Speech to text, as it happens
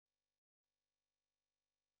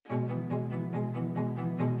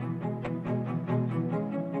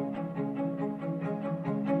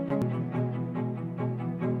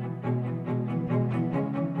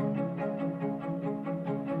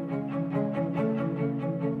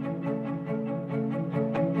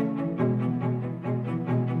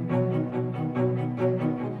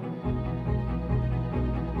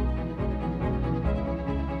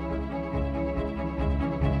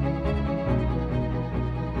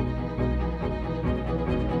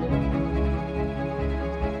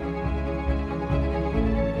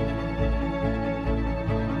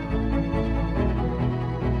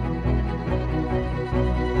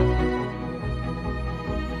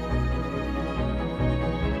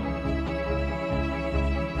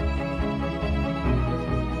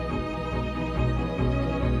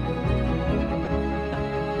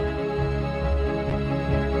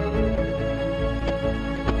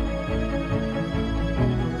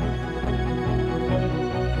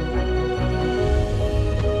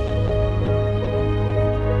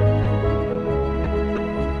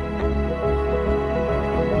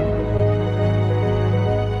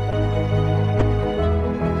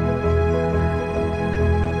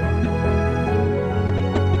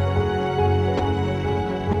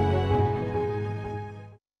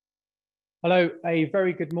Hello, a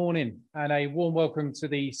very good morning and a warm welcome to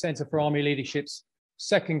the Centre for Army Leadership's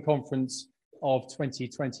second conference of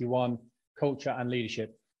 2021, Culture and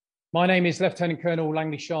Leadership. My name is Lieutenant Colonel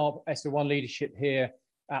Langley Sharp, SO1 Leadership here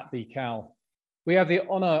at the CAL. We have the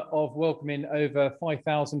honour of welcoming over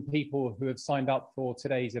 5,000 people who have signed up for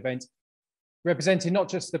today's event, representing not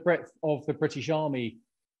just the breadth of the British Army,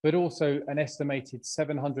 but also an estimated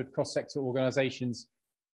 700 cross-sector organisations,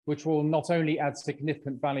 which will not only add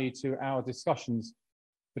significant value to our discussions,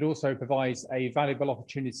 but also provides a valuable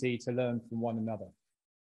opportunity to learn from one another.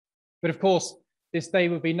 But of course, this day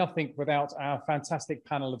would be nothing without our fantastic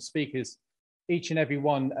panel of speakers, each and every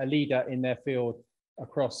one a leader in their field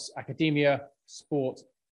across academia, sport,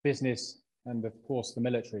 business, and of course, the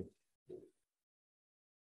military.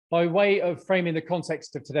 By way of framing the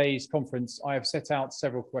context of today's conference, I have set out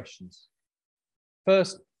several questions.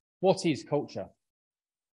 First, what is culture?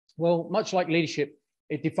 Well, much like leadership,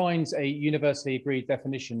 it defines a universally agreed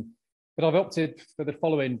definition, but I've opted for the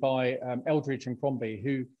following by Eldridge and Crombie,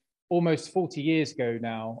 who almost 40 years ago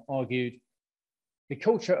now argued, the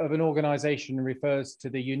culture of an organisation refers to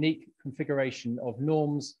the unique configuration of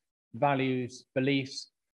norms, values,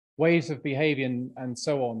 beliefs, ways of behaviour and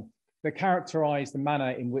so on that characterise the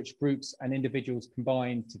manner in which groups and individuals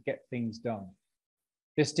combine to get things done.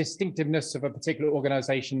 This distinctiveness of a particular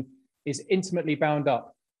organisation is intimately bound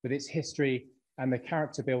up with its history and the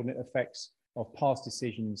character building effects of past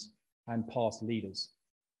decisions and past leaders.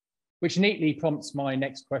 Which neatly prompts my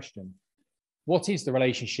next question. What is the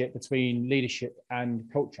relationship between leadership and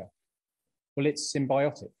culture? Well, it's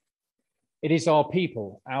symbiotic. It is our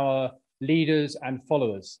people, our leaders and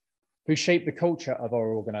followers who shape the culture of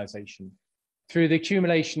our organisation through the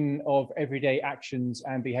accumulation of everyday actions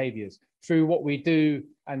and behaviours, through what we do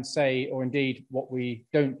and say, or indeed what we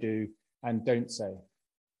don't do and don't say.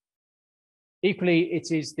 Equally,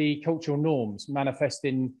 it is the cultural norms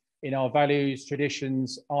manifesting in our values,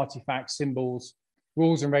 traditions, artifacts, symbols,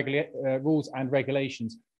 rules and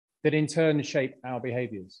regulations that in turn shape our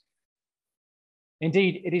behaviours.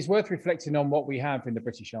 Indeed, it is worth reflecting on what we have in the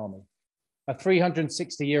British Army, a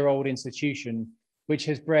 360-year-old institution which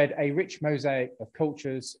has bred a rich mosaic of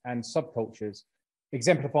cultures and subcultures,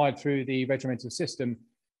 exemplified through the regimental system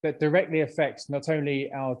that directly affects not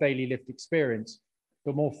only our daily lived experience,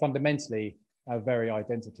 but more fundamentally, our very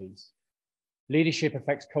identities. Leadership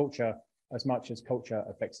affects culture as much as culture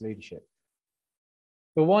affects leadership.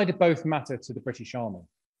 But why do both matter to the British Army?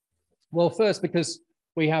 Well, first, because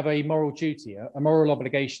we have a moral duty, a moral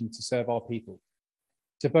obligation to serve our people,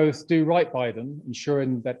 to both do right by them,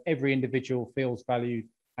 ensuring that every individual feels valued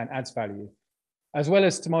and adds value, as well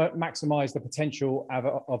as to maximise the potential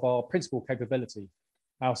of our principal capability,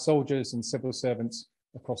 our soldiers and civil servants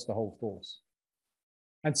across the whole force.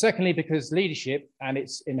 And secondly, because leadership and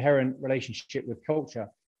its inherent relationship with culture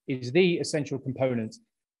is the essential component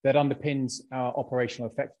that underpins our operational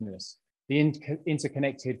effectiveness, the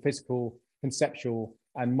interconnected physical, conceptual,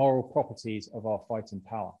 and moral properties of our fighting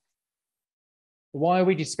power. Why are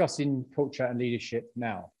we discussing culture and leadership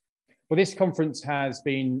now? Well, this conference has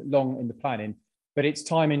been long in the planning, but its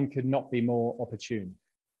timing could not be more opportune.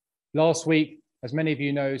 Last week, as many of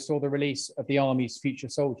you know, saw the release of the Army's Future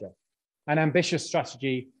Soldier, an ambitious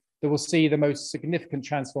strategy that will see the most significant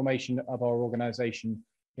transformation of our organisation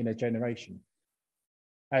in a generation.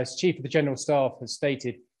 As Chief of the General Staff has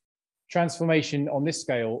stated, transformation on this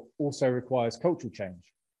scale also requires cultural change.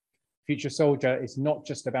 Future Soldier is not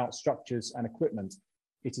just about structures and equipment,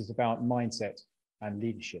 it is about mindset and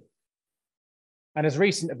leadership. And as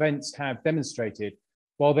recent events have demonstrated,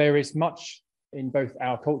 while there is much in both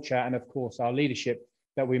our culture and of course our leadership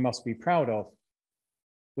that we must be proud of,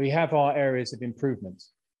 we have our areas of improvement,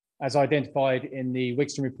 as identified in the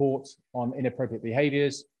Wigston report on inappropriate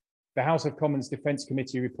behaviours, the House of Commons Defence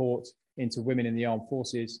Committee report into women in the armed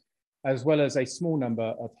forces, as well as a small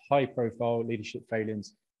number of high-profile leadership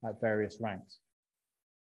failings at various ranks.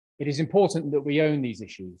 It is important that we own these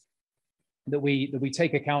issues, that we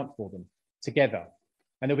take account for them together,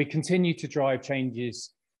 and that we continue to drive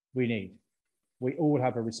changes we need. We all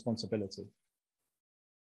have a responsibility.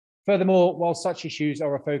 Furthermore, while such issues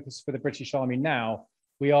are a focus for the British Army now,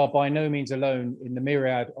 we are by no means alone in the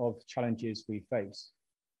myriad of challenges we face.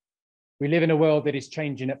 We live in a world that is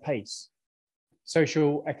changing at pace.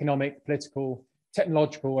 Social, economic, political,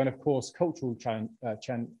 technological, and of course, cultural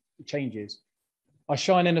changes are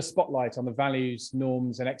shining a spotlight on the values,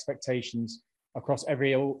 norms, and expectations across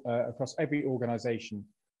every organisation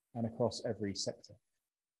and across every sector.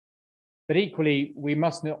 But equally, we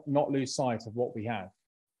must not lose sight of what we have.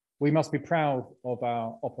 We must be proud of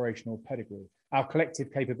our operational pedigree, our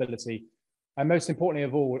collective capability, and most importantly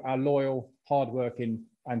of all, our loyal, hardworking,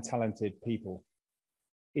 and talented people.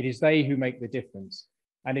 It is they who make the difference,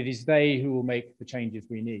 and it is they who will make the changes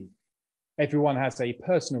we need. Everyone has a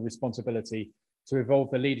personal responsibility to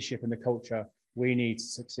evolve the leadership and the culture we need to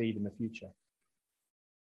succeed in the future.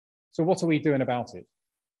 So what are we doing about it?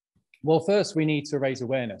 Well, first, we need to raise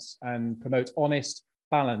awareness and promote honest,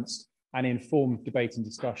 balanced, and informed debate and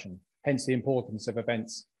discussion, hence the importance of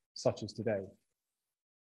events such as today.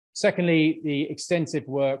 Secondly, the extensive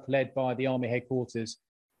work led by the Army headquarters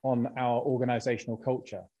on our organisational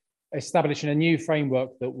culture, establishing a new framework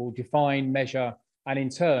that will define, measure, and in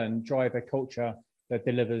turn drive a culture that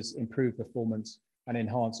delivers improved performance and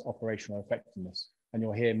enhanced operational effectiveness. And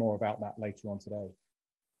you'll hear more about that later on today.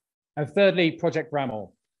 And thirdly, Project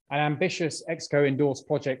Bramall, an ambitious EXCO-endorsed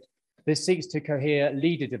project that seeks to cohere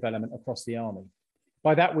leader development across the Army.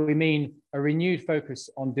 By that, we mean a renewed focus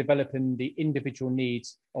on developing the individual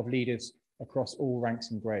needs of leaders across all ranks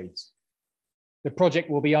and grades. The project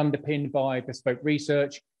will be underpinned by bespoke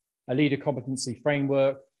research, a leader competency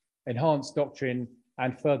framework, enhanced doctrine,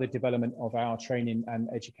 and further development of our training and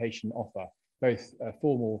education offer, both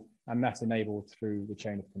formal and that enabled through the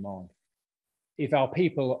chain of command. If our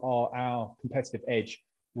people are our competitive edge,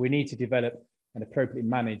 we need to develop and appropriately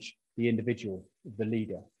manage the individual, the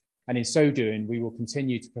leader. And in so doing, we will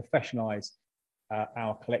continue to professionalise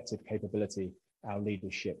our collective capability, our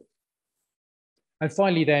leadership. And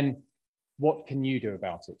finally then, what can you do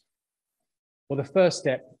about it? Well, the first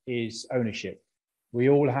step is ownership. We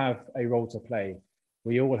all have a role to play.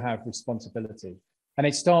 We all have responsibility. And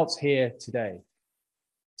it starts here today.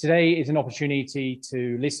 Today is an opportunity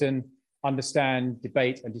to listen, understand,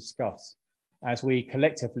 debate, and discuss as we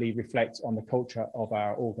collectively reflect on the culture of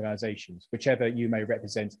our organisations, whichever you may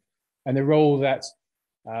represent, and the role that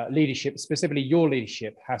leadership, specifically your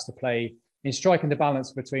leadership, has to play in striking the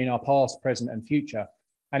balance between our past, present, and future,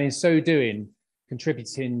 and in so doing,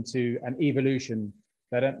 contributing to an evolution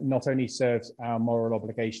that not only serves our moral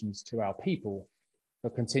obligations to our people,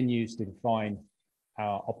 but continues to define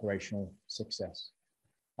our operational success.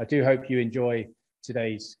 I do hope you enjoy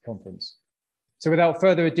today's conference. So without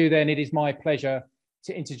further ado then, it is my pleasure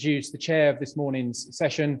to introduce the chair of this morning's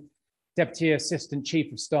session, Deputy Assistant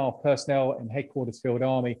Chief of Staff Personnel in Headquarters Field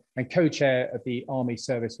Army and co-chair of the Army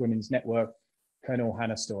Service Women's Network, Colonel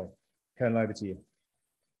Hannah Stoy. Colonel, over to you.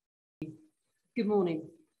 Good morning.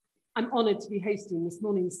 I'm honoured to be hosting this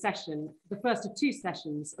morning's session, the first of two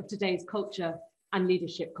sessions of today's Culture and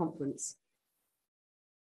Leadership Conference.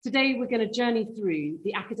 Today, we're going to journey through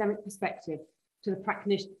the academic perspective to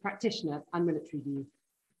the practitioner and military view.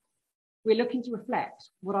 We're looking to reflect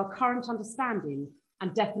what our current understanding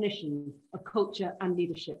and definition of culture and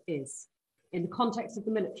leadership is in the context of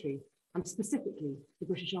the military and specifically the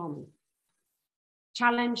British Army.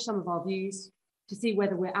 Challenge some of our views to see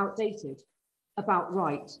whether we're outdated, about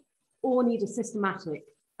right, or need a systematic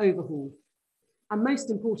overhaul. And most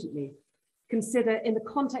importantly, consider in the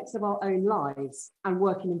context of our own lives and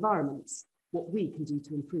working environments, what we can do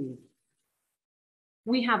to improve.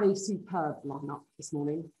 We have a superb lineup this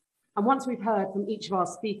morning. And once we've heard from each of our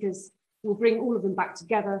speakers, we'll bring all of them back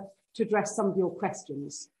together to address some of your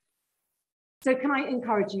questions. So can I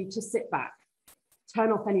encourage you to sit back,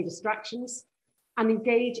 turn off any distractions, and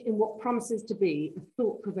engage in what promises to be a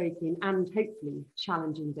thought-provoking and hopefully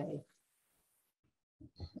challenging day.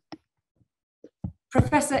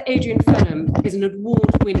 Professor Adrian Furnham is an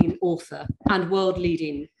award-winning author and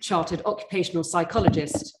world-leading chartered occupational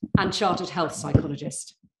psychologist and chartered health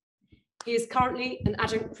psychologist. He is currently an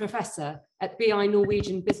adjunct professor at BI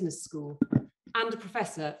Norwegian Business School and a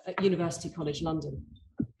professor at University College London.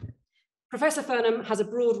 Professor Furnham has a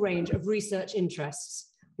broad range of research interests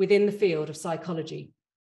within the field of psychology.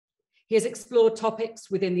 He has explored topics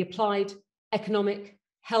within the applied, economic,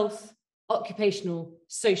 health, occupational,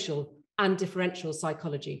 social, and differential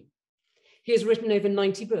psychology. He has written over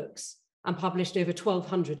 90 books and published over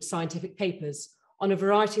 1,200 scientific papers on a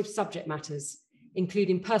variety of subject matters,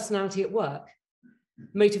 including personality at work,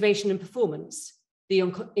 motivation and performance, the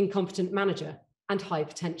incompetent manager, and high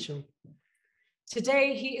potential.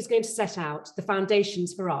 Today, he is going to set out the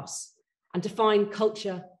foundations for us and define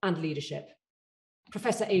culture and leadership.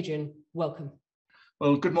 Professor Adrian, welcome.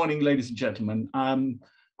 Well, good morning, ladies and gentlemen.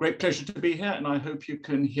 Great pleasure to be here, and I hope you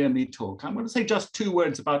can hear me talk. I'm going to say just 2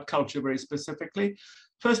 words about culture very specifically.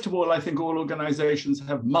 First of all, I think all organizations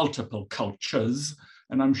have multiple cultures,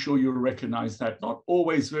 and I'm sure you'll recognize that. Not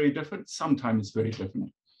always very different, sometimes very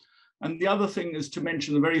different. And the other thing is to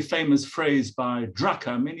mention the very famous phrase by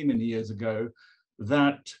Drucker many, many years ago,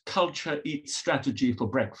 that culture eats strategy for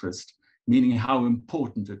breakfast, meaning how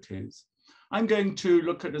important it is. I'm going to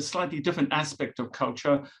look at a slightly different aspect of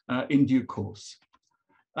culture in due course.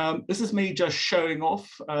 This is me just showing off.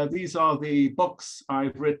 These are the books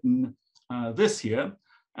I've written this year.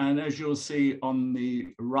 And as you'll see on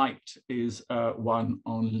the right is one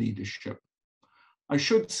on leadership. I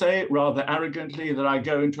should say rather arrogantly that I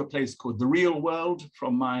go into a place called the real world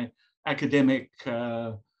from my academic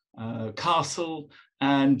castle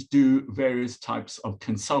and do various types of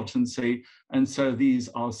consultancy. And so these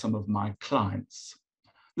are some of my clients.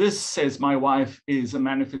 This, says my wife, is a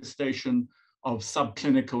manifestation of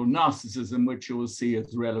subclinical narcissism, which you will see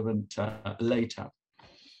is relevant later.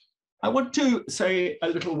 I want to say a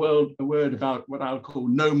little word about what I'll call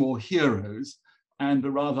no more heroes and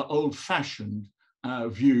a rather old-fashioned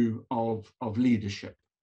view of leadership.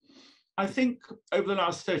 I think over the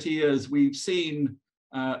last 30 years, we've seen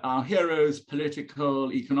our heroes,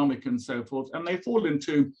 political, economic, and so forth, and they fall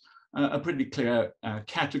into a pretty clear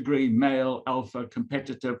category: male, alpha,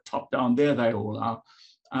 competitive, top-down. There they all are.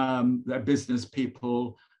 They're business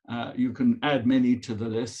people. You can add many to the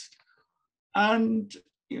list. And,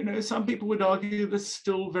 you know, some people would argue there's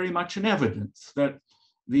still very much an evidence that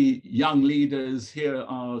the young leaders, here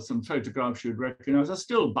are some photographs you'd recognize, are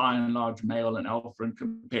still by and large male and alpha and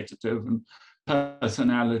competitive and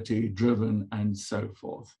personality driven and so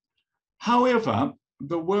forth. However,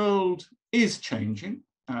 the world is changing.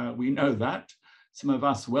 We know that. Some of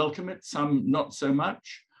us welcome it, some not so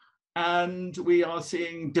much. And we are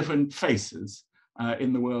seeing different faces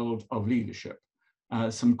in the world of leadership,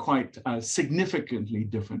 some quite significantly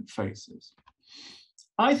different faces.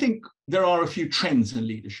 I think there are a few trends in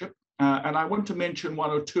leadership, and I want to mention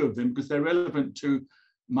 1 or 2 of them because they're relevant to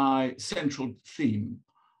my central theme.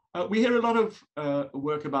 We hear a lot of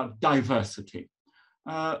work about diversity.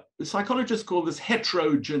 The psychologists call this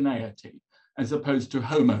heterogeneity as opposed to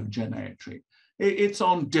homogeneity. It's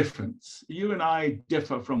on difference. You and I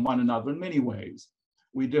differ from one another in many ways.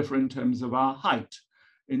 We differ in terms of our height,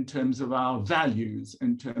 in terms of our values,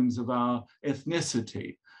 in terms of our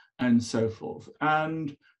ethnicity, and so forth.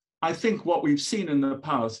 And I think what we've seen in the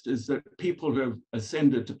past is that people who have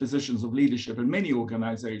ascended to positions of leadership in many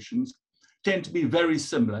organizations tend to be very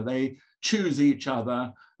similar. They choose each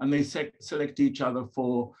other and they select each other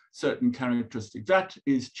for certain characteristics. That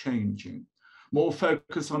is changing. More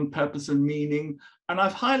focus on purpose and meaning. And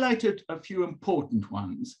I've highlighted a few important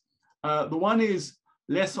ones. The one is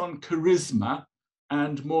less on charisma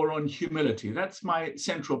and more on humility. That's my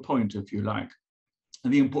central point, if you like.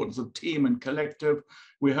 And the importance of team and collective.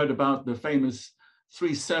 We heard about the famous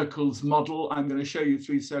 3 circles model. I'm going to show you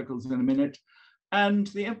 3 circles in a minute. And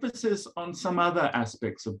the emphasis on some other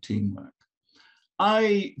aspects of teamwork.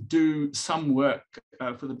 I do some work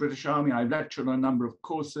for the British Army. I lectured on a number of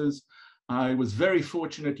courses. I was very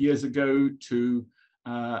fortunate years ago to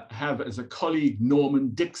have as a colleague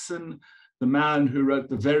Norman Dixon, the man who wrote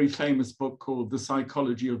the very famous book called The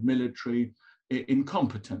Psychology of Military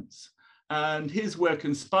Incompetence. And his work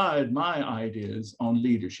inspired my ideas on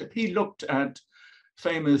leadership. He looked at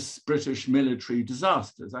famous British military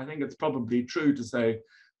disasters. I think it's probably true to say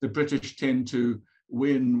the British tend to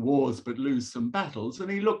win wars but lose some battles. And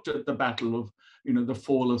he looked at the battle of, you know, the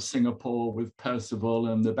fall of Singapore with Percival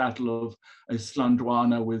and the battle of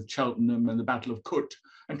Islandwana with Cheltenham and the battle of Kut,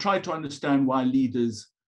 and tried to understand why leaders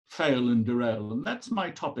fail and derail. And that's my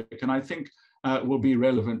topic, and I think will be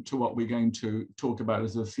relevant to what we're going to talk about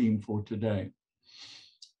as a theme for today.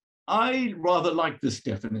 I rather like this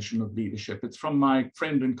definition of leadership. It's from my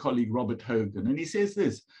friend and colleague, Robert Hogan. And he says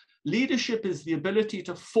this: leadership is the ability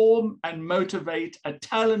to form and motivate a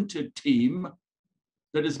talented team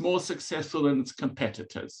that is more successful than its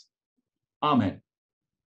competitors. Amen.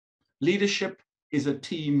 Leadership is a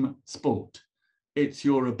team sport. It's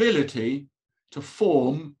your ability to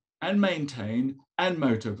form and maintain and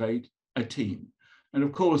motivate a team. And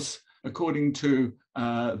of course, according to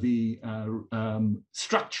the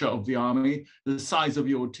structure of the army, the size of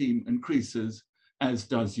your team increases, as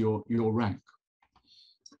does your rank.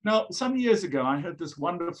 Now, some years ago, I heard this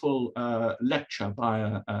wonderful lecture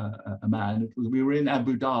by a man. We were in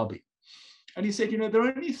Abu Dhabi. And he said, you know, there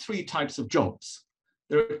are only three types of jobs.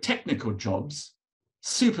 There are technical jobs,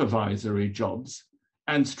 supervisory jobs,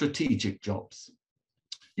 and strategic jobs.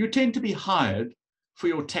 You tend to be hired for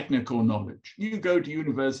your technical knowledge. You go to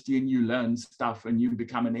university and you learn stuff and you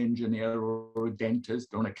become an engineer or a dentist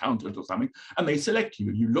or an accountant or something, and they select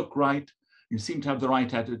you. You look right, you seem to have the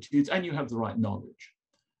right attitudes, and you have the right knowledge.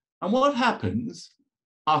 And what happens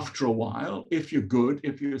after a while, if you're good,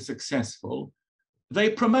 if you're successful, they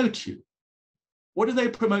promote you. What do they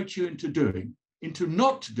promote you into doing? Into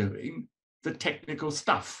not doing the technical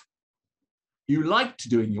stuff. You liked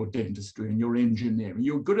doing your dentistry and your engineering.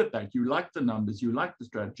 You're good at that. You like the numbers, you like the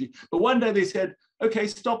strategy. But one day they said, okay,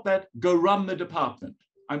 stop that, go run the department.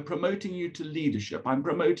 I'm promoting you to leadership. I'm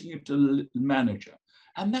promoting you to manager.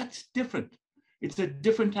 And that's different. It's a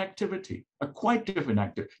different activity, a quite different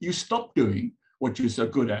activity. You stop doing what you're so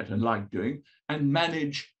good at and like doing and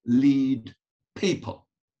manage, lead people.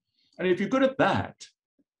 And if you're good at that,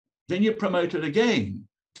 then you're promoted again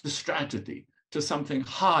to strategy, to something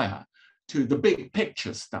higher, to the big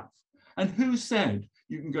picture stuff. And who said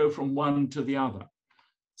you can go from one to the other?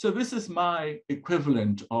 So this is my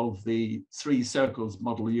equivalent of the three circles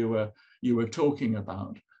model you were talking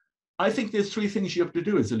about. I think there's three things you have to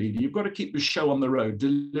do as a leader. You've got to keep the show on the road,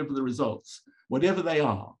 deliver the results, whatever they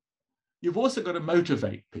are. You've also got to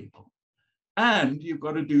motivate people. And you've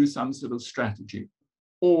got to do some sort of strategy,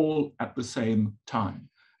 all at the same time.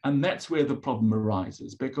 And that's where the problem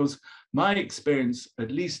arises, because my experience, at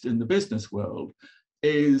least in the business world,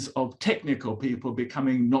 is of technical people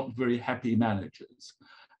becoming not very happy managers,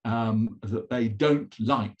 that they don't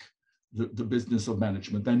like the business of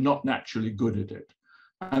management. They're not naturally good at it.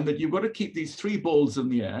 And that you've got to keep these three balls in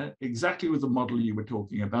the air, exactly with the model you were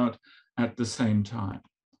talking about, at the same time.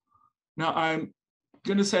 Now, I'm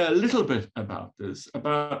going to say a little bit about this,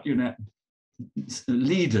 about, you know,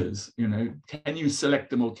 leaders, you know, can you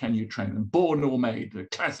select them or can you train them? Born or made, the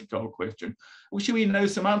classic old question. Well, should we know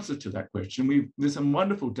some answers to that question? There's some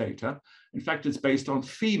wonderful data. In fact, it's based on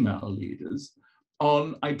female leaders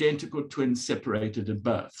on identical twins separated at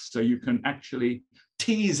birth. So you can actually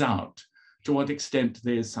tease out to what extent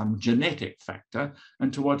there's some genetic factor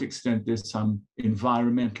and to what extent there's some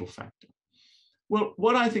environmental factor. Well,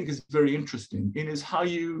 what I think is very interesting is how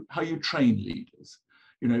you train leaders.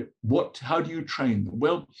 You know, how do you train them?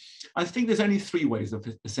 Well, I think there's only three ways of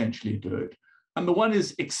essentially do it. And the one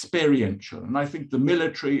is experiential. And I think the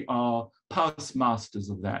military are past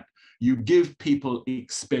masters of that. You give people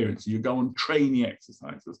experience. You go on training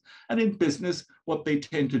exercises. And in business, what they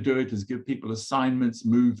tend to do is give people assignments,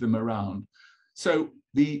 move them around. So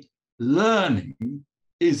the learning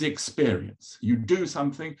is experience. You do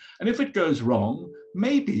something, and if it goes wrong,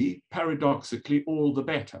 maybe paradoxically all the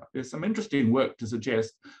better. There's some interesting work to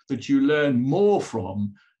suggest that you learn more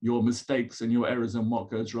from your mistakes and your errors and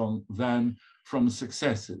what goes wrong than from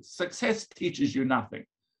successes. Success teaches you nothing.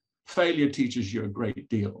 Failure teaches you a great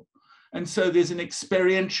deal. And so there's an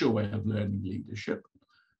experiential way of learning leadership.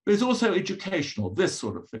 There's also educational, this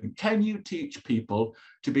sort of thing. Can you teach people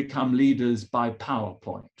to become leaders by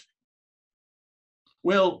PowerPoint?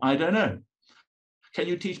 Well, I don't know. Can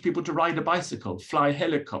you teach people to ride a bicycle, fly a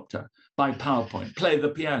helicopter by PowerPoint, play the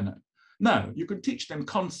piano? No, you can teach them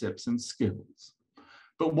concepts and skills.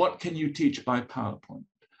 But what can you teach by PowerPoint?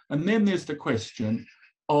 And then there's the question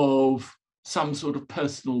of some sort of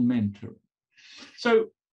personal mentoring. So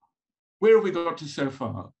where have we got to so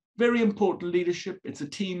far? Very important leadership. It's a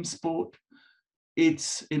team sport.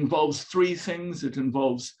 It involves three things. It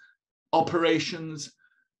involves operations,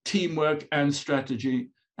 teamwork, and strategy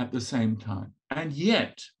at the same time. And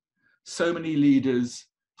yet, so many leaders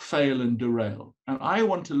fail and derail. And I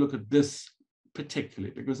want to look at this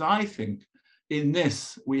particularly because I think in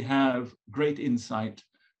this we have great insight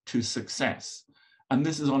to success. And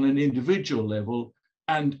this is on an individual level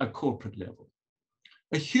and a corporate level.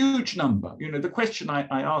 A huge number, you know, the question I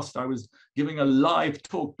asked, I was giving a live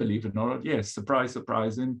talk, believe it or not, yes, surprise,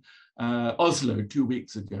 surprise, in Oslo 2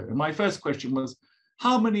 weeks ago. And my first question was,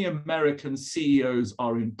 How many American CEOs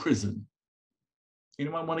are in prison?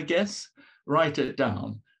 Anyone want to guess? Write it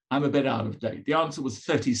down. I'm a bit out of date. The answer was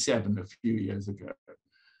 37 a few years ago.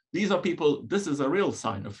 These are people, this is a real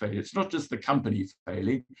sign of failure. It's not just the company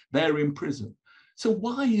failing, they're in prison. So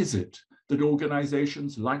why is it that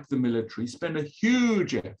organizations like the military spend a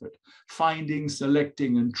huge effort finding,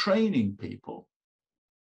 selecting, and training people,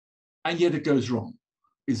 and yet it goes wrong?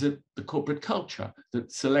 Is it the corporate culture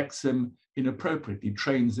that selects them inappropriately,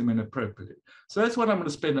 trains them inappropriately? So that's what I'm going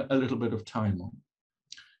to spend a little bit of time on.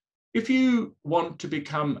 If you want to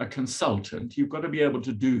become a consultant, you've got to be able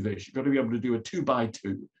to do this. You've got to be able to do a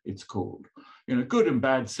 2x2, it's called. You know, good and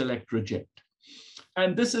bad, select, reject.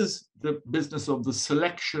 And this is the business of the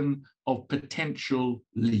selection of potential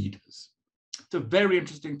leaders. It's a very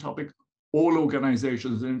interesting topic. All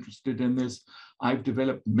organizations are interested in this. I've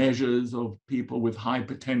developed measures of people with high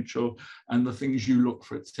potential and the things you look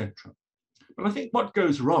for, etc. But I think what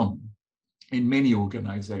goes wrong in many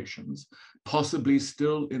organizations, possibly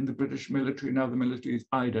still in the British military and other militaries,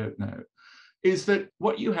 I don't know, is that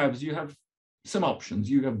what you have is you have some options.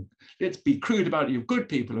 You have, let's be crude about it, you have good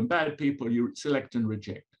people and bad people, you select and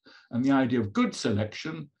reject. And the idea of good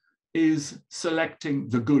selection is selecting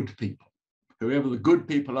the good people. Whoever the good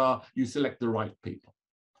people are, you select the right people.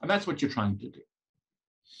 And that's what you're trying to do.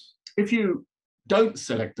 If you don't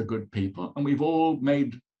select the good people, and we've all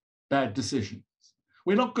made bad decisions,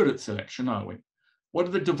 we're not good at selection, are we? What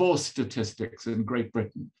are the divorce statistics in Great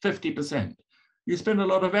Britain? 50%. You spend a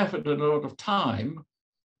lot of effort and a lot of time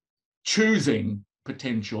choosing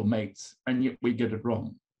potential mates, and yet we get it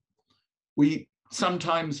wrong. We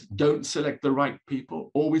sometimes don't select the right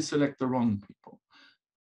people, or we select the wrong people.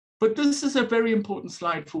 But this is a very important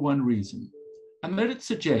slide for one reason, and that it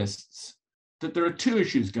suggests that there are two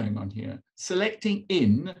issues going on here, selecting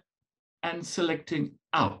in and selecting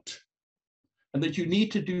out, and that you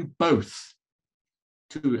need to do both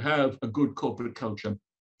to have a good corporate culture.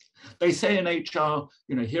 They say in HR,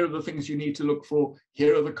 you know, here are the things you need to look for.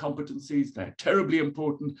 Here are the competencies. They're terribly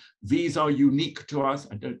important. These are unique to us.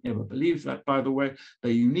 I don't ever believe that, by the way.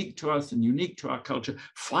 They're unique to us and unique to our culture.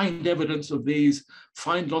 Find evidence of these.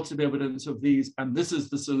 Find lots of evidence of these. And this is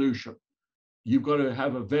the solution. You've got to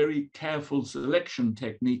have a very careful selection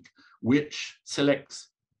technique which selects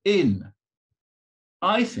in.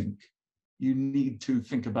 I think you need to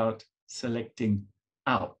think about selecting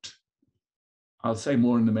out. I'll say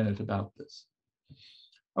more in a minute about this.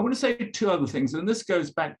 I want to say two other things, and this goes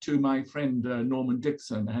back to my friend Norman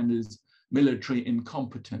Dixon and his military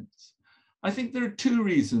incompetence. I think there are two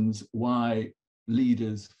reasons why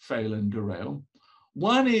leaders fail and derail.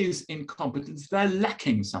 One is incompetence. They're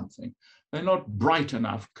lacking something. They're not bright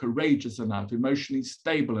enough, courageous enough, emotionally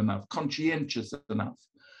stable enough, conscientious enough.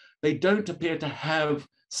 They don't appear to have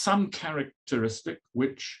some characteristic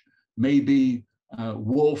which maybe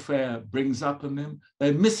warfare brings up in them.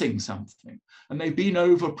 They're missing something, and they've been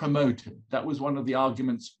over-promoted. That was one of the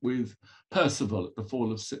arguments with Percival at the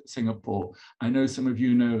fall of Singapore. I know some of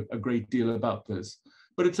you know a great deal about this,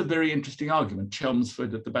 but it's a very interesting argument.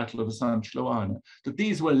 Chelmsford at the Battle of San-Chloana, that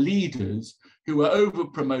these were leaders who were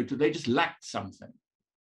over-promoted. They just lacked something.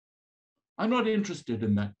 I'm not interested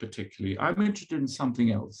in that particularly. I'm interested in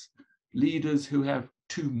something else. Leaders who have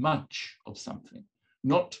too much of something,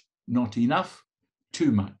 not enough,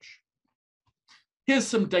 too much. Here's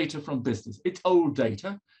some data from business. It's old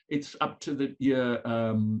data. It's up to the year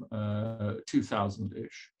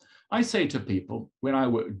 2000-ish. I say to people when I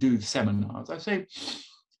do seminars, I say,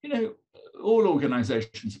 you know, all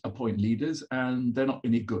organizations appoint leaders and they're not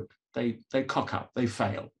any good. They cock up, they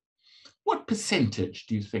fail. What percentage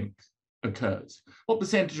do you think occurs? What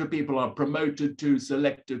percentage of people are promoted to,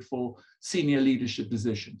 selected for senior leadership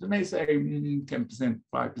positions? And they say 10%,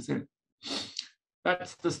 5%.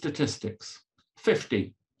 That's the statistics.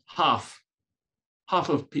 50, half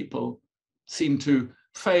of people seem to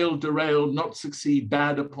fail, derail, not succeed,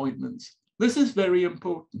 bad appointments. This is very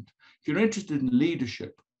important. If you're interested in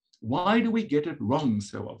leadership, why do we get it wrong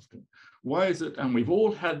so often? Why is it, and we've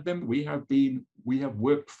all had them, we have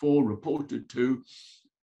worked for, reported to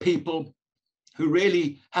people who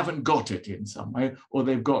really haven't got it in some way, or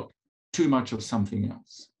they've got too much of something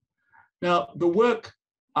else. Now, the work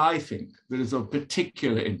I think that is of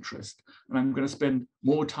particular interest, and I'm going to spend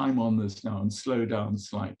more time on this now and slow down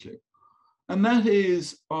slightly, and that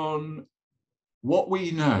is on what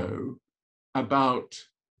we know about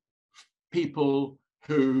people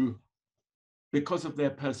who, because of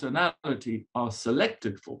their personality, are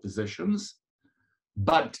selected for positions,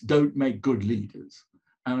 but don't make good leaders.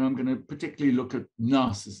 And I'm going to particularly look at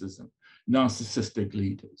narcissism, narcissistic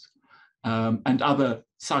leaders, and other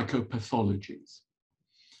psychopathologies.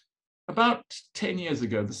 About 10 years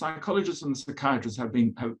ago, the psychologists and the psychiatrists have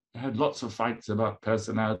had lots of fights about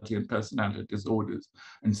personality and personality disorders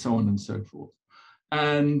and so on and so forth.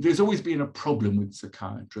 And there's always been a problem with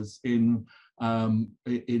psychiatrists in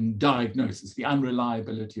diagnosis, the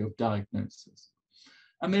unreliability of diagnosis.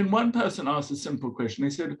 And then one person asked a simple question. They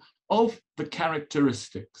said, of the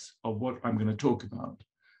characteristics of what I'm going to talk about,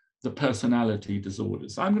 the personality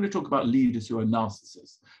disorders, I'm going to talk about leaders who are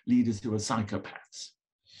narcissists, leaders who are psychopaths.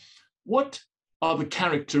 What are the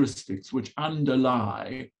characteristics which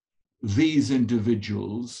underlie these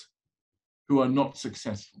individuals who are not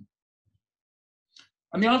successful?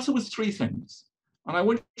 And the answer was three things. And I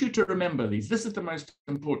want you to remember these. This is the most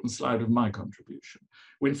important slide of my contribution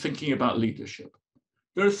when thinking about leadership.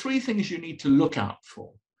 There are three things you need to look out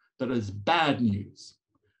for that is bad news.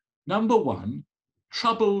 Number one,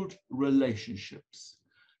 troubled relationships.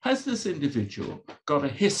 Has this individual got a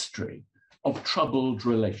history of troubled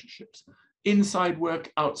relationships? Inside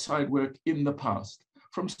work, outside work, in the past,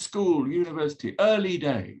 from school, university, early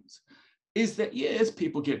days. Is that, yes,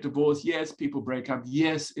 people get divorced, yes, people break up,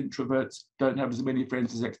 yes, introverts don't have as many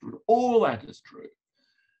friends as extroverts, all that is true.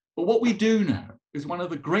 But what we do know is one of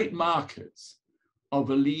the great markers of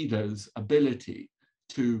a leader's ability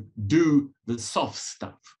to do the soft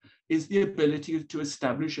stuff is the ability to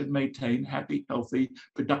establish and maintain happy, healthy,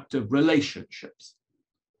 productive relationships,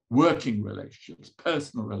 working relationships,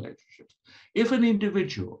 personal relationships. If an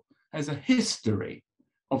individual has a history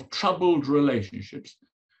of troubled relationships,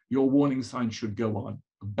 your warning sign should go on,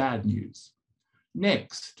 bad news.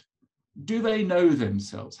 Next, do they know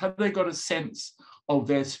themselves? Have they got a sense of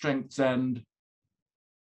their strengths and,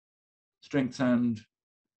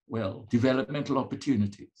 well, developmental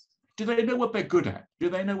opportunities? Do they know what they're good at? Do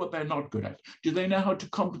they know what they're not good at? Do they know how to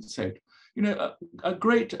compensate? You know, a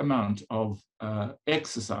great amount of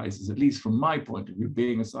exercises, at least from my point of view,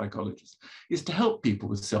 being a psychologist, is to help people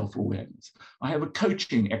with self-awareness. I have a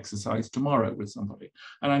coaching exercise tomorrow with somebody,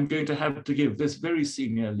 and I'm going to have to give this very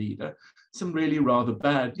senior leader some really rather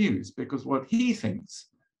bad news, because what he thinks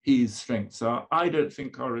his strengths are, I don't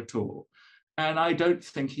think are at all. And I don't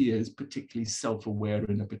think he is particularly self-aware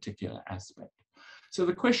in a particular aspect. So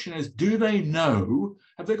the question is, do they know,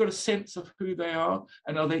 have they got a sense of who they are,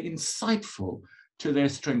 and are they insightful to their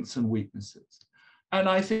strengths and weaknesses? And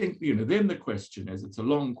I think, you know, then the question is, it's a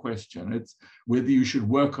long question, it's whether you should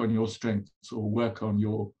work on your strengths or work on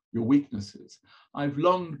your weaknesses. I've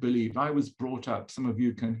long believed, I was brought up, some of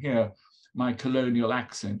you can hear my colonial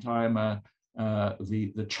accent. I am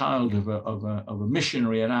the child of a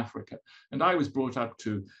missionary in Africa, and I was brought up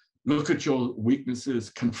to look at your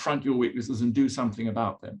weaknesses, confront your weaknesses, and do something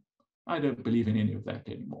about them. I don't believe in any of that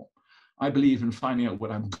anymore. I believe in finding out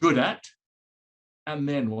what I'm good at, and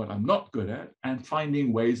then what I'm not good at, and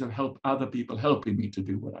finding ways of other people helping me to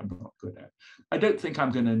do what I'm not good at. I don't think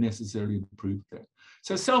I'm going to necessarily improve that.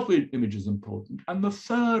 So self-image is important. And the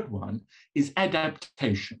third one is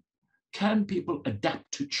adaptation. Can people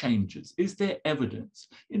adapt to changes? Is there evidence?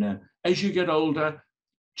 You know, as you get older,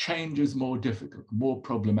 change is more difficult, more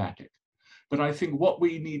problematic. But I think what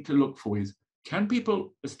we need to look for is, can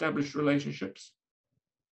people establish relationships?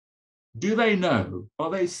 Do they know? Are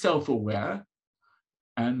they self-aware?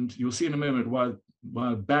 And you'll see in a moment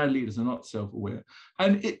why bad leaders are not self-aware.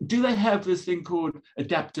 And do they have this thing called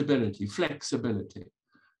adaptability, flexibility?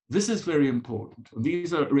 This is very important.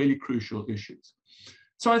 These are really crucial issues.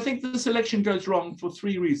 So I think the selection goes wrong for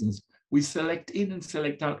three reasons. We select in and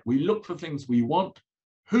select out. We look for things we want.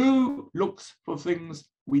 Who looks for things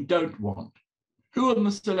we don't want? Who on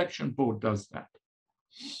the selection board does that?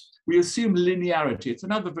 We assume linearity. It's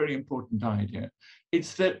another very important idea.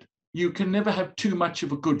 It's that you can never have too much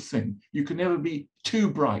of a good thing. You can never be too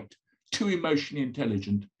bright, too emotionally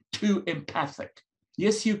intelligent, too empathic.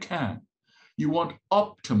 Yes, you can. You want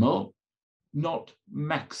optimal, not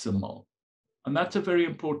maximal. And that's a very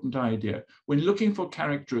important idea. When looking for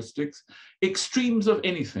characteristics, extremes of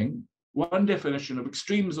anything, one definition of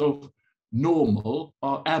extremes of normal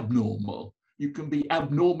are abnormal. You can be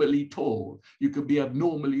abnormally tall. You can be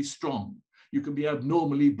abnormally strong. You can be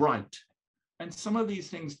abnormally bright. And some of these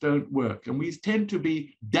things don't work. And we tend to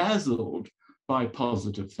be dazzled by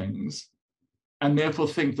positive things and therefore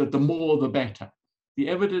think that the more the better. The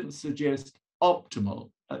evidence suggests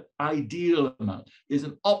optimal, ideal amount is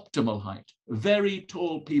an optimal height. Very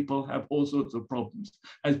tall people have all sorts of problems,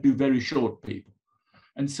 as do very short people.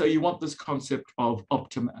 And so you want this concept of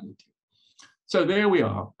optimality. So there we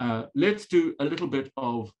are. Let's do a little bit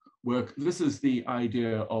of work. This is the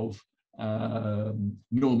idea of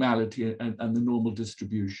normality and the normal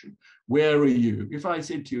distribution. Where are you? If I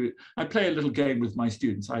said to you, I play a little game with my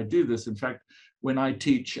students. I do this, in fact, when I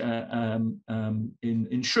teach in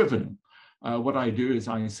Furnham. What I do is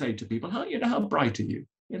I say to people, how bright are you?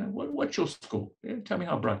 What's your score? Tell me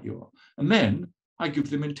how bright you are. And then I give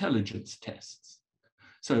them intelligence tests.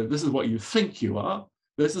 So this is what you think you are.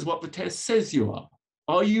 This is what the test says you are.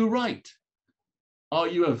 Are you right? Are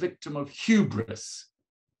you a victim of hubris?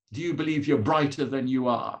 Do you believe you're brighter than you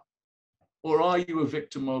are? Or are you a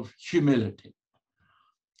victim of humility?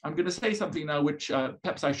 I'm going to say something now which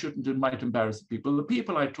perhaps I shouldn't and might embarrass people. The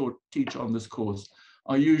people I teach on this course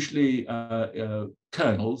are usually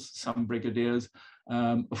colonels, some brigadiers,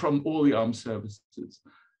 from all the armed services.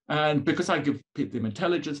 And because I give them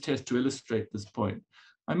intelligence tests to illustrate this point,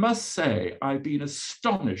 I must say I've been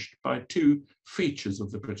astonished by two features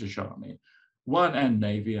of the British Army, one, and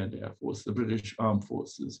Navy and Air Force, the British Armed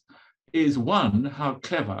Forces, is one, how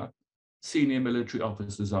clever senior military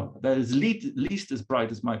officers are. They're at least as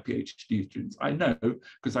bright as my PhD students. I know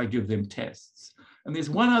because I give them tests. And there's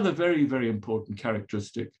one other very, very important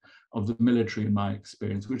characteristic of the military in my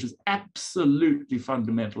experience, which is absolutely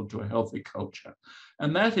fundamental to a healthy culture.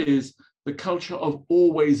 And that is the culture of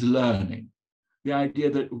always learning. The idea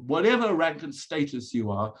that whatever rank and status you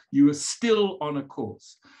are still on a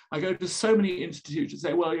course. I go to so many institutes and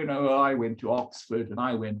say, well, I went to Oxford and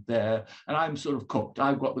I went there and I'm sort of cooked.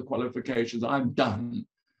 I've got the qualifications. I'm done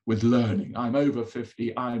with learning. I'm over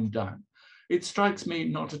 50. I'm done. It strikes me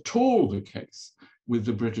not at all the case with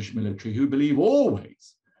the British military, who believe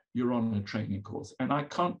always you're on a training course. And I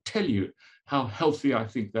can't tell you how healthy I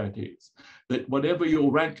think that is, that whatever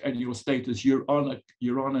your rank and your status, you're on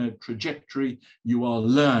a trajectory, you are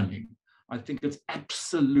learning. I think it's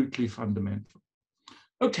absolutely fundamental.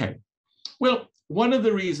 Okay, well, one of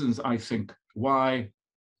the reasons I think why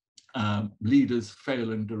leaders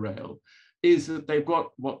fail and derail is that they've got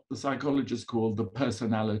what the psychologists call the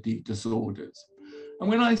personality disorders. And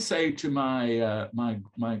when I say to my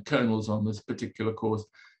colonels on this particular course,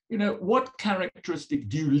 what characteristic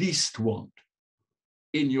do you least want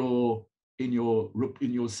in your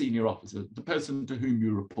senior officer, the person to whom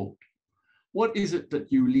you report? What is it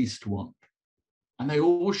that you least want? And they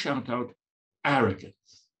all shout out arrogance.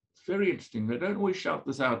 It's very interesting. They don't always shout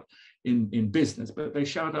this out in business, but they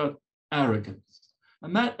shout out arrogance.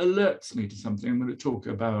 And that alerts me to something I'm going to talk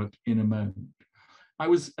about in a moment. I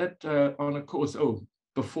was on a course,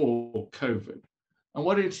 before COVID. And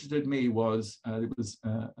what interested me was, it was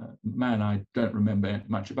a man, I don't remember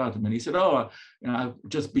much about him, and he said, I've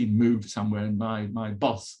just been moved somewhere, and my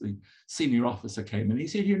boss, the senior officer, came, and he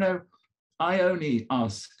said, I only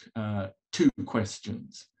ask two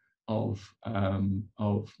questions of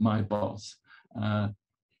my boss.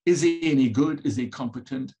 Is he any good? Is he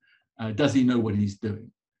competent? Does he know what he's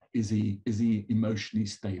doing? Is he emotionally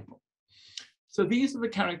stable? So these are the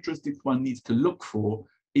characteristics one needs to look for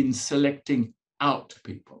in selecting out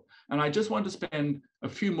people. And I just want to spend a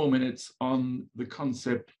few more minutes on the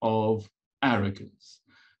concept of arrogance.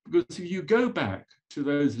 Because if you go back to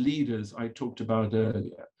those leaders I talked about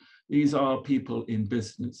earlier, these are people in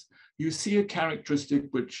business. You see a characteristic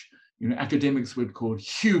which academics would call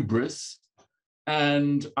hubris,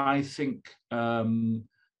 and I think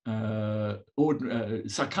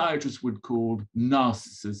psychiatrists would call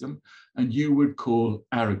narcissism, and you would call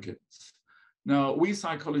arrogance. Now, we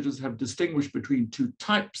psychologists have distinguished between two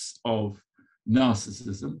types of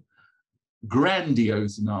narcissism: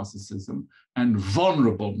 grandiose narcissism and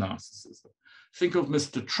vulnerable narcissism. Think of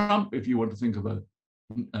Mr. Trump if you want to think of a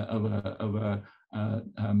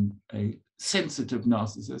sensitive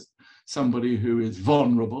narcissist, somebody who is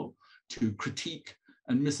vulnerable to critique,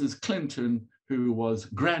 and Mrs. Clinton, who was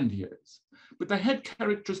grandiose. But they had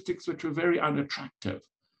characteristics which were very unattractive,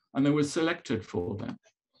 and they were selected for them.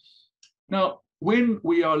 Now, when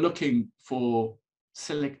we are looking for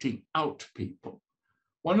selecting out people,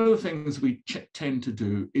 one of the things we tend to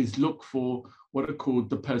do is look for what are called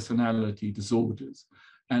the personality disorders.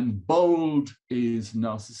 And bold is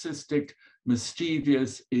narcissistic,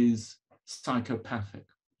 mischievous is psychopathic.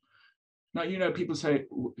 Now, people say,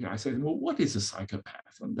 I say, well, what is a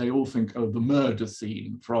psychopath? And they all think, the murder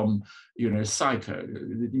scene from, Psycho.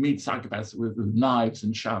 You meet psychopaths with knives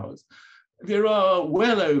and showers. There are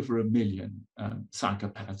well over 1 million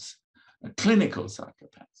psychopaths, clinical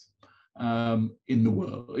psychopaths in the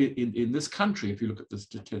world, in this country, if you look at the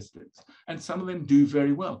statistics. And some of them do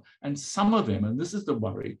very well. And some of them, and this is the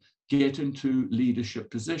worry, get into leadership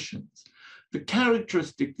positions.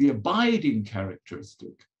 The abiding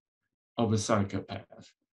characteristic of a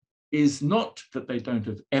psychopath is not that they don't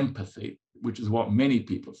have empathy, which is what many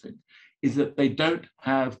people think, is that they don't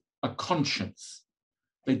have a conscience.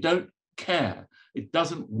 They don't care. It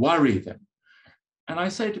doesn't worry them. And I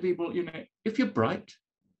say to people, you know, if you're bright,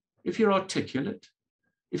 if you're articulate,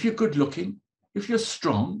 if you're good looking, if you're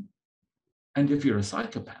strong, and if you're a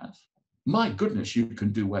psychopath, my goodness, you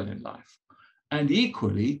can do well in life. And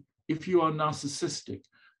equally, if you are narcissistic,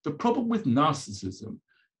 the problem with narcissism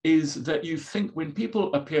is that you think when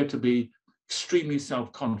people appear to be extremely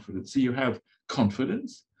self-confident, so you have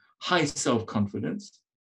confidence, high self-confidence,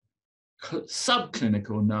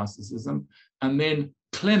 subclinical narcissism, and then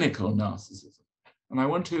clinical narcissism. And I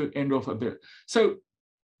want to end off a bit. So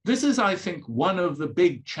this is, I think, one of the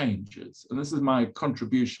big changes, and this is my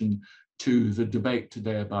contribution to the debate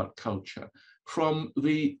today about culture, from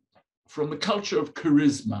the culture of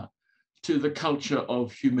charisma to the culture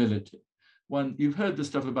of humility. You've heard the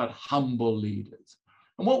stuff about humble leaders.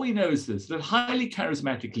 And what we know is this, that highly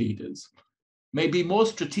charismatic leaders may be more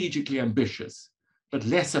strategically ambitious, but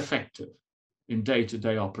less effective in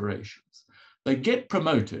day-to-day operations. They get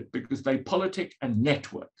promoted because they politic and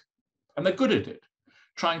network, and they're good at it,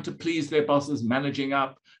 trying to please their bosses, managing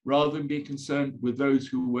up, rather than being concerned with those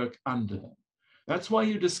who work under them. That's why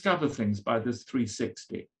you discover things by this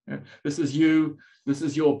 360. This is you, this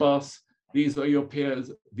is your boss, these are your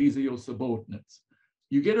peers, these are your subordinates.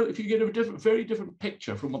 If you get a very different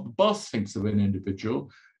picture from what the boss thinks of an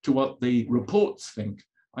individual to what the reports think,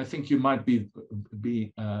 I think you might be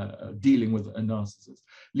dealing with a narcissist.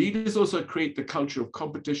 Leaders also create the culture of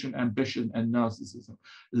competition, ambition, and narcissism.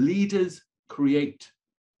 Leaders create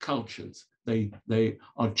cultures. They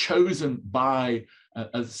are chosen by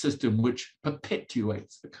a system which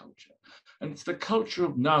perpetuates the culture. And it's the culture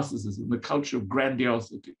of narcissism, the culture of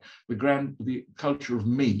grandiosity, the culture of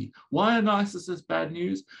me. Why are narcissists bad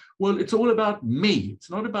news? Well, it's all about me. It's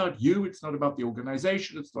not about you. It's not about the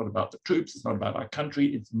organization. It's not about the troops. It's not about our country.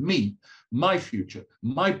 It's me, my future,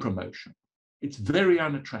 my promotion. It's very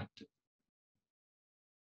unattractive.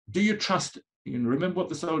 Do you trust it? You know, remember what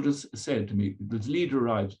the soldiers said to me. The leader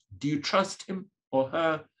arrives. Do you trust him or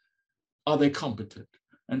her? Are they competent?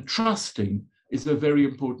 And trusting is a very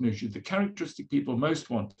important issue. The characteristic people most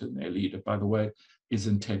want in their leader, by the way, is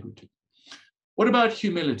integrity. What about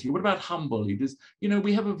humility? What about humble leaders? You know,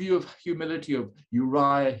 we have a view of humility of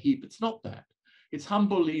Uriah Heep. It's not that. It's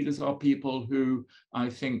humble leaders are people who, I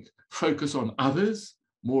think, focus on others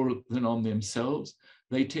more than on themselves.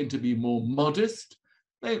 They tend to be more modest.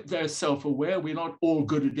 They're self-aware. We're not all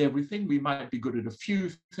good at everything. We might be good at a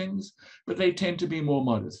few things, but they tend to be more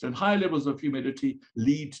modest. And high levels of humility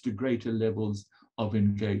lead to greater levels of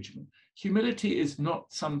engagement. Humility is not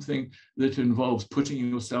something that involves putting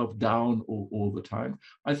yourself down all the time.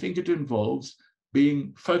 I think it involves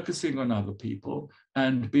focusing on other people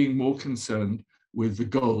and being more concerned with the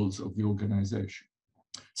goals of the organization.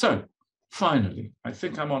 So finally, I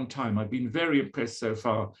think I'm on time. I've been very impressed so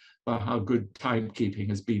far by how good timekeeping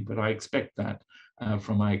has been, but I expect that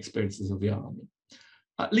from my experiences of the army.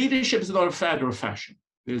 Leadership is not a fad or a fashion.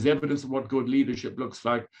 There's evidence of what good leadership looks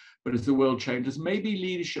like, but as the world changes, maybe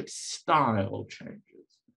leadership style changes.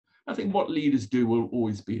 I think what leaders do will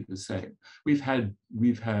always be the same. We've had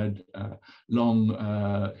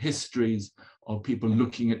long histories of people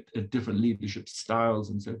looking at different leadership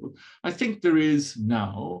styles and so forth. I think there is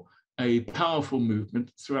now a powerful movement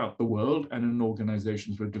throughout the world and in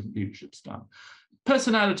organizations with different leadership style.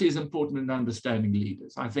 Personality is important in understanding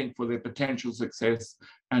leaders, I think, for their potential success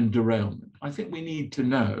and derailment. I think we need to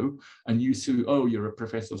know, and you, Sue, oh, you're a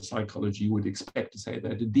professor of psychology, you would expect to say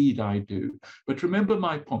that. Indeed, I do. But remember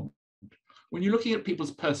my point. When you're looking at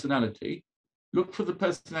people's personality, look for the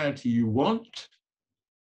personality you want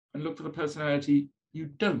and look for the personality you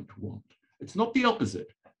don't want. It's not the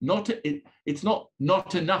opposite. It's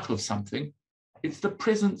not enough of something. It's the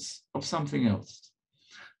presence of something else.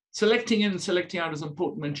 Selecting in and selecting out is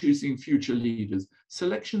important when choosing future leaders.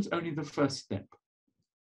 Selection's only the first step.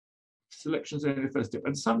 Selection's only the first step.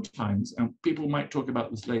 And sometimes, and people might talk about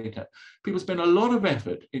this later, people spend a lot of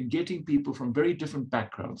effort in getting people from very different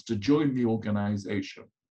backgrounds to join the organization.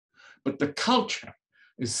 But the culture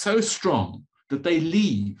is so strong that they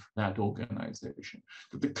leave that organization,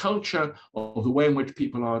 that the culture of the way in which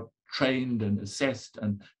people are trained and assessed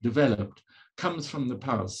and developed comes from the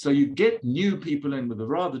past. So you get new people in with a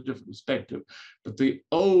rather different perspective, but the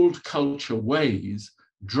old culture ways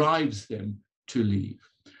drives them to leave.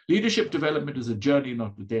 Leadership development is a journey,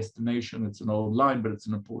 not a destination. It's an old line, but it's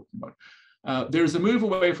an important one. There is a move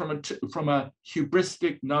away from a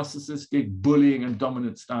hubristic, narcissistic, bullying and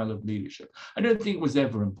dominant style of leadership. I don't think it was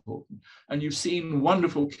ever important. And you've seen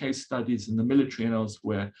wonderful case studies in the military and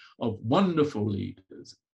elsewhere of wonderful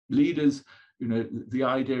leaders. Leaders, you know, the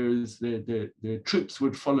idea is their troops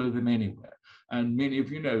would follow them anywhere. And many of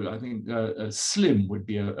you know, I think Slim would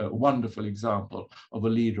be a wonderful example of a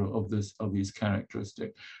leader of these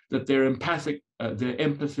characteristics, that their empathic, their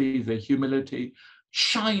empathy, their humility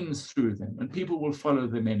shines through them, and people will follow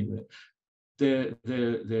them anyway.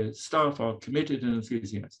 Their staff are committed and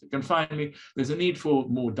enthusiastic. And finally, there's a need for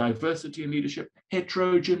more diversity in leadership,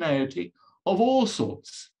 heterogeneity of all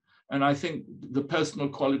sorts. And I think the personal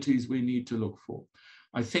qualities we need to look for.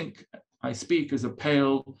 I think I speak as a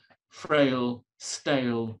pale, frail,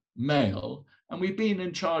 stale male, and we've been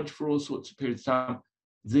in charge for all sorts of periods of time.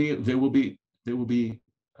 There will be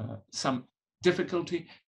some difficulty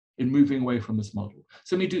in moving away from this model.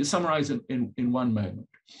 So let me summarize in one moment.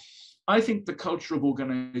 I think the culture of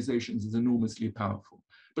organizations is enormously powerful,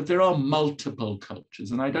 but there are multiple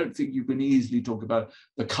cultures, and I don't think you can easily talk about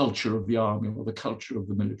the culture of the army or the culture of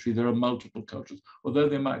the military. There are multiple cultures, although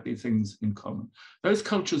there might be things in common. Those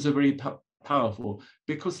cultures are very powerful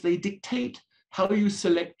because they dictate how you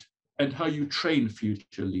select and how you train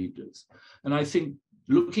future leaders. And I think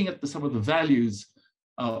looking at some of the values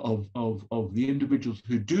of the individuals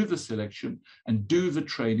who do the selection and do the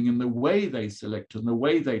training, and the way they select and the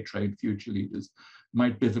way they train future leaders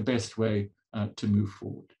might be the best way to move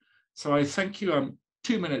forward. So I thank you. I'm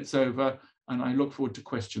 2 minutes over, and I look forward to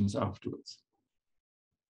questions afterwards.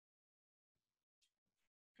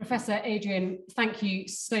 Professor Adrian, thank you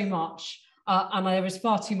so much. And there is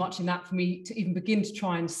far too much in that for me to even begin to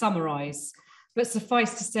try and summarise. But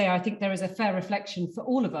suffice to say, I think there is a fair reflection for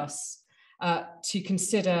all of us to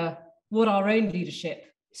consider what our own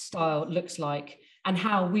leadership style looks like and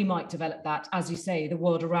how we might develop that. As you say, the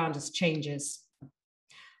world around us changes.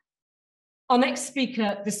 Our next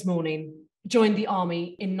speaker this morning joined the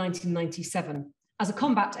Army in 1997 as a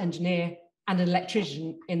combat engineer and an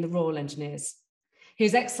electrician in the Royal Engineers. He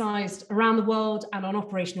is excised around the world and on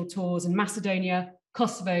operational tours in Macedonia,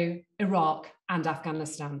 Kosovo, Iraq, and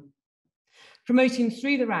Afghanistan. Promoting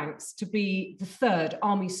through the ranks to be the 3rd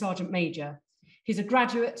Army Sergeant Major, he's a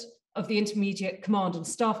graduate of the Intermediate Command and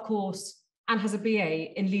Staff course and has a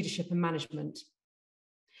BA in Leadership and Management.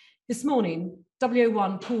 This morning,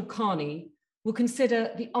 WO1 Paul Carney will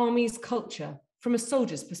consider the Army's culture from a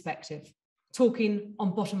soldier's perspective, talking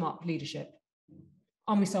on bottom-up leadership.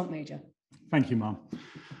 Army Sergeant Major. Thank you, Mum.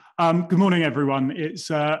 Good morning, everyone.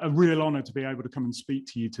 It's a real honour to be able to come and speak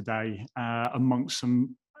to you today amongst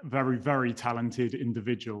some very, very talented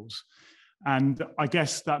individuals. And I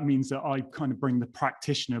guess that means that I kind of bring the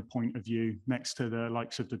practitioner point of view next to the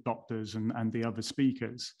likes of the doctors and the other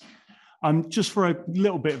speakers. Just for a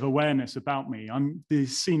little bit of awareness about me, I'm the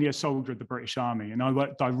senior soldier of the British Army, and I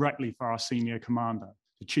work directly for our senior commander,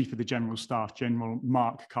 the Chief of the General Staff, General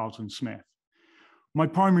Mark Carleton-Smith. My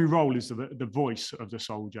primary role is the voice of the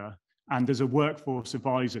soldier and as a workforce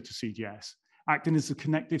advisor to CGS, acting as the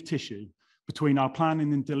connective tissue between our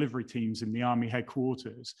planning and delivery teams in the Army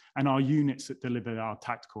headquarters and our units that deliver our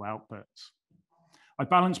tactical outputs. I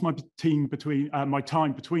balance my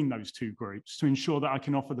time between those two groups to ensure that I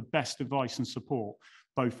can offer the best advice and support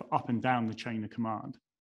both up and down the chain of command.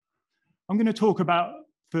 I'm going to talk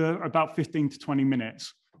for about 15 to 20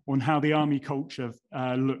 minutes on how the Army culture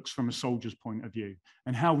looks from a soldier's point of view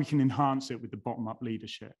and how we can enhance it with the bottom-up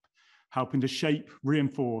leadership, helping to shape,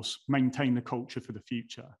 reinforce, maintain the culture for the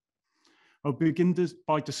future. I'll begin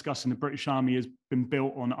by discussing the British Army has been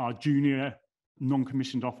built on our junior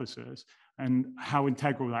non-commissioned officers and how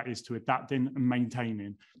integral that is to adapting and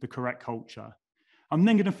maintaining the correct culture. I'm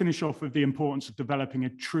then going to finish off with the importance of developing a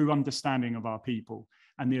true understanding of our people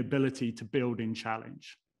and the ability to build in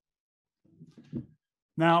challenge.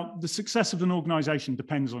 Now, the success of an organisation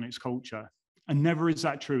depends on its culture, and never is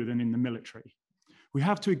that truer than in the military. We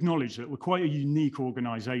have to acknowledge that we're quite a unique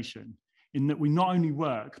organisation in that we not only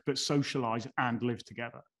work, but socialise and live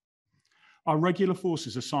together. Our regular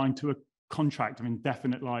forces are signed to a contract of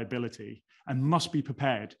indefinite liability and must be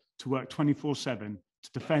prepared to work 24/7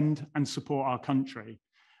 to defend and support our country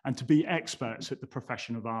and to be experts at the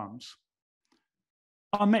profession of arms.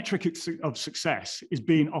 Our metric of success is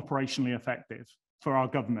being operationally effective for our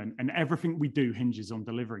government, and everything we do hinges on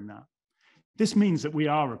delivering that. This means that we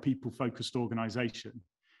are a people-focused organisation,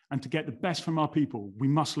 and to get the best from our people, we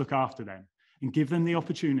must look after them and give them the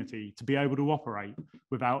opportunity to be able to operate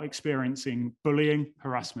without experiencing bullying,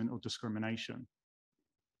 harassment, or discrimination.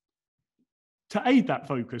 To aid that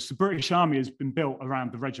focus, the British Army has been built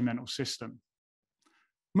around the regimental system.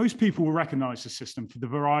 Most people will recognise the system for the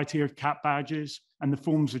variety of cap badges and the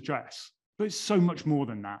forms of dress, but it's so much more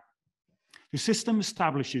than that. The system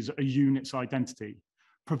establishes a unit's identity,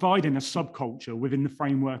 providing a subculture within the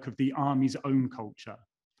framework of the Army's own culture.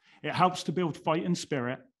 It helps to build fighting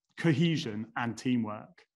spirit, cohesion, and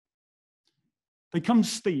teamwork. They come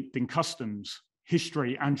steeped in customs,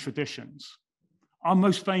 history, and traditions. Our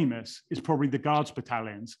most famous is probably the Guards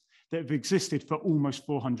battalions that have existed for almost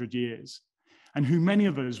 400 years, and who many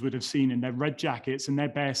of us would have seen in their red jackets and their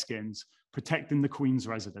bearskins protecting the Queen's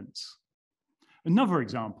residence. Another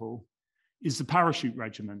example is the Parachute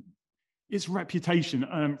Regiment. Its reputation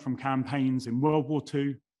earned from campaigns in World War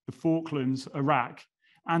II, the Falklands, Iraq,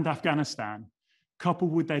 and Afghanistan,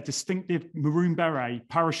 coupled with their distinctive maroon beret,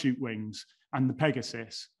 parachute wings, and the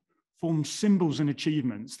Pegasus, form symbols and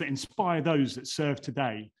achievements that inspire those that serve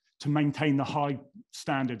today to maintain the high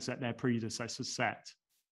standards that their predecessors set.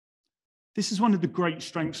 This is one of the great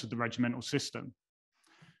strengths of the regimental system.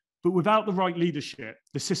 But without the right leadership,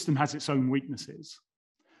 the system has its own weaknesses.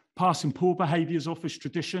 Passing poor behaviours off as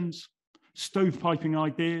traditions, stovepiping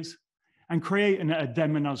ideas, and creating a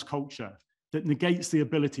them and us culture that negates the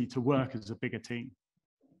ability to work as a bigger team.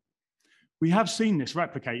 We have seen this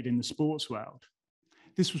replicated in the sports world.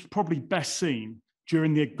 This was probably best seen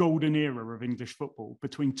during the golden era of English football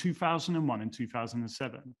between 2001 and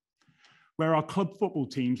 2007, where our club football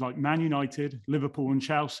teams like Man United, Liverpool, and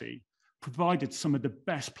Chelsea provided some of the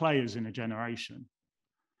best players in a generation.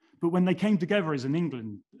 But when they came together as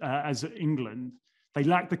England, they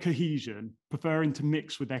lacked the cohesion, preferring to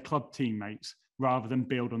mix with their club teammates rather than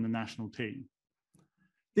build on the national team.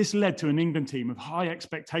 This led to an England team of high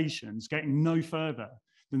expectations getting no further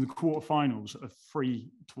than the quarterfinals of 3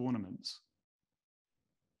 tournaments.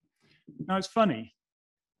 Now, it's funny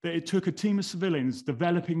that it took a team of civilians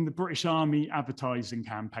developing the British Army advertising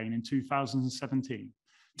campaign in 2017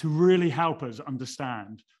 to really help us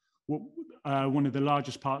understand what one of the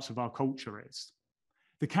largest parts of our culture is.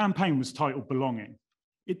 The campaign was titled Belonging.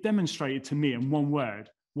 It demonstrated to me in one word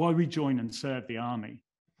why we join and serve the army.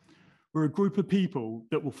 We're a group of people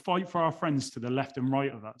that will fight for our friends to the left and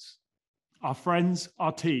right of us. Our friends,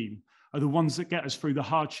 our team, are the ones that get us through the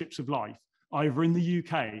hardships of life, either in the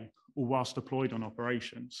UK or whilst deployed on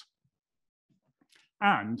operations.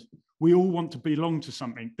 And we all want to belong to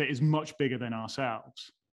something that is much bigger than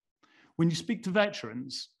ourselves. When you speak to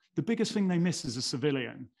veterans, the biggest thing they miss as a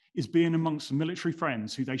civilian is being amongst the military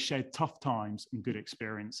friends who they shared tough times and good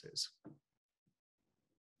experiences.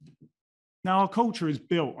 Now, our culture is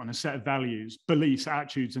built on a set of values, beliefs,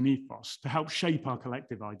 attitudes, and ethos to help shape our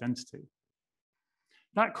collective identity.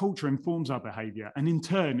 That culture informs our behaviour and in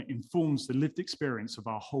turn informs the lived experience of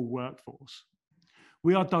our whole workforce.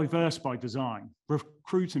 We are diverse by design,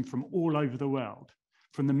 recruiting from all over the world,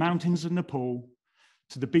 from the mountains of Nepal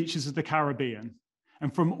to the beaches of the Caribbean,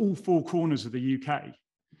 and from all 4 corners of the UK.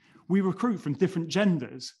 We recruit from different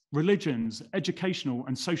genders, religions, educational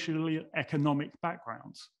and socially economic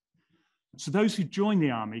backgrounds. So those who join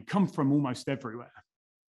the army come from almost everywhere.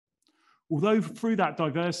 Although through that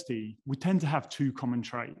diversity, we tend to have 2 common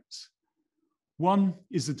traits. One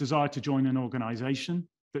is the desire to join an organisation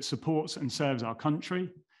that supports and serves our country,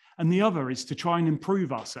 and the other is to try and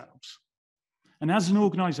improve ourselves. And as an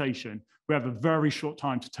organisation, we have a very short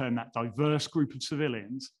time to turn that diverse group of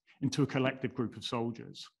civilians into a collective group of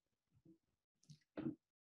soldiers.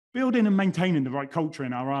 Building and maintaining the right culture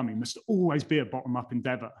in our army must always be a bottom-up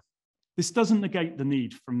endeavour. This doesn't negate the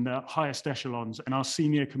need from the highest echelons and our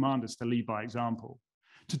senior commanders to lead by example,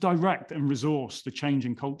 to direct and resource the change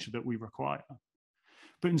in culture that we require.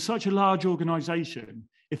 But in such a large organisation,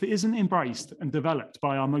 if it isn't embraced and developed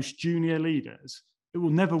by our most junior leaders, it will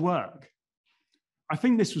never work. I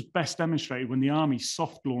think this was best demonstrated when the Army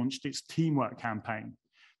soft launched its teamwork campaign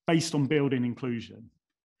based on building inclusion.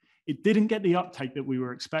 It didn't get the uptake that we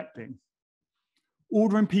were expecting.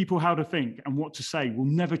 Ordering people how to think and what to say will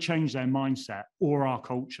never change their mindset or our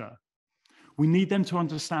culture. We need them to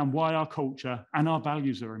understand why our culture and our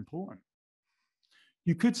values are important.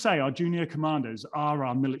 You could say our junior commanders are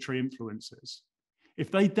our military influencers. If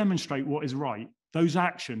they demonstrate what is right, those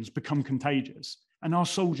actions become contagious and our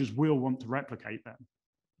soldiers will want to replicate them.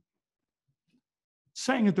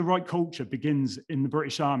 Setting of the right culture begins in the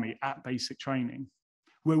British Army at basic training,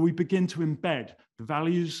 where we begin to embed the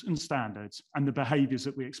values and standards and the behaviours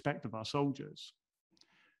that we expect of our soldiers.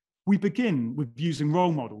 We begin with using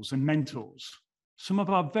role models and mentors. Some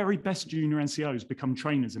of our very best junior NCOs become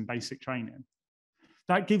trainers in basic training.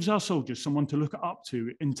 That gives our soldiers someone to look up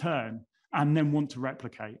to in turn and then want to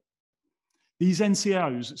replicate. These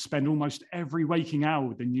NCOs spend almost every waking hour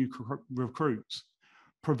with the new recruits,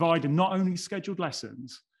 providing not only scheduled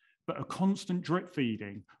lessons, but a constant drip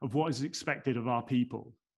feeding of what is expected of our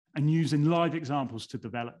people and using live examples to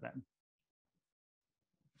develop them.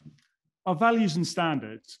 Our values and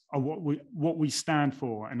standards are what we stand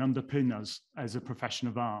for and underpin us as a profession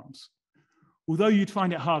of arms. Although you'd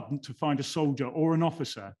find it hard to find a soldier or an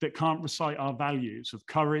officer that can't recite our values of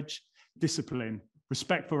courage, discipline,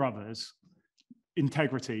 respect for others,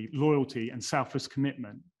 integrity, loyalty, and selfless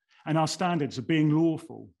commitment, and our standards of being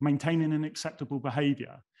lawful, maintaining an acceptable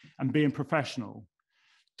behavior, and being professional,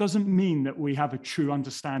 doesn't mean that we have a true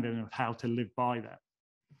understanding of how to live by them.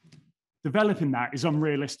 Developing that is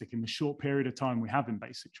unrealistic in the short period of time we have in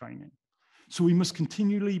basic training. So we must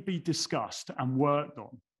continually be discussed and worked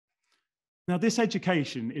on. Now, this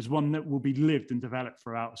education is one that will be lived and developed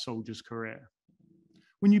throughout a soldier's career.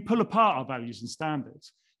 When you pull apart our values and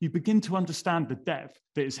standards, you begin to understand the depth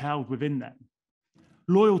that is held within them.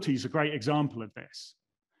 Loyalty is a great example of this.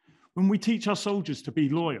 When we teach our soldiers to be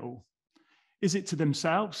loyal, is it to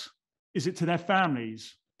themselves? Is it to their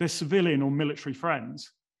families, their civilian or military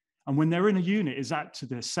friends? And when they're in a unit, is that to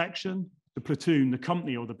their section, the platoon, the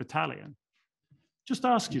company, or the battalion? Just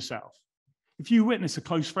ask yourself, if you witness a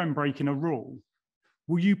close friend breaking a rule,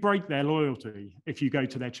 will you break their loyalty if you go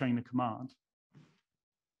to their chain of command?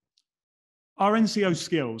 Our NCO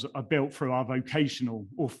skills are built through our vocational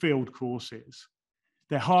or field courses.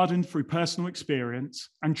 They're hardened through personal experience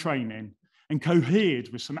and training and cohered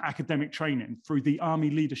with some academic training through the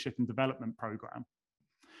Army Leadership and Development Programme.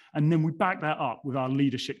 And then we back that up with our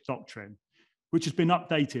leadership doctrine, which has been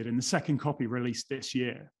updated in the second copy released this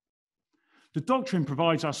year. The doctrine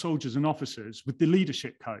provides our soldiers and officers with the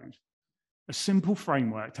leadership code, a simple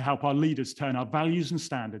framework to help our leaders turn our values and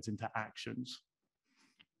standards into actions.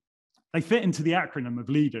 They fit into the acronym of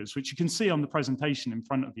leaders, which you can see on the presentation in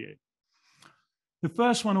front of you. The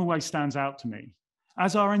first one always stands out to me.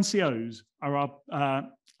 As our NCOs are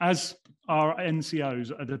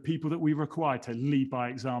the people that we require to lead by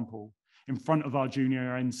example in front of our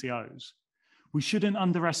junior NCOs, we shouldn't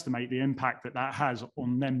underestimate the impact that that has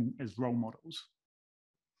on them as role models.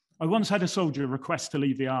 I once had a soldier request to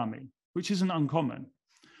leave the army, which isn't uncommon.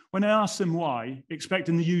 When I asked them why,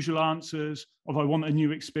 expecting the usual answers of I want a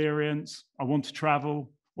new experience, I want to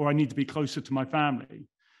travel, or I need to be closer to my family,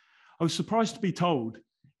 I was surprised to be told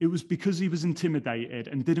it was because he was intimidated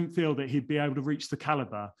and didn't feel that he'd be able to reach the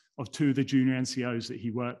caliber of two of the junior NCOs that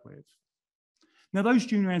he worked with. Now, those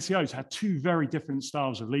junior NCOs had two very different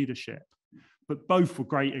styles of leadership, but both were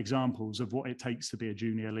great examples of what it takes to be a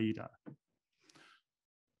junior leader.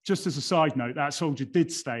 Just as a side note, that soldier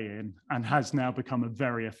did stay in and has now become a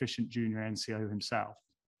very efficient junior NCO himself.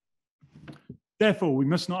 Therefore, we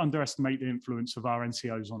must not underestimate the influence of our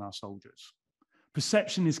NCOs on our soldiers.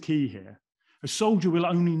 Perception is key here. A soldier will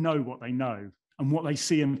only know what they know and what they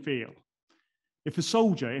see and feel. If a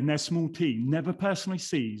soldier in their small team never personally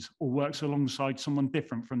sees or works alongside someone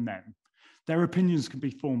different from them, their opinions can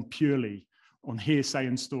be formed purely on hearsay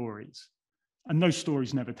and stories, and those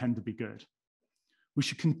stories never tend to be good. We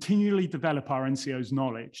should continually develop our NCO's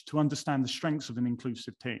knowledge to understand the strengths of an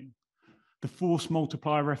inclusive team, the force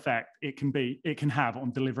multiplier effect it can have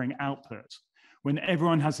on delivering output when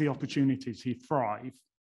everyone has the opportunity to thrive,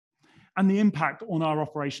 and the impact on our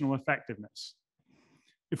operational effectiveness.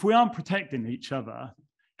 If we aren't protecting each other,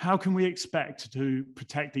 how can we expect to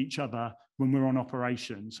protect each other when we're on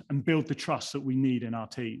operations and build the trust that we need in our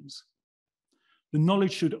teams? The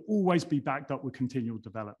knowledge should always be backed up with continual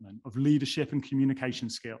development of leadership and communication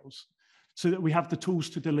skills so that we have the tools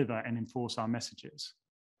to deliver and enforce our messages.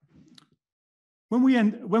 When we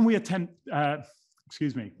attempt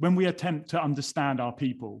to understand our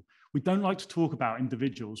people, we don't like to talk about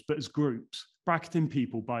individuals, but as groups, bracketing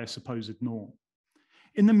people by a supposed norm.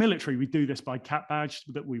 In the military, we do this by cap badge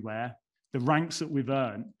that we wear, the ranks that we've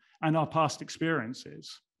earned, and our past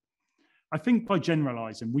experiences. I think by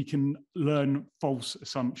generalizing, we can learn false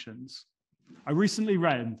assumptions. I recently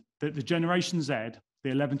read that the Generation Z,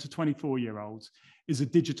 the 11 to 24-year-olds, is a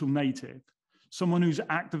digital native, someone who's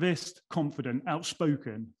activist, confident,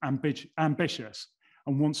 outspoken, ambitious,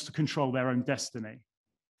 and wants to control their own destiny.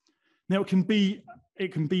 Now, it can be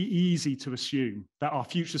easy to assume that our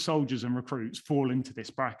future soldiers and recruits fall into this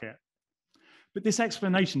bracket. But this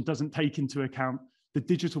explanation doesn't take into account the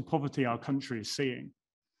digital poverty our country is seeing.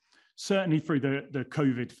 Certainly through the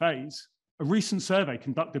COVID phase, a recent survey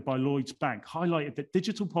conducted by Lloyds Bank highlighted that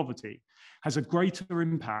digital poverty has a greater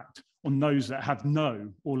impact on those that have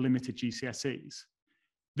no or limited GCSEs.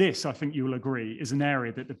 This, I think you will agree, is an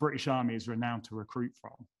area that the British Army is renowned to recruit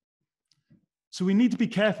from. So we need to be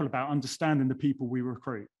careful about understanding the people we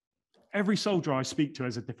recruit. Every soldier I speak to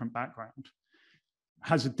has a different background,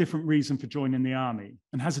 has a different reason for joining the army,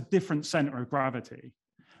 and has a different center of gravity.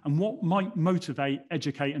 And what might motivate,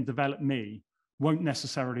 educate, and develop me won't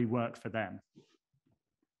necessarily work for them.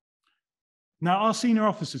 Now, our senior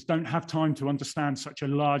officers don't have time to understand such a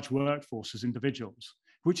large workforce as individuals,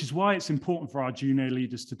 which is why it's important for our junior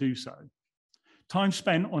leaders to do so. Time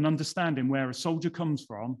spent on understanding where a soldier comes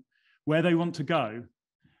from, where they want to go,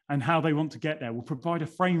 and how they want to get there will provide a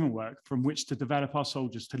framework from which to develop our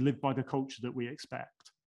soldiers to live by the culture that we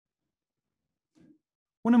expect.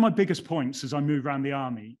 One of my biggest points as I move around the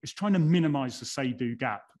army is trying to minimize the say-do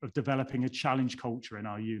gap of developing a challenge culture in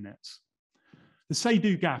our units. The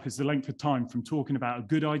say-do gap is the length of time from talking about a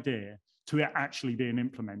good idea to it actually being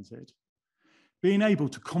implemented. Being able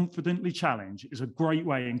to confidently challenge is a great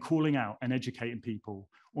way in calling out and educating people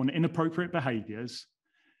on inappropriate behaviors,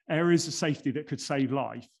 areas of safety that could save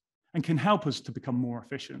life, and can help us to become more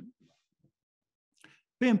efficient.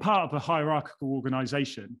 Being part of a hierarchical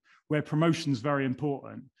organization where promotion is very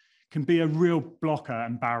important can be a real blocker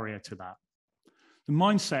and barrier to that. The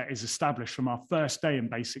mindset is established from our first day in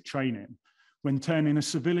basic training. When turning a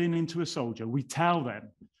civilian into a soldier, we tell them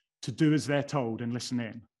to do as they're told and listen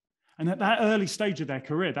in. And at that early stage of their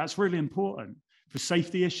career, that's really important for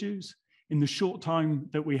safety issues. In the short time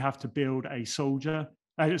that we have to build a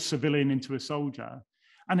civilian into a soldier,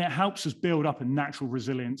 and it helps us build up a natural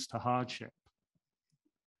resilience to hardship.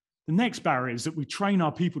 The next barrier is that we train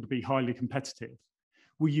our people to be highly competitive.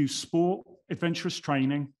 We use sport, adventurous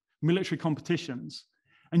training, military competitions,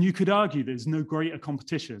 and you could argue there's no greater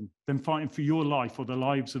competition than fighting for your life or the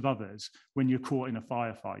lives of others when you're caught in a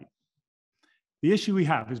firefight. The issue we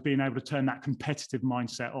have is being able to turn that competitive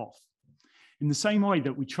mindset off. In the same way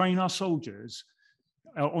that we train our soldiers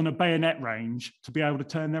on a bayonet range to be able to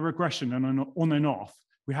turn their aggression on and off,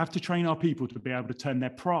 we have to train our people to be able to turn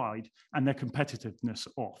their pride and their competitiveness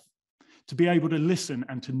off, to be able to listen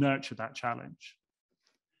and to nurture that challenge.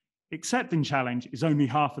 Accepting challenge is only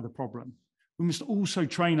half of the problem. We must also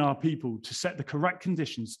train our people to set the correct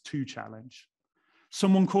conditions to challenge.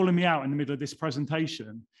 Someone calling me out in the middle of this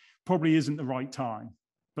presentation probably isn't the right time,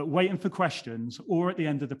 but waiting for questions or at the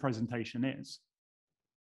end of the presentation is.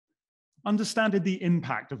 Understanding the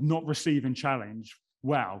impact of not receiving challenge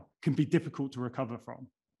well can be difficult to recover from.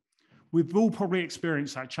 We've all probably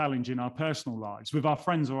experienced that challenge in our personal lives with our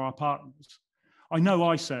friends or our partners. I know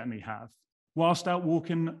I certainly have. Whilst out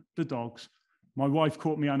walking the dogs, my wife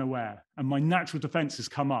caught me unaware and my natural defenses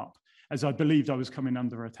come up as I believed I was coming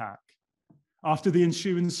under attack. After the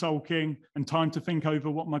ensuing sulking and time to think over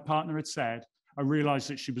what my partner had said, I realized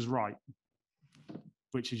that she was right,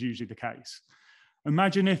 which is usually the case.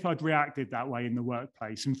 Imagine if I'd reacted that way in the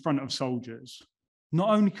workplace in front of soldiers. Not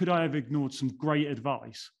only could I have ignored some great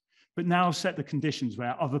advice, but now I've set the conditions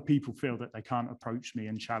where other people feel that they can't approach me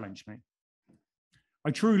and challenge me.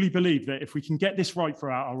 I truly believe that if we can get this right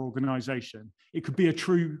throughout our organisation, it could be a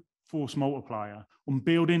true force multiplier on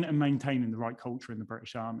building and maintaining the right culture in the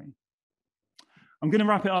British Army. I'm going to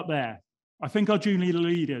wrap it up there. I think our junior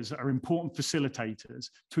leaders are important facilitators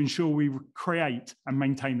to ensure we create and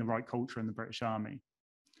maintain the right culture in the British Army.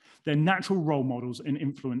 They're natural role models and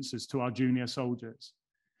influencers to our junior soldiers.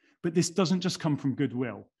 But this doesn't just come from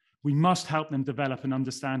goodwill. We must help them develop an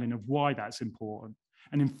understanding of why that's important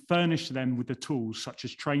and furnish them with the tools such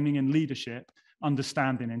as training and leadership,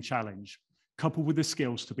 understanding and challenge, coupled with the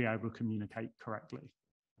skills to be able to communicate correctly.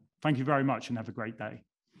 Thank you very much and have a great day.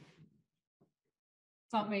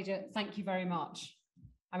 Sergeant Major, thank you very much.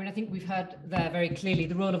 I mean, I think we've heard there very clearly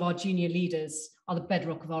the role of our junior leaders are the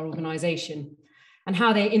bedrock of our organisation, and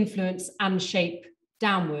how they influence and shape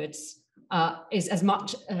downwards is as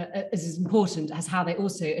much as important as how they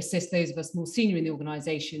also assist those of us more senior in the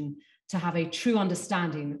organisation to have a true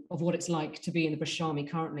understanding of what it's like to be in the British Army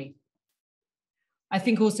currently. I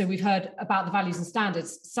think also we've heard about the values and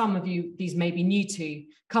standards. Some of you, these may be new to,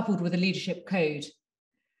 coupled with a leadership code.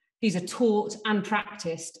 These are taught and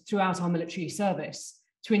practiced throughout our military service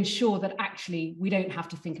to ensure that actually we don't have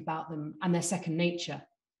to think about them and they're second nature.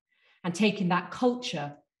 And taking that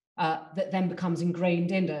culture that then becomes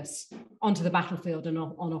ingrained in us onto the battlefield and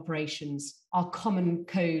on operations, our common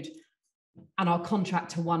code and our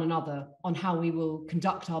contract to one another on how we will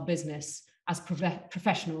conduct our business as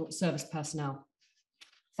professional service personnel.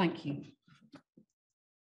 Thank you.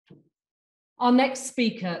 Our next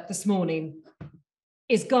speaker this morning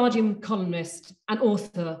is Guardian columnist and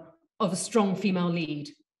author of A Strong Female Lead,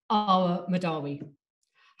 Arwa Mahdawi.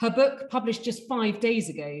 Her book, published just 5 days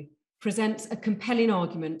ago, presents a compelling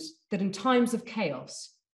argument that in times of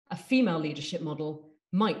chaos, a female leadership model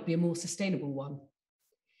might be a more sustainable one.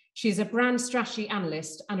 She is a brand strategy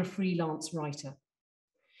analyst and a freelance writer.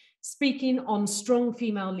 Speaking on strong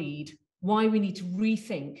female lead, why we need to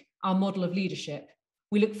rethink our model of leadership,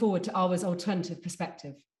 we look forward to Arwa's alternative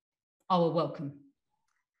perspective. Arwa, welcome.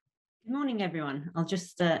 Good morning, everyone. I'll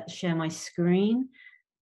just share my screen.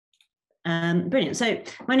 Brilliant. So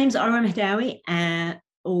my name's Arwa Mahdawi.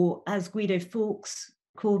 or as Guido Fawkes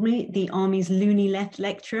called me, the Army's loony left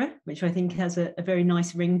lecturer, which I think has a very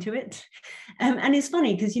nice ring to it. And it's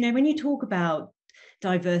funny because, you know, when you talk about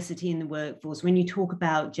diversity in the workforce, when you talk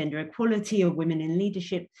about gender equality or women in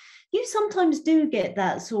leadership, you sometimes do get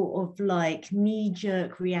that sort of like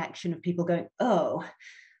knee-jerk reaction of people going, oh,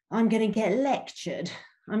 I'm going to get lectured.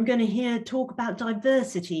 I'm going to hear talk about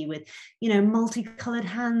diversity with, you know, multicolored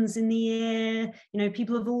hands in the air, you know,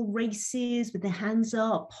 people of all races with their hands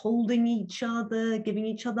up, holding each other, giving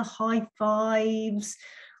each other high fives,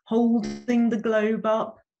 holding the globe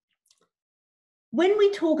up. When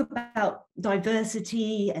we talk about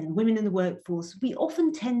diversity and women in the workforce, we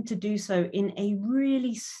often tend to do so in a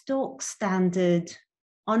really stock standard,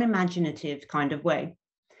 unimaginative kind of way.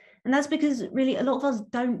 And that's because really a lot of us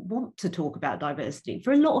don't want to talk about diversity.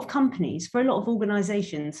 For a lot of companies, for a lot of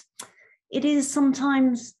organizations, it is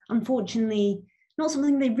sometimes, unfortunately, not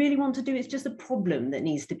something they really want to do. It's just a problem that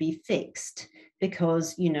needs to be fixed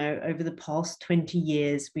because, you know, over the past 20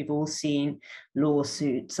 years, we've all seen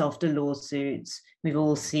lawsuits after lawsuits. We've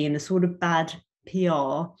all seen the sort of bad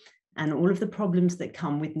PR and all of the problems that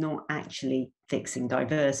come with not actually fixing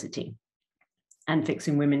diversity and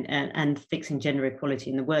fixing women and fixing gender equality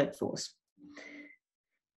in the workforce.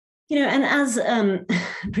 You know, and as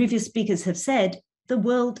previous speakers have said, the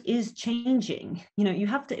world is changing. You know, you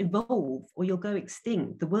have to evolve or you'll go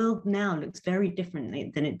extinct. The world now looks very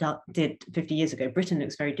differently than it did 50 years ago. Britain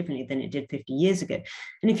looks very differently than it did 50 years ago.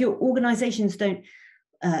 And if your organizations don't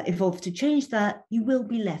evolve to change that, you will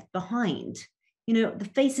be left behind. You know, the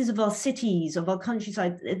faces of our cities, of our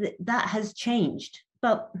countryside, that has changed.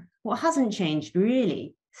 But what hasn't changed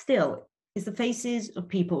really still is the faces of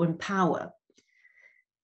people in power.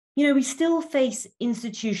 You know, we still face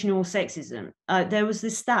institutional sexism. There was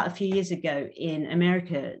this stat a few years ago in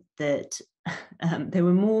America that there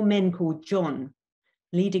were more men called John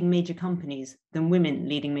leading major companies than women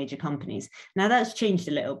leading major companies. Now that's changed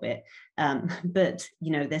a little bit, but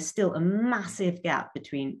you know, there's still a massive gap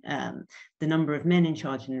between the number of men in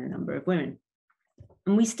charge and the number of women.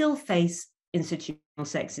 And we still face institutional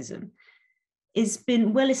sexism. It's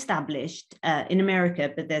been well established in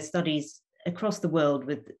America, but there's studies across the world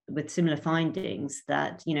with similar findings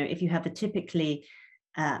that, you know, if you have a typically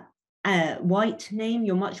white name,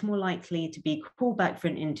 you're much more likely to be called back for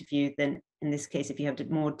an interview than, in this case, if you have a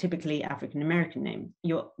more typically African-American name,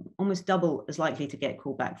 you're almost double as likely to get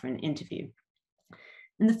called back for an interview.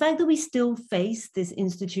 And the fact that we still face this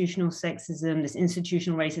institutional sexism, this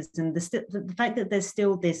institutional racism, the fact that there's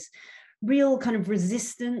still this real kind of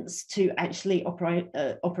resistance to actually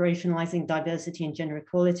operationalizing diversity and gender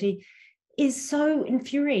equality is so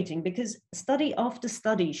infuriating, because study after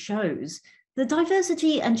study shows that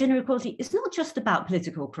diversity and gender equality is not just about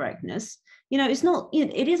political correctness. You know, it's not,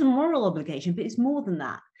 it is a moral obligation, but it's more than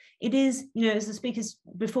that. It is, you know, as the speakers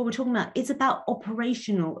before were talking about, it's about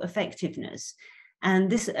operational effectiveness.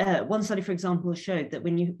 And this one study, for example, showed that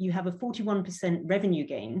when you have a 41% revenue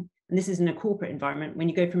gain, and this is in a corporate environment, when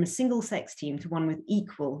you go from a single sex team to one with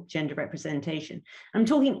equal gender representation. I'm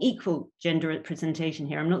talking equal gender representation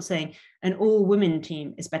here. I'm not saying an all women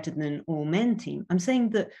team is better than an all men team. I'm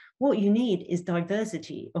saying that what you need is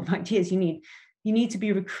diversity of ideas. You need to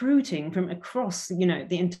be recruiting from across, you know,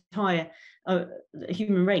 the entire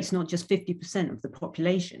human race, not just 50% of the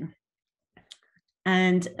population.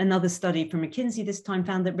 And another study from McKinsey this time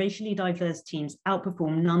found that racially diverse teams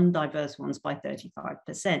outperform non-diverse ones by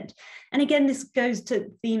 35%. And again, this goes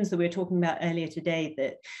to themes that we were talking about earlier today,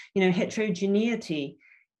 that, you know, heterogeneity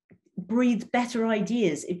breeds better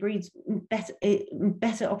ideas. It breeds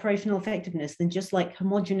better operational effectiveness than just like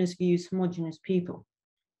homogenous views, homogenous people.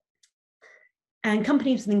 And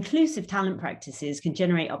companies with inclusive talent practices can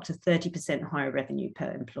generate up to 30% higher revenue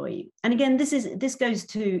per employee. And again, this goes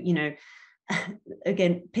to, you know,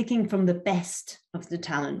 again, picking from the best of the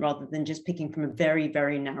talent rather than just picking from a very,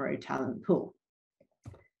 very narrow talent pool.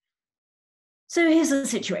 So here's the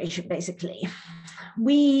situation, basically.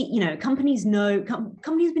 Companies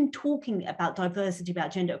have been talking about diversity,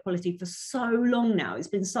 about gender equality for so long now. It's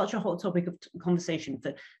been such a hot topic of conversation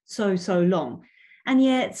for so long. And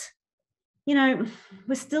yet, you know,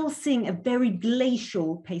 we're still seeing a very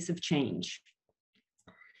glacial pace of change.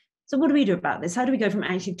 So what do we do about this? How do we go from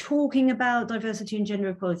actually talking about diversity and gender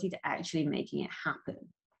equality to actually making it happen?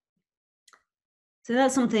 So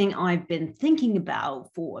that's something I've been thinking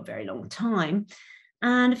about for a very long time.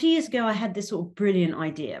 And a few years ago, I had this sort of brilliant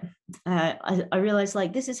idea. I realized,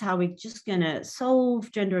 like, this is how we're just going to solve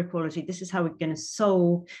gender equality. This is how we're going to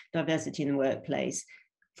solve diversity in the workplace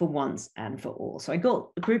for once and for all. So I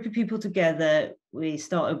got a group of people together. We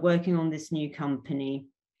started working on this new company.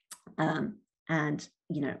 And,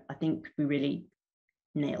 I think we really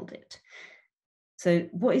nailed it. So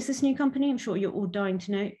what is this new company? I'm sure you're all dying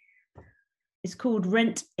to know. It's called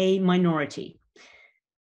Rent a Minority.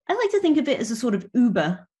 I like to think of it as a sort of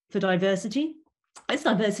Uber for diversity. It's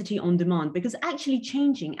diversity on demand, because actually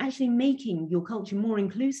making your culture more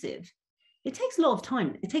inclusive, it takes a lot of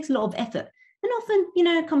time. It takes a lot of effort. And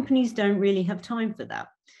often, companies don't really have time for that.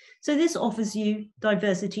 So this offers you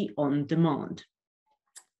diversity on demand.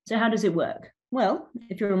 So how does it work? Well,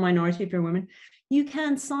 if you're a minority, if you're a woman, you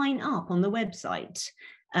can sign up on the website.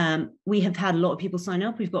 We have had a lot of people sign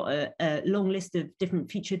up. We've got a long list of different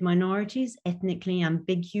featured minorities: ethnically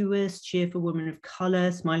ambiguous, cheerful woman of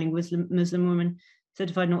color, smiling Muslim woman,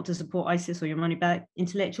 certified not to support ISIS or your money back,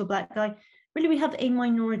 intellectual black guy. Really, we have a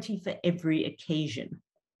minority for every occasion.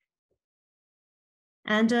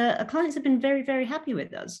 And our clients have been very, very happy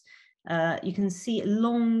with us. You can see a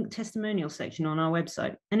long testimonial section on our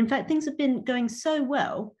website. And in fact, things have been going so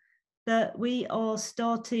well that we are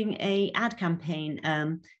starting an ad campaign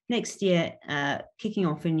next year, kicking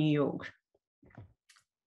off in New York.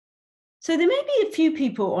 So there may be a few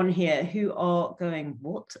people on here who are going,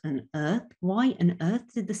 what on earth? Why on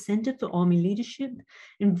earth did the Center for Army Leadership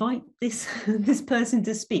invite this person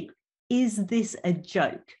to speak? Is this a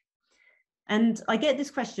joke? And I get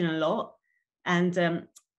this question a lot. And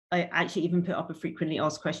I actually even put up a frequently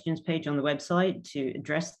asked questions page on the website to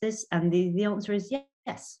address this. And the answer is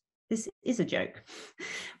yes, this is a joke.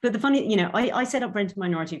 But the funny, I set up Rent a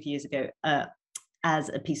Minority a few years ago as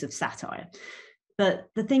a piece of satire. But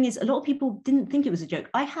the thing is, a lot of people didn't think it was a joke.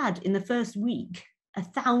 I had, in the first week,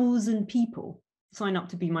 1,000 people sign up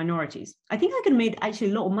to be minorities. I think I could have made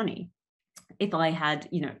actually a lot of money if I had,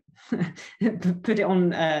 put it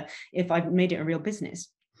on, if I made it a real business.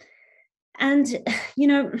 And,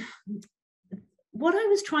 what I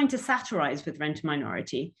was trying to satirize with Rent a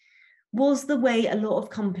Minority was the way a lot of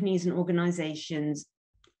companies and organizations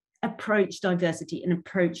approach diversity and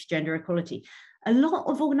approach gender equality. A lot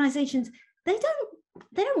of organizations, they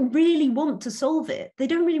don't really want to solve it. They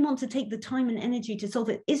don't really want to take the time and energy to solve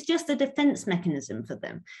it. It's just a defense mechanism for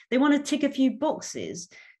them. They want to tick a few boxes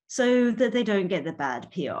so that they don't get the bad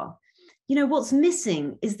PR. What's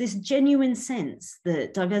missing is this genuine sense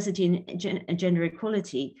that diversity and gender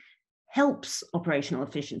equality helps operational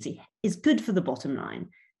efficiency, is good for the bottom line,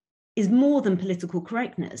 is more than political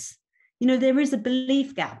correctness. There is a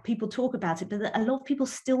belief gap. People talk about it, but a lot of people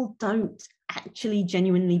still don't actually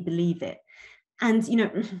genuinely believe it. And,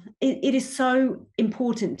 it is so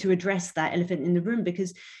important to address that elephant in the room,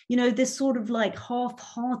 because, this sort of like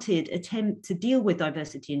half-hearted attempt to deal with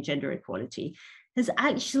diversity and gender equality has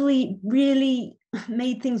actually really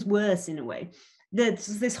made things worse in a way. There's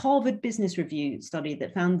this Harvard Business Review study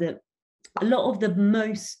that found that a lot of the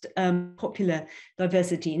most popular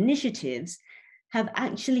diversity initiatives have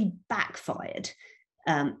actually backfired.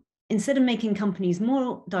 Instead of making companies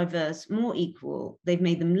more diverse, more equal, they've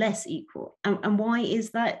made them less equal. And why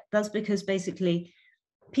is that? That's because basically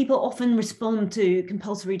people often respond to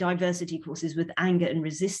compulsory diversity courses with anger and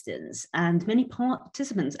resistance, and many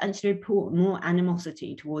participants actually report more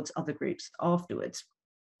animosity towards other groups afterwards.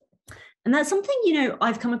 And that's something,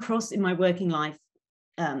 I've come across in my working life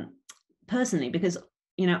personally, because,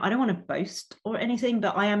 I don't want to boast or anything,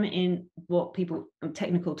 but I am in what people, in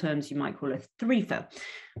technical terms, you might call a threefer.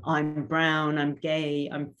 I'm brown, I'm gay,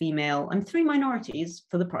 I'm female, I'm three minorities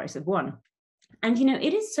for the price of one. And,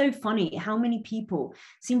 it is so funny how many people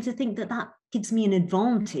seem to think that that gives me an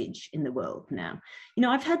advantage in the world now.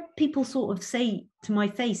 I've had people sort of say to my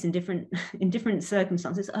face in different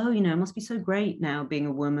circumstances, oh, it must be so great now being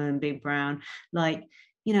a woman, being brown, like,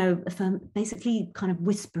 basically kind of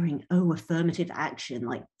whispering, oh, affirmative action,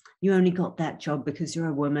 like you only got that job because you're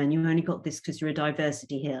a woman, you only got this because you're a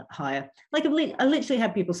diversity hire. Like I literally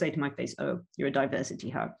had people say to my face, oh, you're a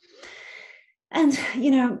diversity hire. And,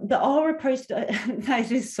 our approach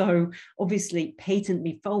that is so obviously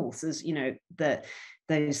patently false, as, that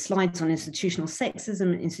those slides on institutional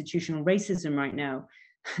sexism and institutional racism right now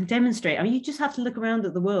demonstrate. I mean, you just have to look around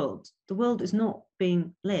at the world. The world is not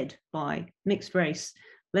being led by mixed race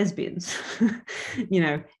lesbians.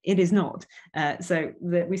 It is not. So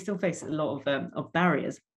we still face a lot of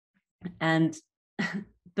barriers. And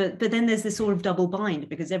but then there's this sort of double bind,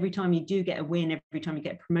 because every time you do get a win, every time you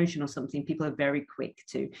get a promotion or something, people are very quick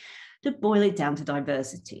to boil it down to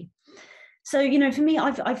diversity. So, for me,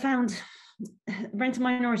 I found Rent a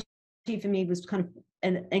Minority for me was kind of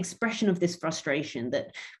an expression of this frustration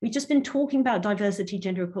that we've just been talking about diversity,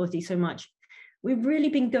 gender equality so much. We've really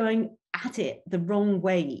been going at it the wrong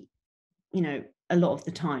way, a lot of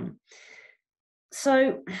the time.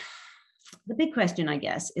 So the big question, I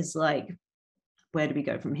guess, is like, where do we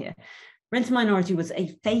go from here? Rental minority was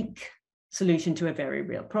a fake solution to a very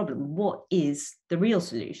real problem. What is the real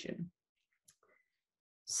solution?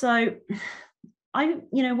 So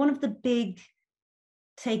one of the big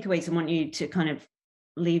takeaways I want you to kind of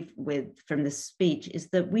leave with from this speech is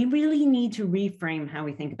that we really need to reframe how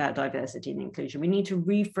we think about diversity and inclusion. We need to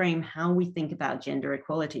reframe how we think about gender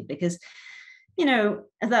equality, because,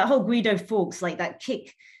 that whole Guido Fawkes, like that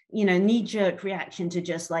kick, knee-jerk reaction to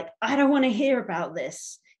just like, I don't want to hear about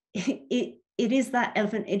this. It is that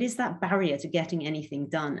elephant, it is that barrier to getting anything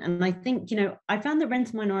done. And I think, I found that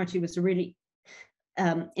rental minority was a really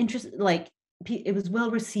interesting, like it was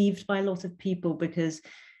well received by a lot of people, because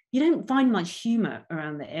you don't find much humor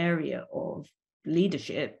around the area of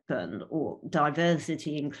leadership or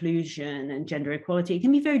diversity, inclusion and gender equality. It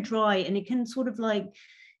can be very dry, and it can sort of like,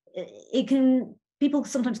 people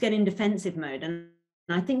sometimes get in defensive mode. And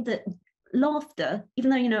I think that laughter,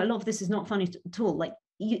 even though, a lot of this is not funny at all, like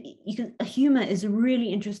humor is a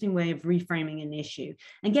really interesting way of reframing an issue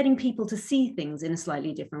and getting people to see things in a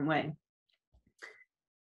slightly different way.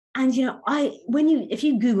 And if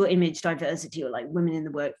you Google image diversity or like women in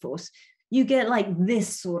the workforce, you get like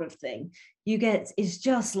this sort of thing. It's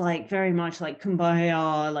just like very much like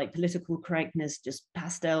kumbaya, like political correctness, just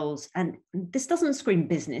pastels. And this doesn't scream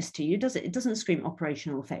business to you, does it? It doesn't scream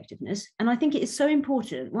operational effectiveness. And I think it is so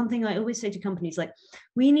important. One thing I always say to companies, like,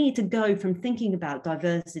 we need to go from thinking about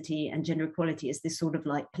diversity and gender equality as this sort of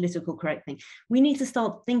like political correct thing. We need to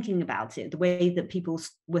start thinking about it the way that people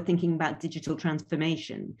were thinking about digital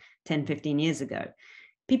transformation 10, 15 years ago.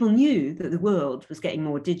 People knew that the world was getting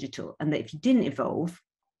more digital, and that if you didn't evolve,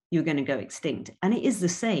 you're going to go extinct. And it is the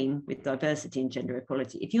same with diversity and gender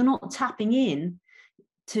equality. If you're not tapping in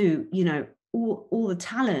to, all the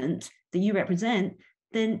talent that you represent,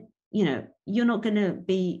 then, you're not going to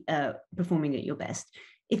be performing at your best.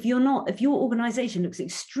 If your organization looks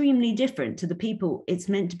extremely different to the people it's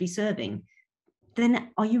meant to be serving, then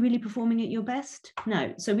are you really performing at your best?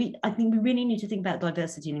 No. So I think we really need to think about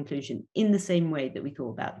diversity and inclusion in the same way that we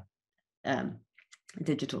thought about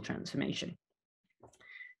digital transformation.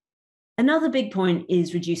 Another big point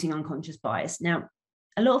is reducing unconscious bias. Now,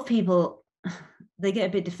 a lot of people, they get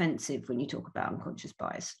a bit defensive when you talk about unconscious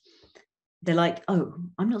bias. They're like, oh,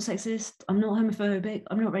 I'm not sexist, I'm not homophobic,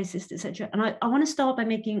 I'm not racist, etc. And I want to start by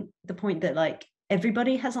making the point that like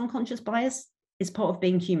everybody has unconscious bias. It's part of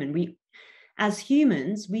being human. As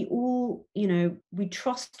humans, we all, we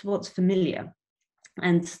trust what's familiar.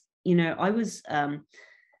 And, I was,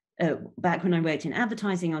 back when I worked in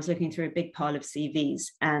advertising, I was looking through a big pile of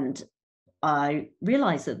CVs, and I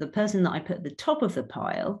realized that the person that I put at the top of the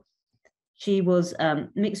pile, she was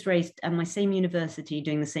mixed race at my same university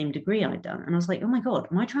doing the same degree I'd done. And I was like, oh my God,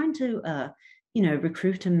 am I trying to,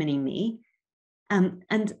 recruit a mini me? And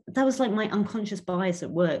that was like my unconscious bias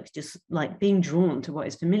at work, just like being drawn to what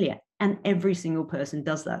is familiar. And every single person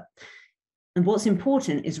does that. And what's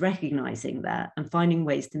important is recognizing that and finding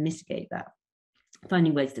ways to mitigate that,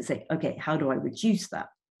 finding ways to say, okay, how do I reduce that?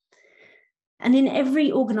 And in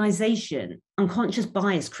every organization, unconscious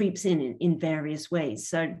bias creeps in various ways.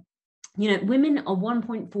 So, women are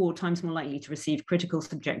 1.4 times more likely to receive critical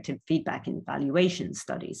subjective feedback in evaluation,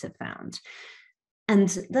 studies have found. And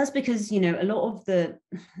that's because, a lot of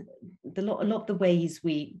the ways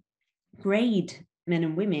we grade men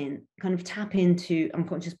and women kind of tap into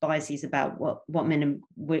unconscious biases about what men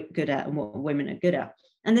are good at and what women are good at.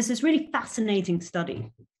 And there's this really fascinating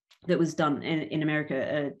study that was done in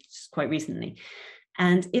America quite recently.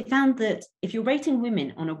 And it found that if you're rating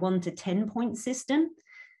women on a 1 to 10 point system,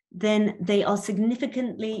 then they are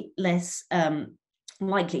significantly less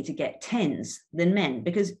likely to get 10s than men,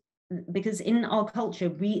 because in our culture,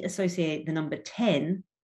 we associate the number 10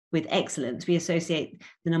 with excellence. We associate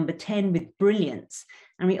the number 10 with brilliance.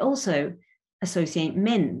 And we also associate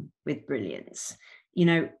men with brilliance.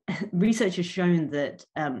 Research has shown that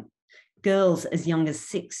girls as young as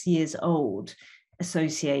 6 years old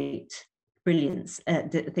associate brilliance,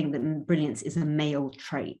 think that brilliance is a male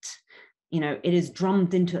trait. It is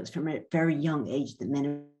drummed into us from a very young age that men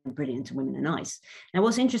are brilliant and women are nice. Now,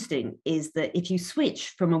 what's interesting is that if you switch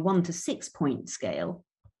from a 1 to 6 point scale,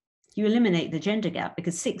 you eliminate the gender gap,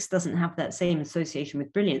 because 6 doesn't have that same association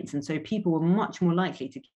with brilliance. And so people were much more likely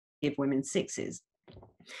to give women 6s.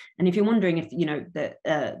 And if you're wondering if,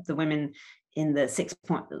 the women in the 6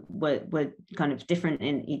 point were kind of different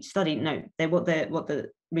in each study, no, what the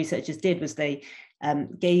researchers did was they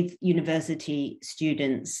gave university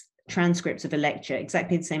students transcripts of a lecture,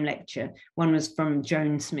 exactly the same lecture. One was from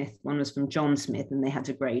Joan Smith, one was from John Smith, and they had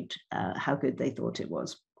to grade how good they thought it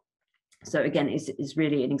was. So again, it's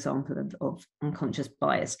really an example of unconscious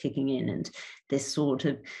bias kicking in, and this sort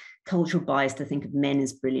of cultural bias to think of men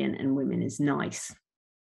as brilliant and women as nice.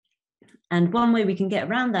 And one way we can get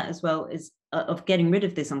around that as well is of getting rid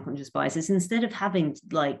of this unconscious bias is, instead of having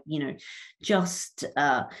just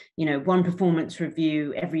one performance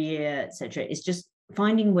review every year, etc., it's just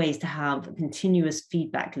finding ways to have continuous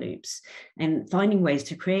feedback loops and finding ways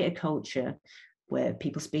to create a culture where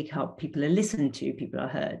people speak up, people are listened to, people are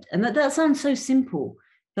heard. And that sounds so simple,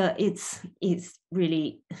 but it's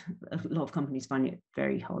really, a lot of companies find it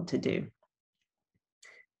very hard to do.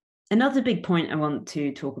 Another big point I want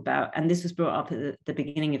to talk about, and this was brought up at the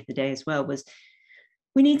beginning of the day as well, was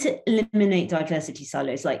we need to eliminate diversity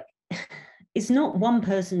silos. Like, it's not one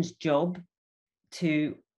person's job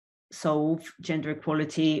to solve gender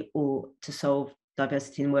equality or to solve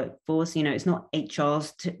diversity in the workforce. It's not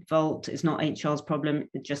HR's fault. It's not HR's problem.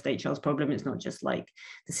 It's just HR's problem. It's not just like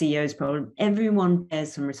the CEO's problem. Everyone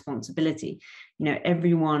bears some responsibility.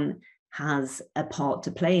 Everyone has a part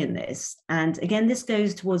to play in this. And again, this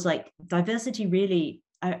goes towards like diversity. Really,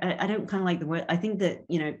 I don't kind of like the word. I think that,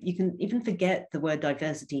 you can even forget the word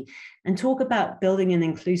diversity and talk about building an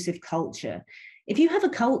inclusive culture. If you have a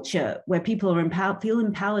culture where people are feel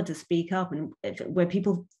empowered to speak up, and where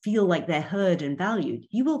people feel like they're heard and valued,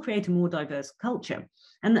 you will create a more diverse culture.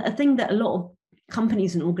 And a thing that a lot of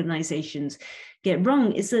companies and organizations get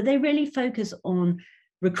wrong is that they really focus on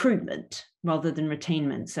recruitment rather than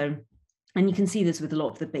retainment. So, and you can see this with a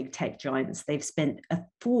lot of the big tech giants. They've spent a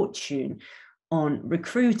fortune on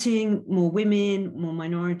recruiting more women, more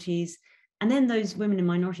minorities. And then those women and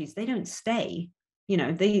minorities, they don't stay.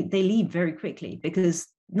 They leave very quickly because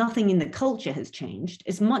nothing in the culture has changed.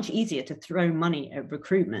 It's much easier to throw money at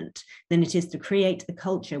recruitment than it is to create a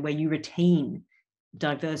culture where you retain a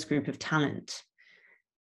diverse group of talent.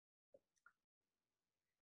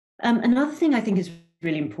 Another thing I think is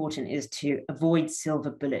really important is to avoid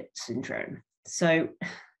silver bullet syndrome. So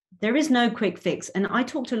there is no quick fix. And I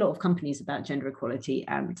talk to a lot of companies about gender equality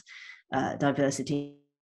and diversity.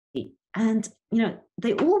 And,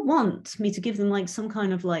 they all want me to give them like some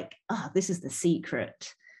kind of like, this is the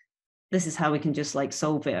secret. This is how we can just like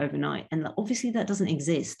solve it overnight. And obviously that doesn't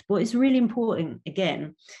exist. What is really important,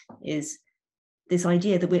 again, is this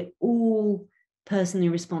idea that we're all personally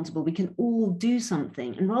responsible. We can all do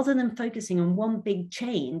something. And rather than focusing on one big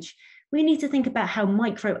change, we need to think about how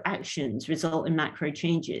micro actions result in macro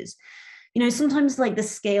changes. Sometimes like the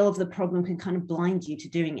scale of the problem can kind of blind you to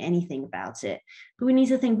doing anything about it. But we need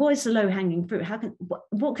to think, what is the low-hanging fruit?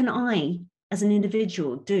 What can I, as an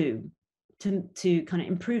individual, do to kind of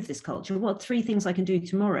improve this culture? What are 3 things I can do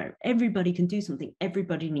tomorrow? Everybody can do something.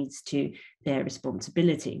 Everybody needs to bear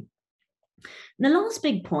responsibility. And the last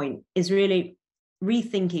big point is really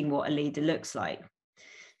rethinking what a leader looks like.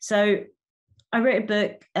 So I wrote a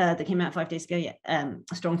book that came out 5 days ago, A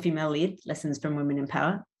Strong Female Lead, Lessons from Women in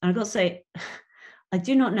Power. And I've got to say, I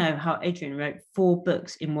do not know how Adrian wrote 4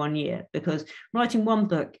 books in 1 year, because writing 1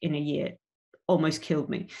 book in a year almost killed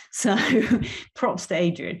me. So props to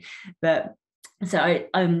Adrian. But so I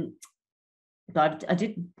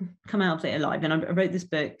did come out of it alive, and I wrote this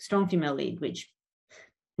book, Strong Female Lead, which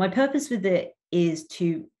my purpose with it is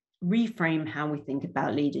to reframe how we think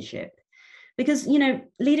about leadership. Because,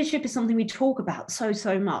 leadership is something we talk about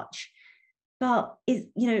so much, but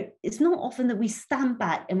it's not often that we stand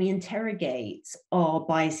back and we interrogate our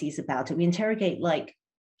biases about it. We interrogate like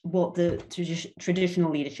what the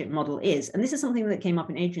traditional leadership model is. And this is something that came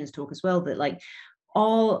up in Adrian's talk as well, that like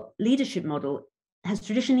our leadership model has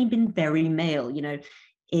traditionally been very male.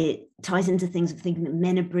 It ties into things of thinking that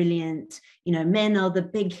men are brilliant, men are the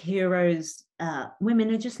big heroes,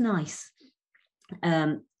 women are just nice.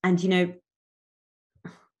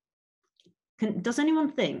 Does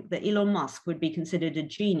anyone think that Elon Musk would be considered a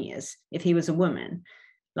genius if he was a woman?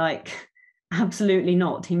 Like, absolutely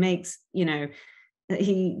not. He makes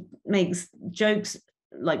jokes,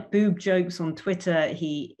 like boob jokes on Twitter.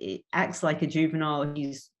 He acts like a juvenile.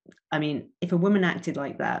 If a woman acted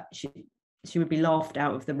like that, she would be laughed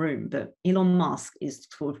out of the room. But Elon Musk is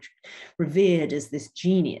sort of revered as this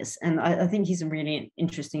genius. And I think he's a really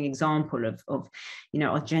interesting example of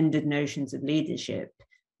our gendered notions of leadership.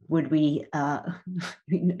 Would we, can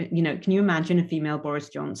you imagine a female Boris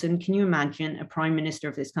Johnson? Can you imagine a prime minister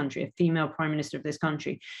of this country, a female prime minister of this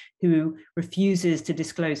country, who refuses to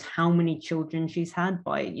disclose how many children she's had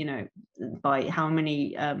by how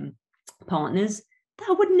many partners?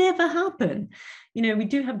 That would never happen. We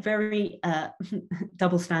do have very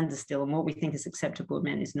double standards still, and what we think is acceptable in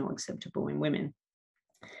men is not acceptable in women.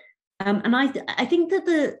 And I think that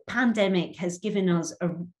the pandemic has given us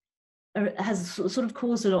has sort of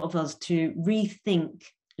caused a lot of us to rethink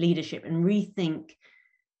leadership and rethink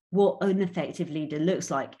what an effective leader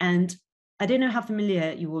looks like. And I don't know how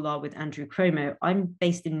familiar you all are with Andrew Cuomo. I'm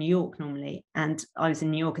based in New York normally, and I was in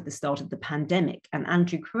New York at the start of the pandemic. And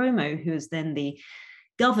Andrew Cuomo, who was then the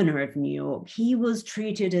governor of New York, he was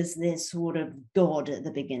treated as this sort of god at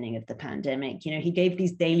the beginning of the pandemic. You know, he gave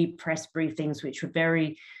these daily press briefings, which were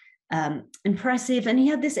very impressive, and he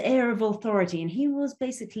had this air of authority, and he was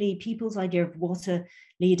basically people's idea of what a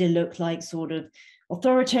leader looked like, sort of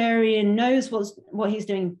authoritarian, knows what he's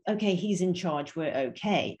doing. Okay, he's in charge, we're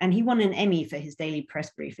okay. And he won an Emmy for his daily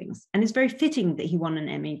press briefings. And it's very fitting that he won an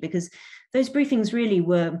Emmy, because those briefings really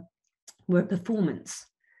were a performance.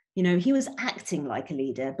 You know, he was acting like a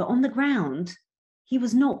leader, but on the ground, he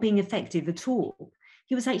was not being effective at all.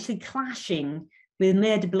 He was actually clashing with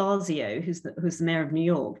Mayor de Blasio, who's the mayor of New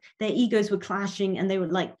York. Their egos were clashing, and they were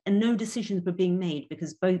like, and no decisions were being made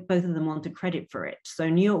because both of them wanted credit for it. So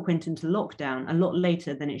New York went into lockdown a lot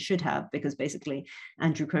later than it should have, because basically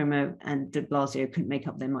Andrew Cuomo and de Blasio couldn't make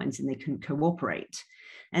up their minds and they couldn't cooperate.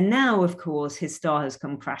 And now, of course, his star has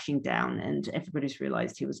come crashing down, and everybody's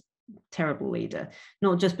realized he was a terrible leader,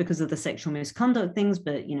 not just because of the sexual misconduct things,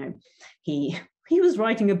 but, you know, he was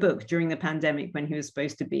writing a book during the pandemic when he was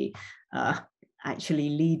supposed to be actually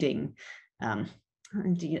leading.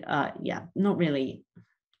 Yeah, not really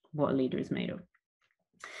what a leader is made of.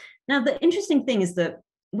 Now, the interesting thing is that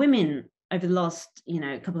women over the last,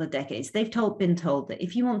 couple of decades, they've been told that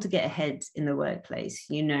if you want to get ahead in the workplace,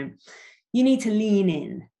 you need to lean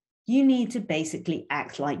in. You need to basically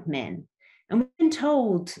act like men. And we've been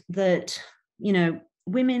told that,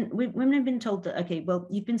 women have been told that, okay, well,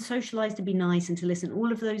 you've been socialized to be nice and to listen.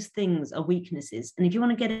 All of those things are weaknesses. And if you want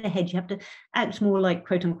to get ahead, you have to act more like,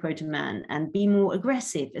 quote unquote, a man and be more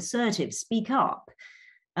aggressive, assertive, speak up.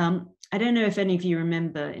 I don't know if any of you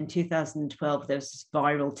remember in 2012, there was this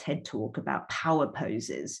viral TED talk about power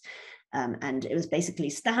poses. And it was basically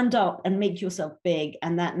stand up and make yourself big,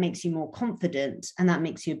 and that makes you more confident, and that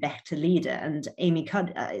makes you a better leader. And Amy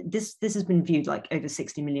Cuddy, this has been viewed like over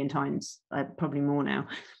 60 million times, probably more now.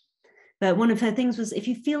 But one of her things was, if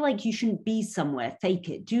you feel like you shouldn't be somewhere, fake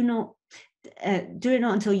it. Do it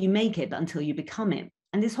not until you make it, but until you become it.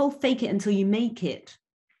 And this whole fake it until you make it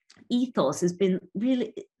ethos has been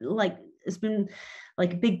really a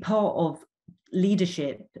big part of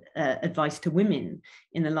leadership advice to women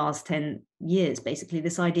in the last 10 years. Basically,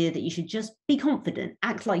 this idea that you should just be confident,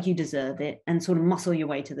 act like you deserve it, and sort of muscle your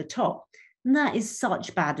way to the top. And that is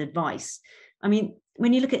such bad advice. I mean,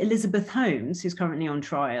 when you look at Elizabeth Holmes, who's currently on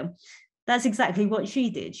trial, that's exactly what she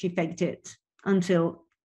did. She faked it until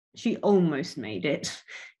she almost made it.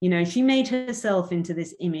 She made herself into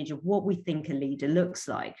this image of what we think a leader looks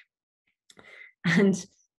like. And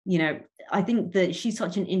I think that she's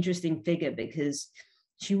such an interesting figure because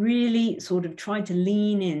she really sort of tried to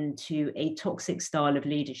lean into a toxic style of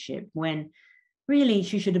leadership when really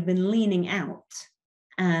she should have been leaning out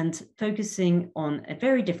and focusing on a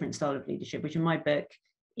very different style of leadership, which in my book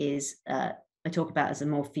is, I talk about as a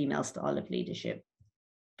more female style of leadership.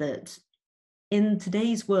 That in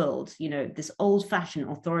today's world, this old-fashioned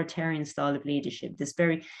authoritarian style of leadership, this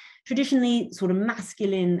very traditionally sort of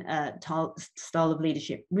masculine style of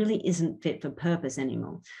leadership really isn't fit for purpose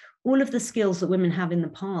anymore. All of the skills that women have in the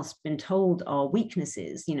past been told are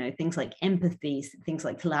weaknesses, things like empathy, things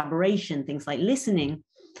like collaboration, things like listening,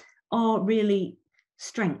 are really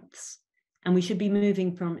strengths. And we should be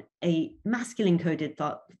moving from a masculine coded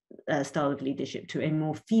style of leadership to a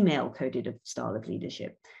more female coded style of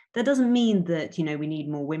leadership. That doesn't mean that, we need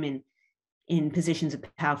more women in positions of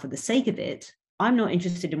power for the sake of it. I'm not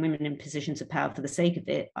interested in women in positions of power for the sake of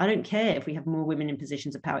it. I don't care if we have more women in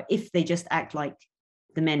positions of power, if they just act like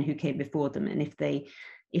the men who came before them, and if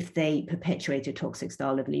they perpetuate a toxic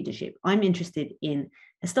style of leadership. I'm interested in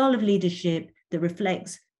a style of leadership that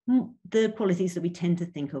reflects the qualities that we tend to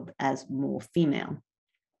think of as more female.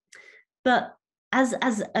 But as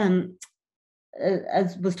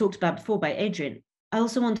was talked about before by Adrian, I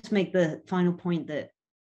also want to make the final point that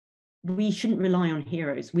we shouldn't rely on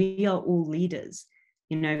heroes. We are all leaders.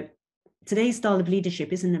 Today's style of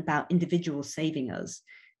leadership isn't about individuals saving us.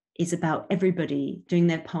 It's about everybody doing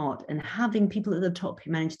their part and having people at the top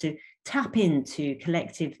who manage to tap into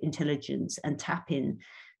collective intelligence and tap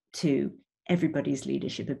into everybody's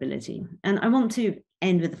leadership ability. And I want to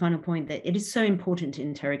end with the final point that it is so important to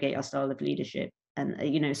interrogate our style of leadership. And,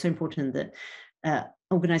 it's so important that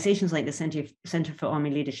organizations like the Center for Army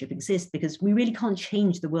Leadership exist, because we really can't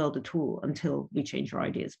change the world at all until we change our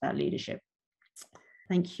ideas about leadership.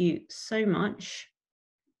 Thank you so much.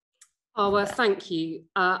 Oh, well, thank you.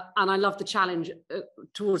 And I love the challenge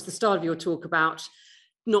towards the start of your talk about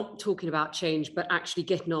not talking about change, but actually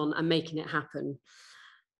getting on and making it happen.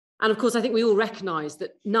 And of course, I think we all recognise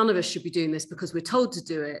that none of us should be doing this because we're told to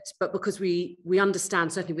do it, but because we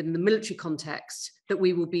understand, certainly within the military context, that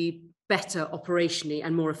we will be better operationally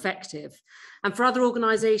and more effective. And for other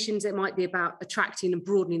organisations, it might be about attracting and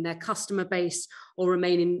broadening their customer base or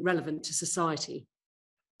remaining relevant to society.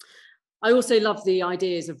 I also love the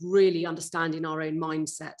ideas of really understanding our own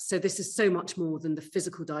mindsets. So this is so much more than the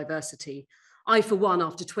physical diversity. I, for one,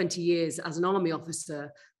 after 20 years as an army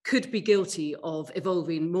officer, could be guilty of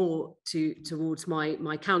evolving more towards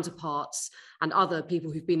my counterparts and other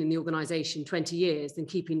people who've been in the organisation 20 years than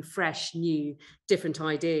keeping fresh, new, different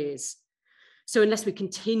ideas. So unless we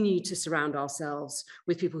continue to surround ourselves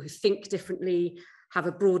with people who think differently, have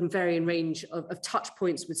a broad and varying range of touch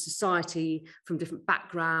points with society from different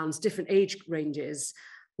backgrounds, different age ranges,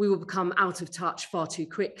 we will become out of touch far too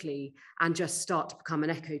quickly and just start to become an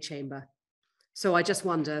echo chamber. So I just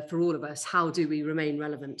wonder, for all of us, how do we remain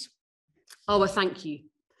relevant? Arwa, thank you.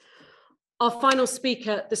 Our final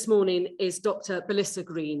speaker this morning is Dr. Balissa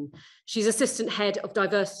Green. She's Assistant Head of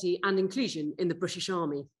Diversity and Inclusion in the British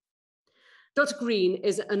Army. Dr. Green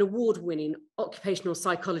is an award-winning occupational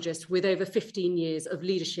psychologist with over 15 years of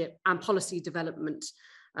leadership and policy development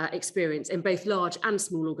experience in both large and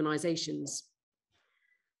small organisations.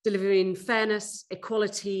 Delivering fairness,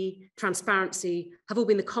 equality, transparency have all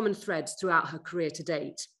been the common threads throughout her career to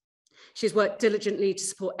date. She's worked diligently to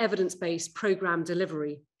support evidence-based programme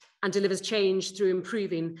delivery and delivers change through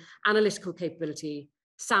improving analytical capability,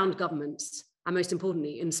 sound governance, and most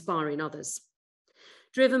importantly, inspiring others.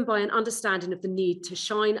 Driven by an understanding of the need to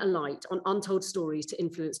shine a light on untold stories to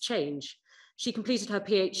influence change, she completed her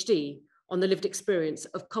PhD on the lived experience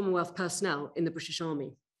of Commonwealth personnel in the British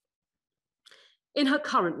Army. In her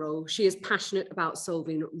current role, she is passionate about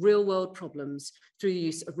solving real-world problems through the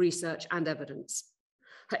use of research and evidence.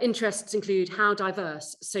 Her interests include how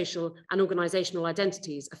diverse social and organisational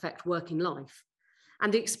identities affect working life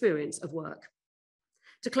and the experience of work.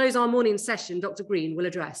 To close our morning session, Dr. Green will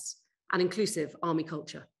address an inclusive army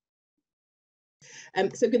culture.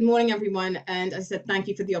 So good morning, everyone. And as I said, thank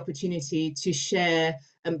you for the opportunity to share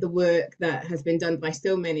the work that has been done by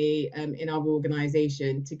so many in our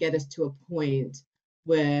organisation to get us to a point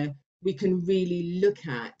where we can really look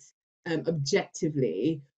at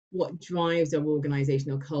objectively what drives our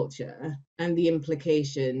organisational culture and the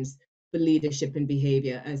implications for leadership and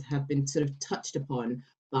behaviour, as have been sort of touched upon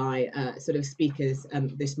by sort of speakers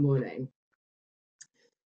this morning.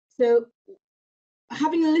 So,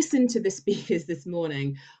 having listened to the speakers this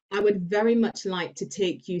morning, I would very much like to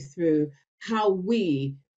take you through how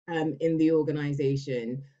we in the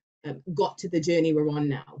organisation got to the journey we're on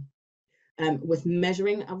now, with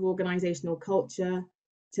measuring our organisational culture in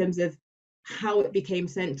terms of how it became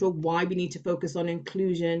central, why we need to focus on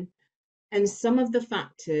inclusion, and some of the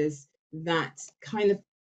factors that kind of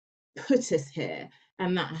put us here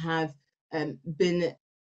and that have been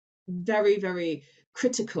very, very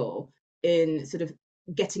critical in sort of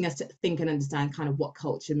getting us to think and understand kind of what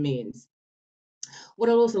culture means. What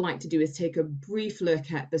I'd also like to do is take a brief look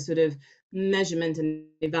at the sort of measurement and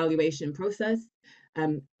evaluation process.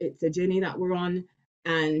 It's a journey that we're on,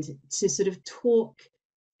 and to sort of talk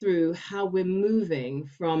through how we're moving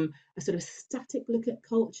from a sort of static look at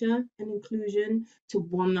culture and inclusion to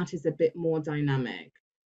one that is a bit more dynamic.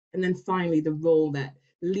 And then finally, the role that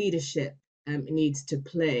leadership needs to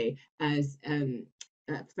play, as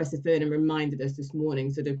Professor Furnham reminded us this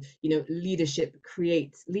morning, sort of, leaders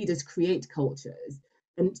create cultures,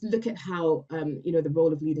 and look at how, the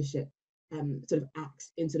role of leadership sort of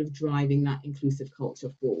acts in sort of driving that inclusive culture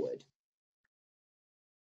forward.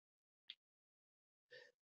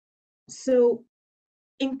 So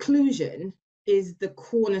inclusion is the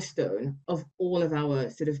cornerstone of all of our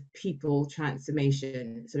sort of people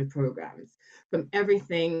transformation sort of programs, from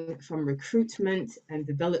everything from recruitment and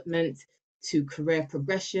development to career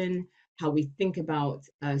progression, how we think about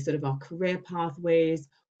sort of our career pathways,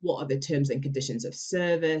 what are the terms and conditions of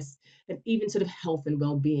service, and even sort of health and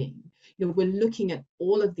well-being. We're looking at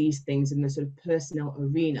all of these things in the sort of personnel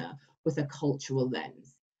arena with a cultural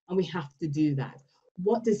lens, and we have to do that.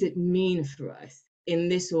 What does it mean for us in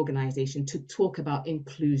this organization to talk about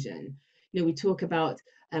inclusion? We talk about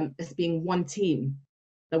us being one team,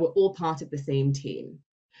 that we're all part of the same team.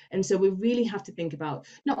 And so we really have to think about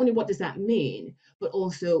not only what does that mean, but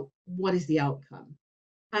also what is the outcome?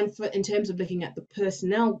 And in terms of looking at the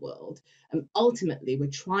personnel world, ultimately we're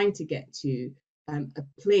trying to get to a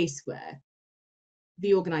place where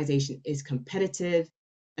the organization is competitive,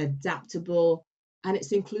 adaptable, and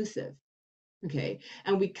it's inclusive. Okay,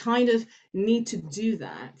 and we kind of need to do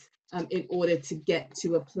that in order to get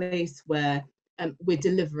to a place where we're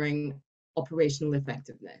delivering operational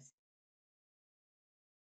effectiveness.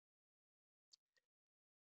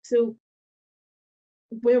 So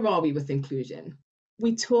where are we with inclusion?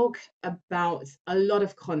 We talk about a lot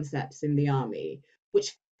of concepts in the Army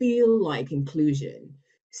which feel like inclusion.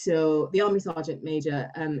 So the Army Sergeant Major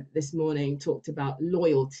this morning talked about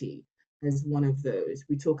loyalty as one of those.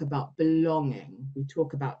 We talk about belonging, we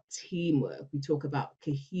talk about teamwork, we talk about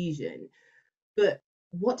cohesion. But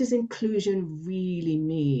what does inclusion really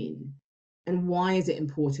mean? And why is it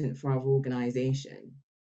important for our organization?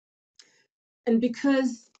 And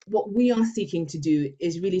because what we are seeking to do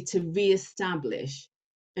is really to re-establish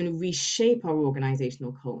and reshape our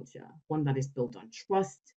organizational culture, one that is built on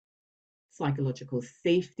trust, psychological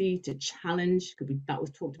safety, to challenge, that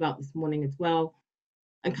was talked about this morning as well,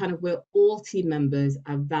 and kind of where all team members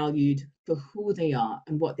are valued for who they are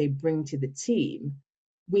and what they bring to the team.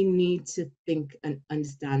 We need to think and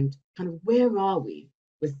understand kind of where are we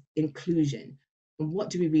with inclusion and what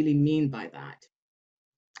do we really mean by that?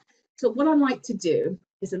 So what I'd like to do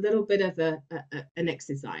is a little bit of an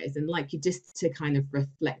exercise, and like you just to kind of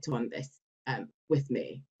reflect on this with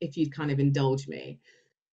me, if you'd kind of indulge me.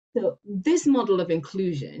 So this model of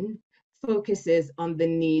inclusion focuses on the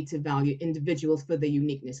need to value individuals for their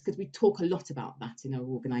uniqueness, because we talk a lot about that in our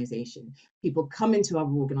organization. People come into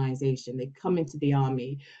our organization, they come into the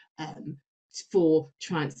Army for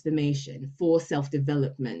transformation, for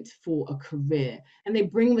self-development, for a career, and they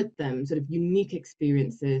bring with them sort of unique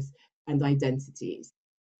experiences and identities.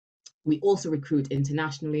 We also recruit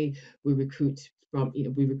internationally. We recruit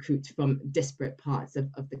from disparate parts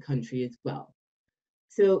of the country as well.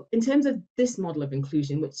 So in terms of this model of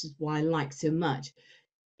inclusion, which is why I like so much,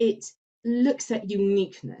 it looks at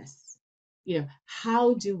uniqueness.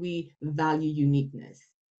 How do we value uniqueness?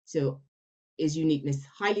 So is uniqueness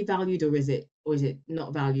highly valued, or is it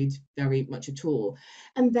not valued very much at all?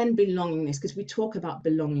 And then belongingness, because we talk about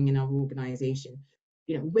belonging in our organization.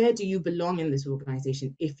 Where do you belong in this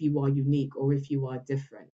organization if you are unique or if you are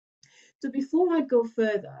different? So before I go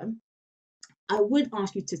further, I would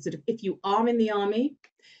ask you to sort of, if you are in the Army,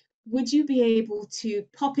 would you be able to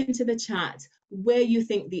pop into the chat where you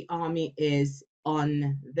think the Army is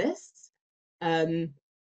on this?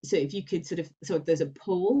 So if you could so if there's a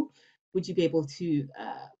poll, would you be able to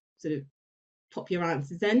sort of pop your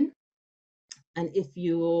answers in? And if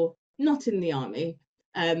you're not in the Army,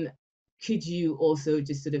 could you also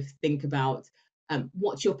just sort of think about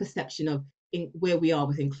what's your perception of where we are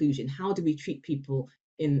with inclusion? How do we treat people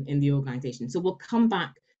in the organization? So we'll come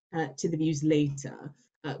back to the views later,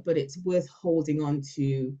 but it's worth holding on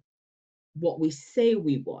to what we say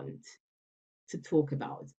we want to talk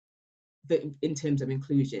about in terms of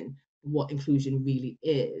inclusion, what inclusion really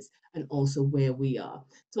is, and also where we are.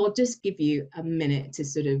 So I'll just give you a minute to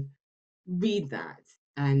sort of read that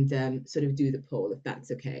and sort of do the poll, if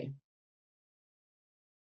that's okay.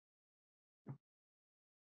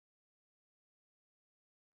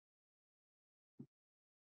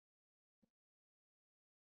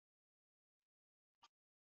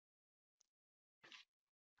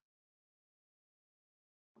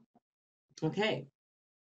 Okay,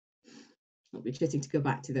 it'll be interesting to go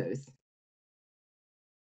back to those.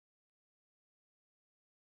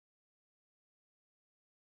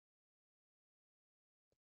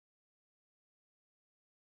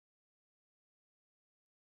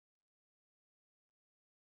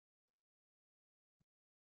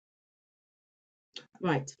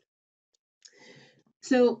 Right.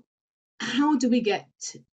 So how did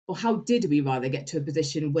we rather get to a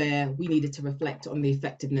position where we needed to reflect on the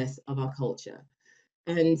effectiveness of our culture?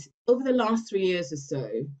 And over the last 3 years or so,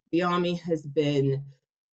 the Army has been,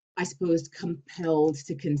 I suppose, compelled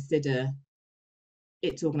to consider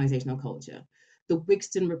its organizational culture. The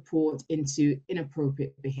Wigston report into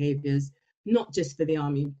inappropriate behaviors, not just for the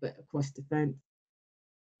Army, but across defense,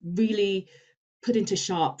 really put into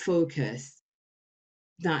sharp focus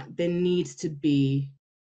that there needs to be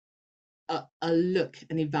a look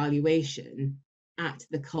and evaluation at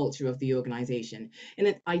the culture of the organization. And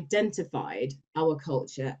it identified our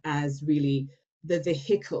culture as really the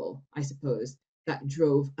vehicle, I suppose, that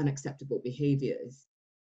drove unacceptable behaviors.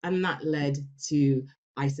 And that led to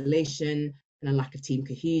isolation and a lack of team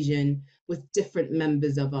cohesion, with different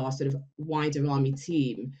members of our sort of wider Army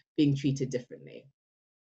team being treated differently.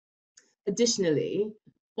 Additionally,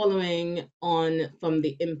 following on from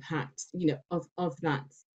the impact of that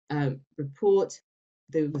report,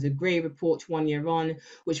 there was a Gray report 1 year on,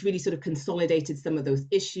 which really sort of consolidated some of those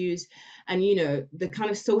issues. And, you know, the kind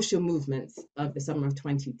of social movements of the summer of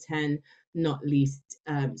 2010, not least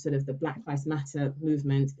sort of the Black Lives Matter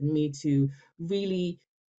movement and Me Too, really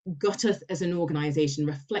got us as an organization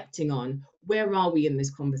reflecting on where are we in this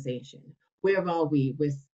conversation? Where are we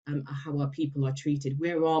with how our people are treated?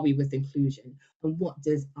 Where are we with inclusion? And what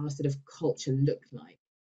does our sort of culture look like?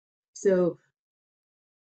 So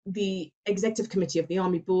the Executive Committee of the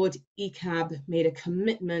Army Board, ECAB, made a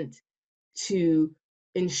commitment to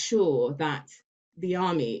ensure that the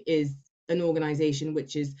Army is an organization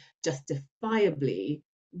which is justifiably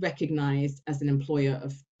recognized as an employer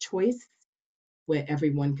of choice, where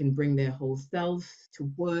everyone can bring their whole selves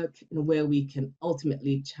to work and where we can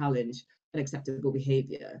ultimately challenge unacceptable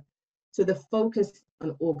behavior. So the focus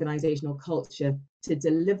on organizational culture to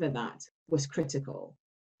deliver that was critical.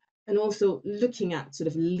 And also looking at sort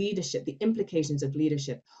of leadership, the implications of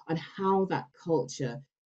leadership on how that culture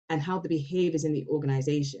and how the behaviors in the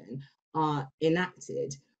organization are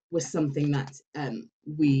enacted was something that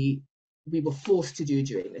we were forced to do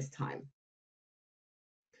during this time.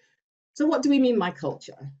 So what do we mean by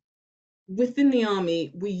culture? Within the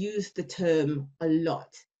Army, we use the term a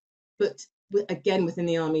lot, but again, within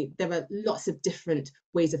the Army, there are lots of different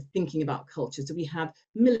ways of thinking about culture. So we have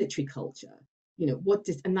military culture, you know,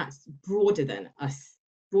 and that's broader than us,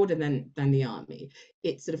 broader than the Army.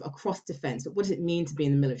 It's sort of across defense. But what does it mean to be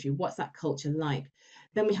in the military? What's that culture like?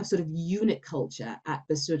 Then we have sort of unit culture at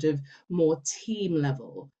the sort of more team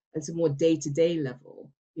level and some more day-to-day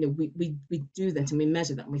level. You know, we do that and we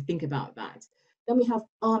measure that and we think about that. Then we have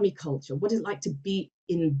Army culture. What is it like to be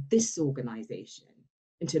in this organization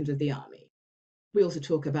in terms of the Army? We also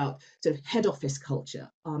talk about sort of head office culture,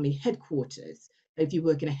 Army headquarters. If you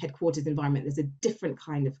work in a headquarters environment, there's a different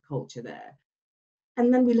kind of culture there.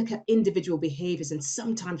 And then we look at individual behaviors, and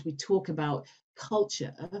sometimes we talk about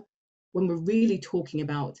culture when we're really talking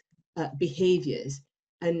about behaviors.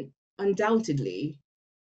 And undoubtedly,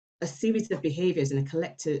 a series of behaviors and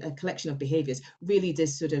a collection of behaviors really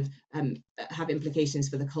does sort of have implications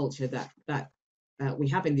for the culture that we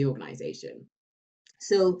have in the organization.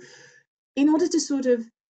 So in order to sort of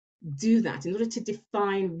do that, in order to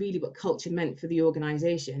define really what culture meant for the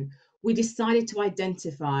organization, we decided to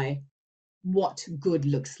identify what good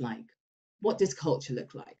looks like. What does culture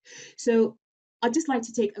look like? So I'd just like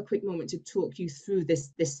to take a quick moment to talk you through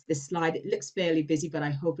this slide. It looks fairly busy, but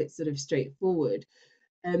I hope it's sort of straightforward.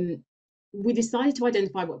 We decided to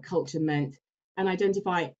identify what culture meant and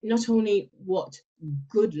identify not only what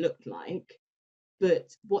good looked like,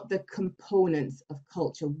 but what the components of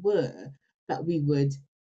culture were that we would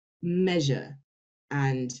measure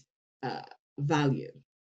and value.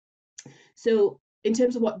 So in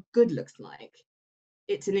terms of what good looks like,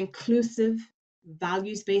 it's an inclusive,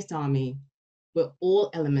 values-based army where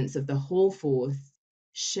all elements of the whole force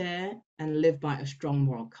share and live by a strong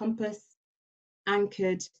moral compass,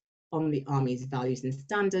 anchored on the Army's values and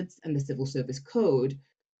standards and the Civil Service Code,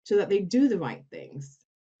 so that they do the right things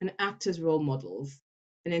and act as role models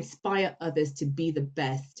and inspire others to be the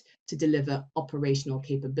best to deliver operational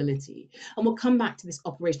capability. And we'll come back to this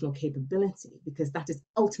operational capability because that is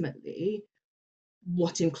ultimately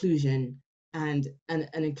what inclusion and an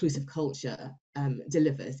inclusive culture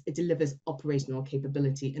delivers. It delivers operational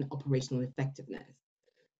capability and operational effectiveness.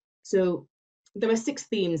 So there are 6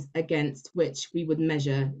 themes against which we would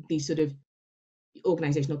measure the sort of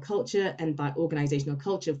organizational culture, and by organizational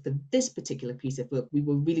culture for this particular piece of work, we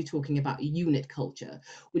were really talking about unit culture.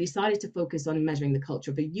 We decided to focus on measuring the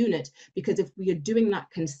culture of a unit because if we are doing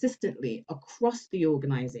that consistently across the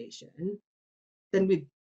organization, then we're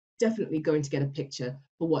definitely going to get a picture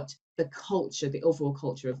for what the culture, the overall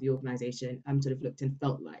culture of the organization sort of looked and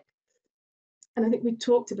felt like. And I think we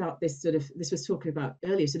talked about this this was talking about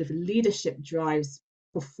earlier, sort of leadership drives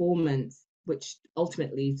performance, which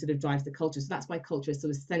ultimately sort of drives the culture. So that's why culture is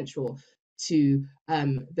sort of central to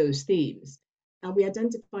those themes. And we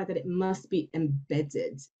identify that it must be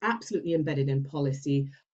embedded, absolutely embedded in policy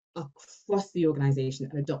across the organization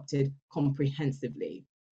and adopted comprehensively.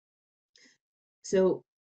 So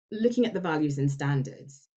looking at the values and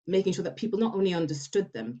standards, making sure that people not only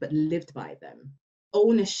understood them, but lived by them,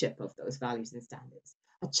 ownership of those values and standards,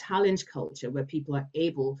 a challenge culture where people are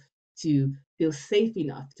able to feel safe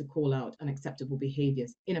enough to call out unacceptable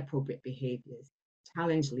behaviors, inappropriate behaviors,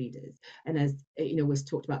 challenge leaders. And as you know, was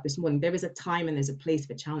talked about this morning, there is a time and there's a place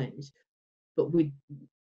for challenge, but we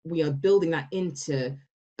are building that into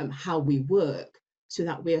how we work so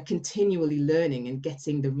that we are continually learning and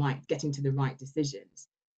getting to the right decisions.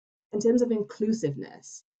 In terms of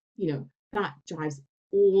inclusiveness, you know, that drives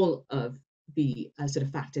all of the sort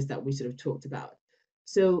of factors that we sort of talked about.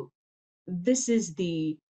 So this is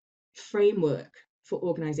the framework for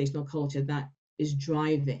organizational culture that is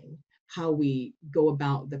driving how we go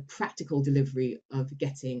about the practical delivery of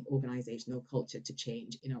getting organizational culture to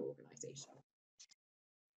change in our organization.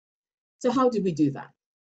 So how did we do that?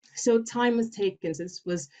 So time was taken. So this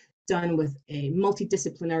was done with a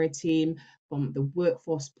multidisciplinary team from the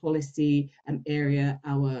workforce policy area,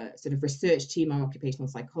 our sort of research team, our occupational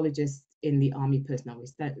psychologists in the Army Personnel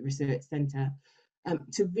Research Centre,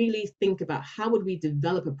 to really think about how would we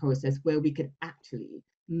develop a process where we could actually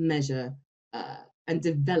measure and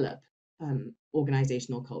develop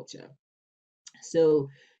organizational culture. So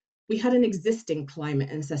we had an existing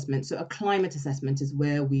climate assessment. So a climate assessment is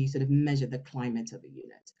where we sort of measure the climate of a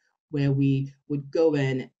unit, where we would go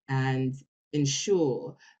in and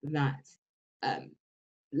ensure that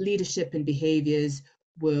leadership and behaviors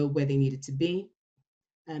were where they needed to be.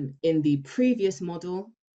 In the previous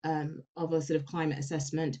model of a sort of climate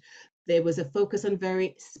assessment, there was a focus on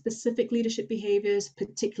very specific leadership behaviors,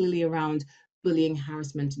 particularly around bullying,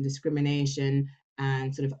 harassment and discrimination,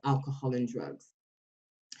 and sort of alcohol and drugs.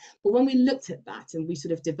 But when we looked at that and we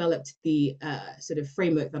sort of developed the sort of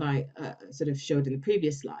framework that I sort of showed in the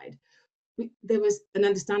previous slide, there was an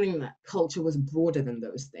understanding that culture was broader than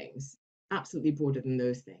those things, absolutely broader than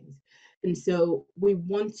those things. And so we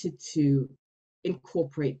wanted to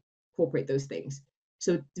incorporate those things.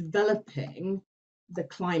 So developing the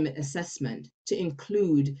climate assessment to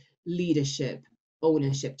include leadership,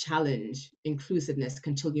 ownership, challenge, inclusiveness,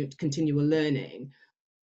 continual learning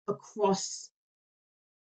across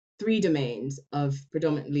 3 domains of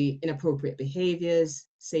predominantly inappropriate behaviors,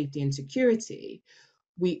 safety and security,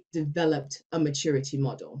 we developed a maturity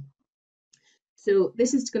model. So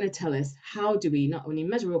this is going to tell us how do we not only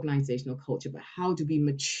measure organizational culture, but how do we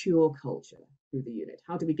mature culture through the unit?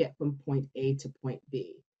 How do we get from point A to point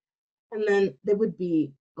B? And then there would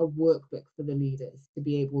be a workbook for the leaders to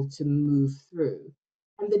be able to move through.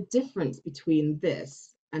 And the difference between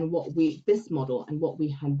this and this model and what we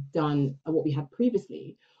had done, or what we had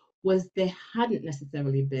previously, was there hadn't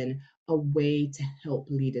necessarily been a way to help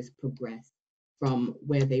leaders progress from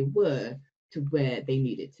where they were to where they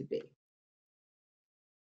needed to be.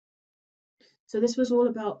 So this was all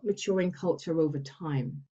about maturing culture over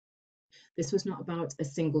time. This was not about a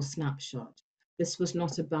single snapshot. This was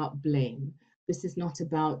not about blame. This is not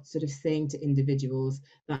about sort of saying to individuals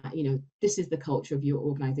that, you know, this is the culture of your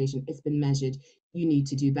organization, it's been measured, you need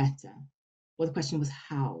to do better. Well, the question was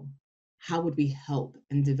how? How would we help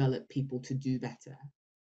and develop people to do better?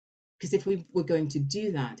 Because if we were going to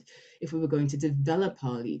do that, if we were going to develop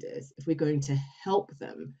our leaders, if we're going to help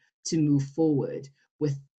them to move forward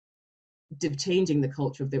with changing the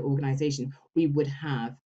culture of their organization, we would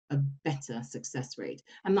have a better success rate.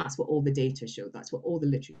 And that's what all the data showed. That's what all the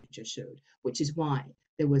literature showed, which is why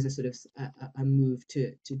there was a sort of a move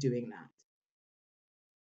to doing that.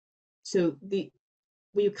 So we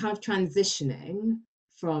were kind of transitioning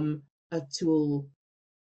from a tool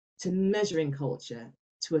to measuring culture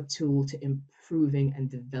to a tool to improving and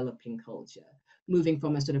developing culture, moving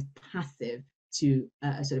from a sort of passive to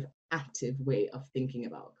a sort of active way of thinking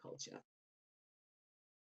about culture.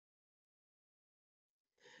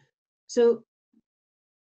 So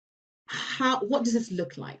what does this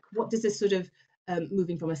look like? What does this sort of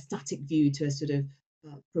moving from a static view to a sort of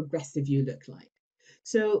progressive view look like?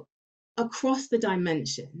 So across the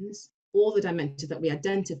dimensions, all the dimensions that we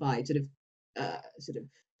identified sort of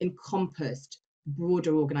encompassed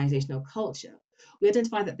broader organizational culture. We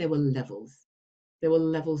identified that there were levels. There were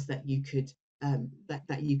levels that you could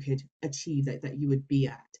that you could achieve, that you would be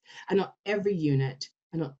at, and not every unit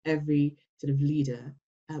and not every sort of leader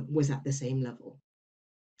was at the same level.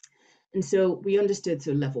 And so we understood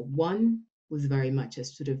so level 1 was very much a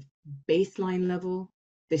sort of baseline level.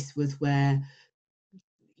 This was where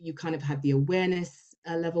you kind of had the awareness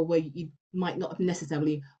level where you might not have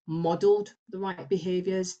necessarily modeled the right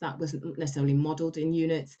behaviors. That wasn't necessarily modeled in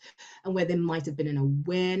units, and where there might have been an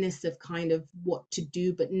awareness of kind of what to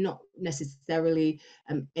do, but not necessarily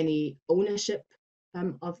any ownership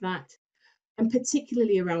of that. And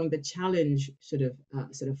particularly around the challenge sort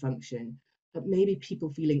of function, but maybe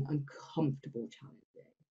people feeling uncomfortable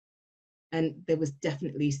challenging. And there was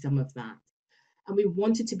definitely some of that. And we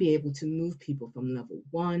wanted to be able to move people from level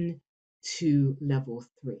 1 to level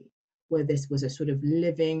 3, where this was a sort of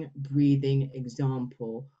living, breathing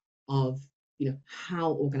example of, you know,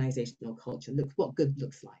 how organizational culture looks, what good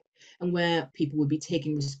looks like, and where people would be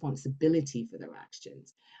taking responsibility for their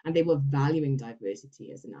actions, and they were valuing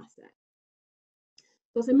diversity as an asset.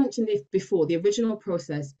 So as I mentioned before, the original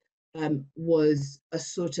process was a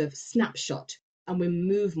sort of snapshot, and we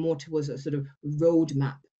move more towards a sort of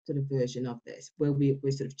roadmap sort of version of this, where we're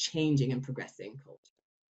sort of changing and progressing culture.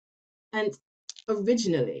 And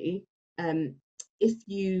originally, if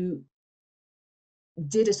you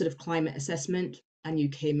did a sort of climate assessment and you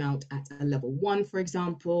came out at a level 1, for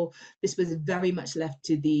example, this was very much left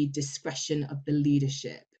to the discretion of the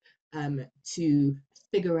leadership to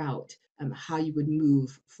figure out how you would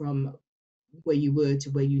move from where you were to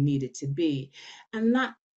where you needed to be. And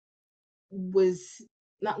that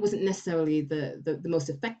wasn't necessarily the most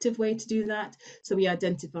effective way to do that. So we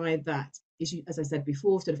identified that issue, as I said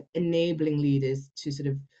before, sort of enabling leaders to sort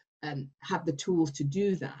of have the tools to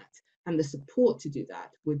do that, and the support to do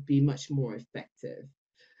that would be much more effective.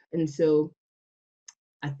 And so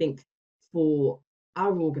I think for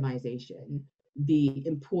our organization, the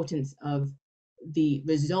importance of the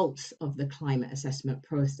results of the climate assessment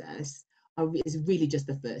process is really just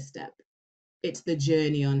the first step. It's the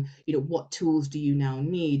journey on, what tools do you now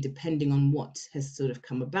need, depending on what has sort of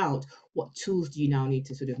come about, what tools do you now need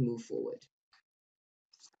to sort of move forward?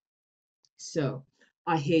 So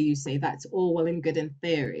I hear you say that's all well and good in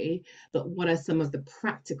theory, but what are some of the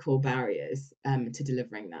practical barriers to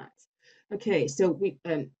delivering that? Okay, so we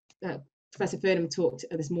Professor Furnham talked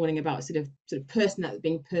this morning about sort of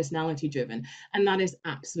being personality driven, and that is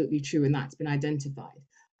absolutely true, and that's been identified.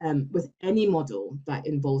 With any model that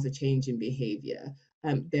involves a change in behaviour,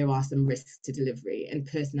 there are some risks to delivery, and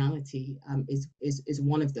personality is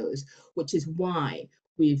one of those, which is why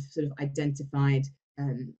we've sort of identified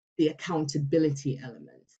the accountability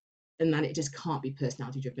element, and that it just can't be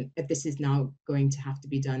personality driven. If this is now going to have to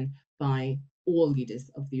be done by all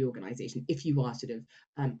leaders of the organisation, if you are sort of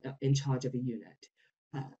in charge of a unit,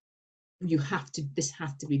 this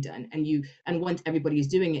has to be done, and once everybody is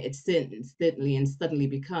doing it, it certainly and suddenly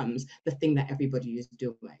becomes the thing that everybody is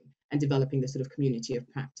doing, and developing the sort of community of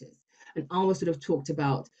practice. And Arwa sort of talked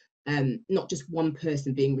about not just one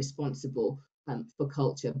person being responsible for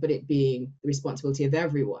culture, but it being the responsibility of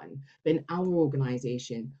everyone. But in our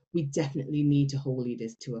organisation, we definitely need to hold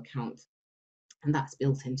leaders to account, and that's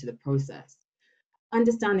built into the process.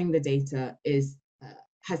 Understanding the data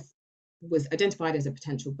was identified as a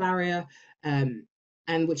potential barrier, and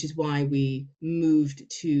which is why we moved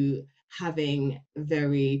to having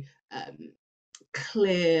very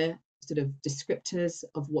clear sort of descriptors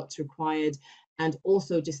of what's required, and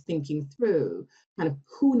also just thinking through kind of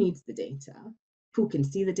who needs the data, who can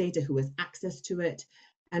see the data, who has access to it,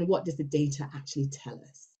 and what does the data actually tell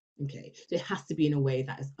us. Okay, so it has to be in a way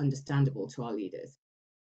that is understandable to our leaders.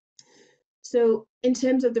 So in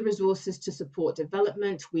terms of the resources to support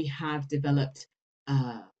development, we have developed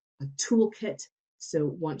a toolkit.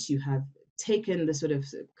 So once you have taken the sort of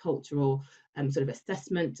cultural sort of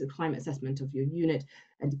assessment, the climate assessment of your unit,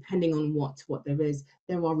 and depending on what there is,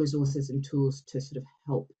 there are resources and tools to sort of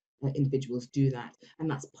help individuals do that. And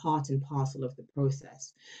that's part and parcel of the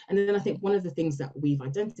process. And then I think one of the things that we've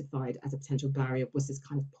identified as a potential barrier was this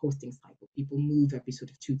kind of posting cycle. People move every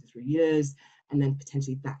sort of 2 to 3 years, and then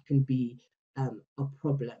potentially that can be a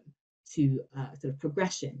problem to sort of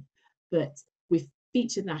progression. But we've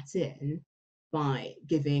featured that in by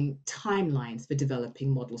giving timelines for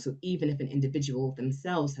developing models. So even if an individual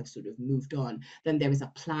themselves have sort of moved on, then there is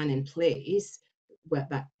a plan in place where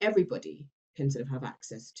that everybody can sort of have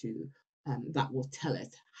access to, that will tell us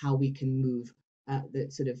how we can move the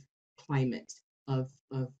sort of climate of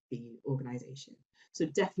the organisation. So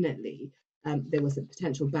definitely there were some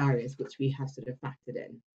potential barriers which we have sort of factored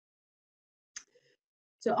in.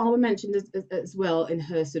 So Arwa mentioned as well in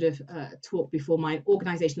her sort of talk before mine,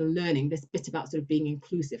 organisational learning, this bit about sort of being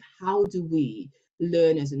inclusive. How do we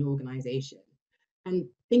learn as an organisation? And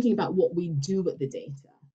thinking about what we do with the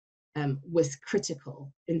data was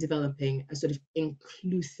critical in developing a sort of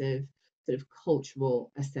inclusive sort of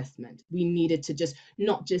cultural assessment. We needed to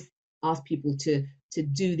not just ask people to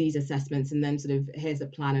do these assessments and then sort of here's a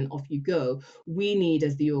plan and off you go. We need,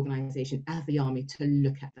 as the organisation, as the Army, to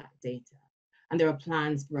look at that data. And there are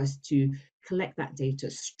plans for us to collect that data,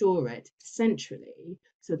 store it centrally,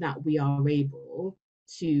 so that we are able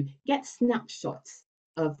to get snapshots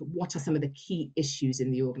of what are some of the key issues in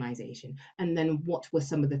the organisation, and then what were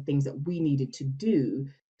some of the things that we needed to do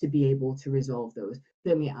to be able to resolve those,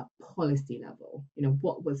 certainly at a policy level.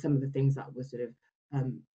 What were some of the things that were sort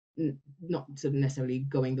of not sort of necessarily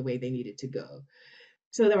going the way they needed to go.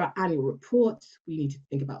 So there are annual reports. We need to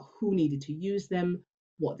think about who needed to use them,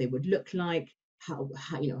 what they would look like,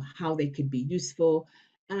 how they could be useful,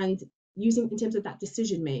 and using in terms of that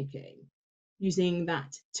decision making, using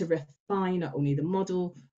that to refine not only the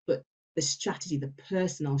model but the strategy, the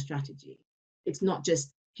personal strategy. It's not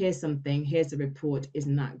just here's something, here's a report,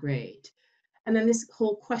 isn't that great? And then this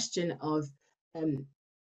whole question of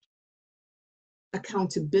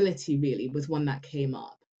accountability really was one that came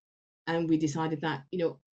up. And we decided that, you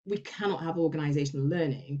know, we cannot have organizational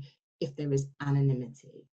learning if there is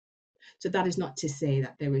anonymity. So that is not to say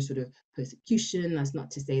that there is sort of persecution. That's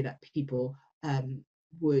not to say that people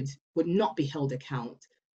would not be held account.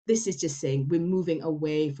 This is just saying we're moving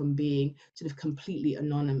away from being sort of completely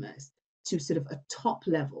anonymous to sort of a top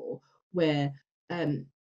level where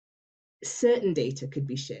certain data could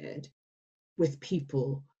be shared with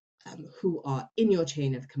people who are in your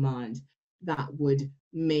chain of command that would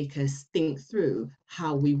make us think through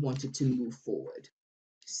how we wanted to move forward.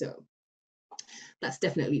 So that's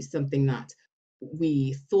definitely something that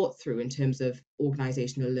we thought through in terms of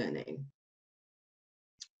organizational learning.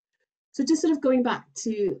 So just sort of going back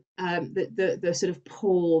to the sort of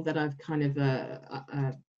poll that I've kind of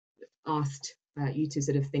asked you to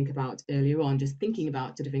sort of think about earlier on, just thinking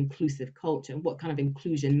about sort of inclusive culture and what kind of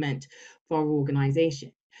inclusion meant for our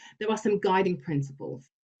organization. There are some guiding principles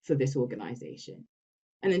for this organization.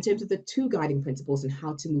 And in terms of the two guiding principles and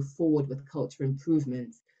how to move forward with culture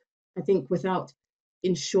improvements, I think without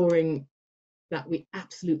ensuring that we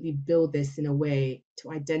absolutely build this in a way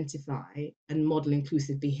to identify and model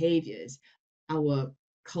inclusive behaviors, our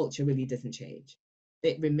culture really doesn't change.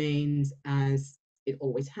 It remains as it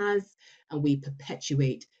always has, and we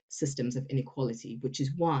perpetuate systems of inequality, which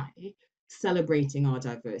is why celebrating our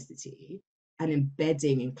diversity and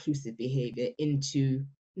embedding inclusive behavior into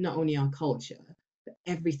not only our culture, but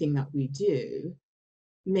everything that we do,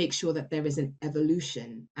 make sure that there is an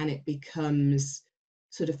evolution and it becomes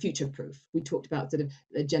sort of future-proof. We talked about sort of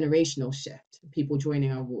a generational shift, people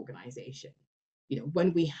joining our organization. You know,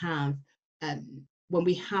 when we have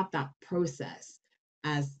that process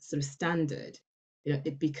as sort of standard, you know,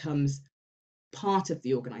 it becomes part of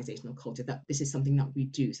the organizational culture that this is something that we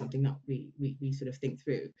do, something that we sort of think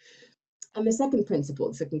through. And the second principle,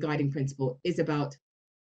 the second guiding principle, is about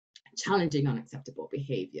challenging unacceptable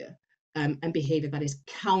behavior and behavior that is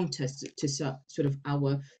counter to sort of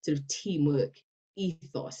our sort of teamwork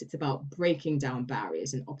ethos. It's about breaking down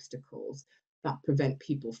barriers and obstacles that prevent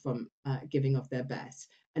people from giving of their best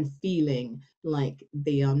and feeling like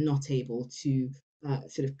they are not able to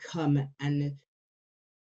sort of come and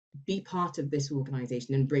be part of this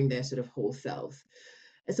organization and bring their sort of whole self.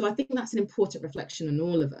 And so I think that's an important reflection on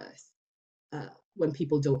all of us when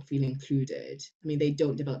people don't feel included. I mean, they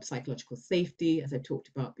don't develop psychological safety, as I talked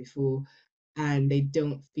about before, and they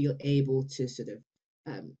don't feel able to sort of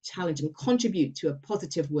challenge and contribute to a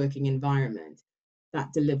positive working environment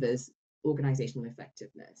that delivers organizational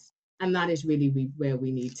effectiveness. And that is really where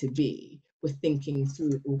we need to be with thinking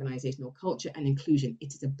through organizational culture and inclusion.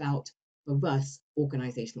 It is about, for us,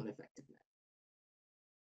 organizational effectiveness.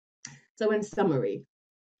 So in summary,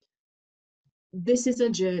 this is a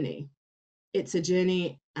journey. It's a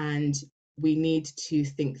journey, and we need to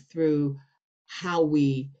think through how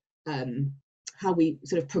we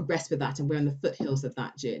sort of progress with that, and we're on the foothills of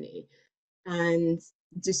that journey. And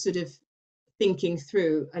just sort of thinking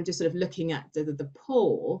through and just sort of looking at the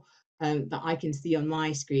poll that I can see on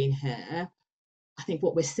my screen here, I think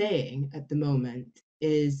what we're saying at the moment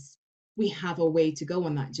is we have a way to go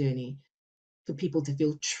on that journey for people to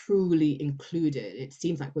feel truly included. It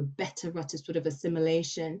seems like we're better at a sort of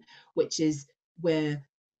assimilation, which is where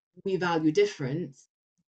we value difference,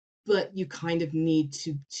 but you kind of need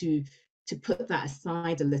to put that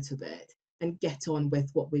aside a little bit and get on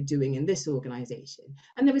with what we're doing in this organization.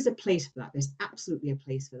 And there is a place for that. There's absolutely a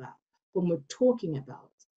place for that. When we're talking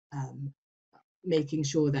about making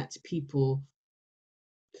sure that people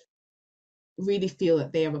really feel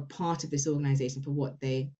that they are a part of this organization for what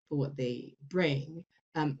they bring,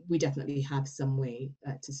 we definitely have some way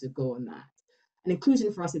to sort of go on that. And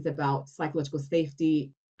inclusion for us is about psychological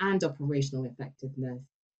safety and operational effectiveness,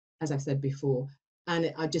 as I've said before.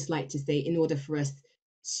 And I'd just like to say, in order for us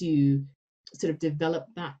to sort of develop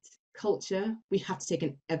that culture, we have to take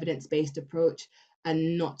an evidence-based approach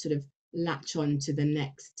and not sort of latch on to the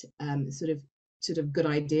next sort of good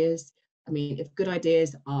ideas. I mean, if good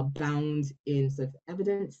ideas are bound in sort of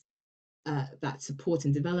evidence that support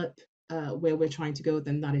and develop where we're trying to go,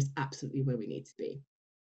 then that is absolutely where we need to be.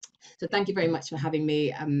 So thank you very much for having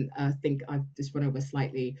me. I think I've just run over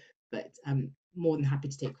slightly, but I'm more than happy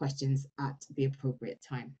to take questions at the appropriate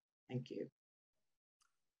time. Thank you.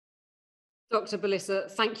 Dr.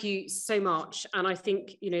 Balissa, thank you so much. And I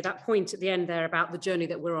think, you know, that point at the end there about the journey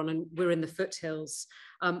that we're on, and we're in the foothills.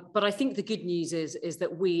 But I think the good news is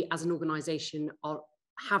that we as an organisation are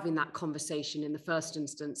having that conversation in the first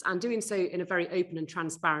instance, and doing so in a very open and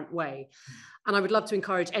transparent way. And I would love to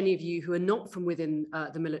encourage any of you who are not from within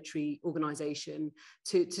the military organisation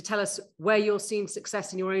to tell us where you're seeing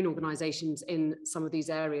success in your own organisations in some of these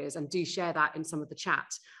areas, and do share that in some of the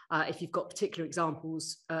chat if you've got particular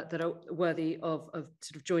examples that are worthy of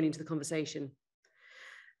sort of joining to the conversation.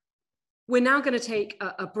 We're now going to take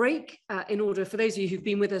a break in order for those of you who've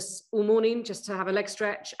been with us all morning, just to have a leg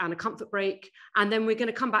stretch and a comfort break. And then we're going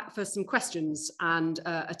to come back for some questions. And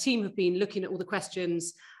a team have been looking at all the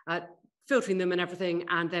questions, filtering them and everything.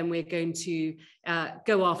 And then we're going to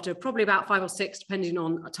go after probably about 5 or 6, depending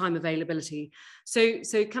on time availability. So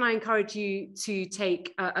can I encourage you to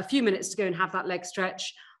take a few minutes to go and have that leg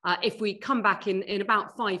stretch? If we come back in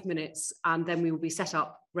about 5 minutes, and then we will be set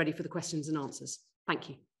up ready for the questions and answers. Thank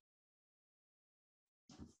you.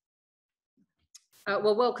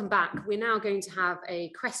 Well, welcome back. We're now going to have a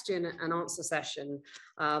question and answer session,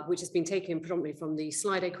 which has been taken predominantly from the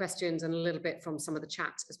Slido questions and a little bit from some of the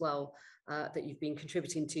chat as well that you've been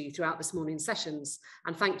contributing to throughout this morning's sessions.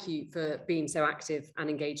 And thank you for being so active and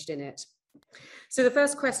engaged in it. So the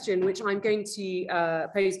first question, which I'm going to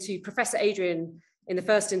pose to Professor Adrian in the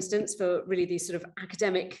first instance for really the sort of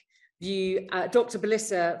academic view, Dr.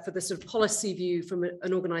 Balissa for the sort of policy view from an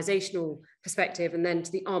organisational perspective, and then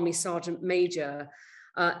to the Army Sergeant Major,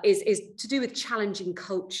 is to do with challenging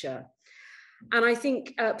culture. And I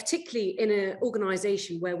think particularly in an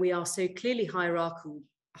organisation where we are so clearly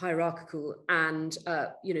hierarchical and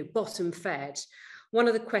bottom fed, one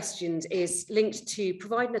of the questions is linked to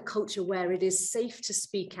providing a culture where it is safe to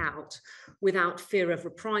speak out without fear of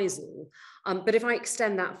reprisal. But if I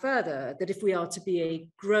extend that further, that if we are to be a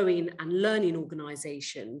growing and learning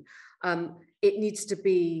organisation, it needs to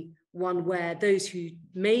be one where those who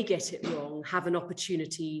may get it wrong have an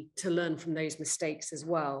opportunity to learn from those mistakes as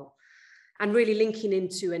well. And really linking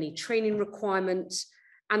into any training requirement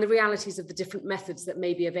and the realities of the different methods that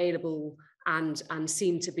may be available and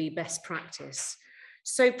seen to be best practice.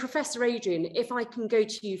 So Professor Adrian, if I can go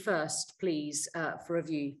to you first, please, for a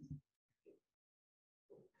view.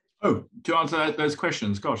 Oh, to answer those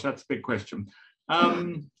questions, gosh, that's a big question.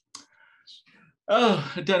 I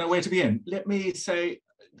don't know where to begin. Let me say,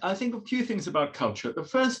 I think a few things about culture. The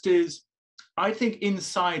first is, I think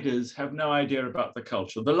insiders have no idea about the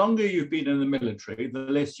culture. The longer you've been in the military, the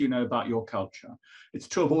less you know about your culture. It's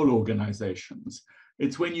true of all organizations.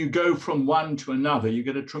 It's when you go from one to another, you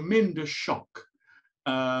get a tremendous shock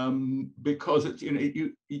because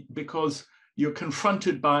because you're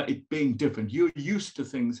confronted by it being different. You're used to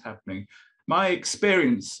things happening. My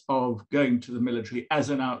experience of going to the military as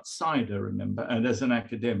an outsider, remember, and as an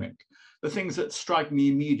academic, the things that strike me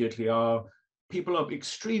immediately are people are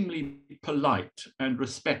extremely polite and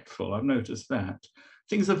respectful. I've noticed that.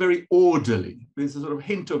 Things are very orderly. There's a sort of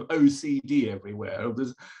hint of OCD everywhere, of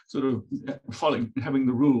this sort of having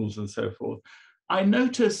the rules and so forth. I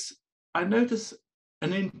notice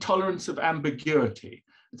an intolerance of ambiguity.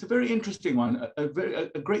 It's a very interesting one, a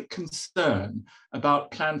great concern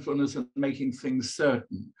about planfulness and making things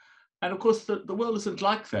certain. And of course, the world isn't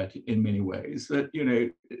like that in many ways, that,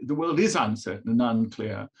 the world is uncertain and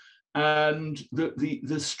unclear. And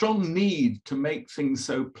the strong need to make things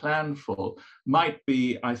so planful might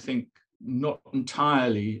be, I think, not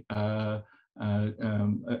entirely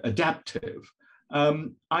adaptive.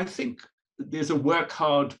 I think there's a work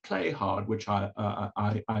hard, play hard, which I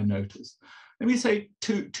notice. Let me say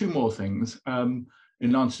two more things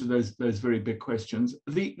in answer to those very big questions.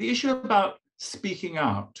 The issue about speaking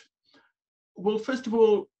out. Well, first of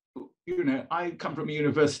all, I come from a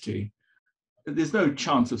university. There's no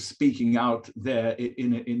chance of speaking out there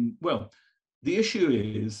well, the issue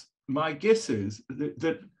is, my guess is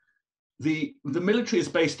that the military is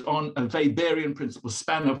based on a Weberian principle,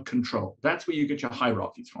 span of control. That's where you get your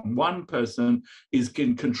hierarchies from. One person is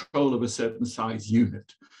in control of a certain size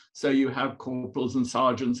unit. So you have corporals and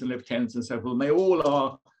sergeants and lieutenants and so forth, and they all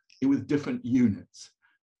are with different units.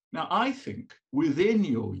 Now, I think within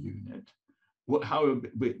your unit, however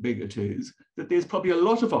big it is, that there's probably a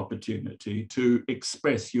lot of opportunity to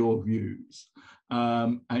express your views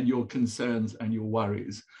and your concerns and your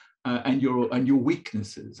worries and your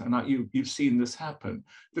weaknesses. And you've seen this happen.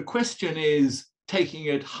 The question is taking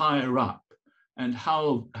it higher up and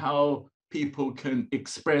how people can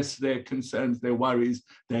express their concerns, their worries,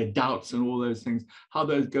 their doubts, and all those things, how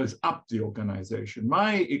those goes up the organization.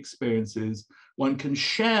 My experience is one can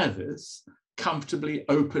share this comfortably,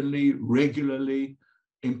 openly, regularly,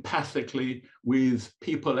 empathically with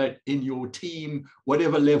people in your team,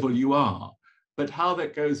 whatever level you are. But how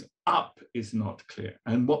that goes up is not clear,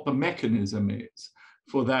 and what the mechanism is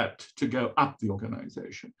for that to go up the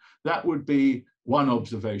organization. That would be one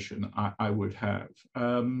observation I would have.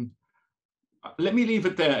 Let me leave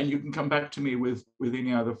it there, and you can come back to me with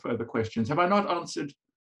any other further questions. Have I not answered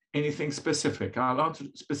anything specific? I'll answer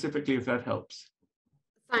specifically if that helps.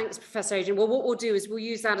 Thanks, Professor Adrian. Well, what we'll do is we'll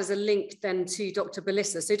use that as a link then to Dr.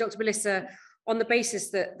 Balissa. So Dr. Balissa, on the basis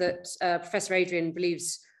that Professor Adrian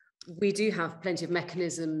believes we do have plenty of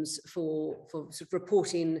mechanisms for sort of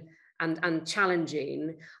reporting and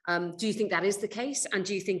challenging, do you think that is the case? And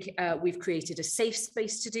do you think we've created a safe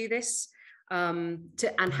space to do this?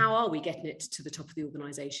 And how are we getting it to the top of the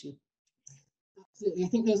organisation? Absolutely, I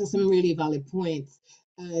think those are some really valid points.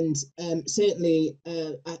 And certainly,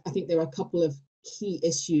 I think there are a couple of key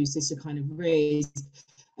issues just to kind of raise.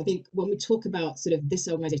 I think when we talk about sort of this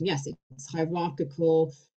organisation, yes, it's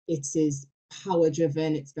hierarchical, it is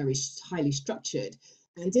power-driven, it's very highly structured.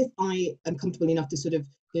 And if I am comfortable enough to sort of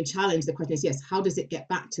challenge, the question is, yes, how does it get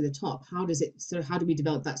back to the top? How do we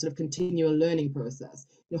develop that sort of continual learning process?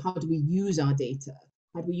 How do we use our data?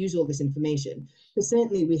 How do we use all this information? Because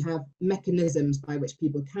certainly we have mechanisms by which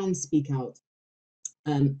people can speak out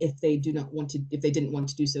if they didn't want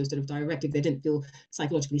to do so sort of directly, if they didn't feel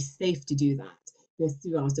psychologically safe to do that. There's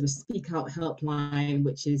through our sort of Speak Out helpline,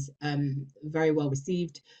 which is very well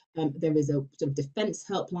received. There is a sort of defence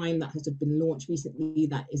helpline that has sort of been launched recently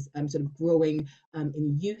that is sort of growing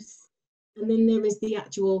in use. And then there is the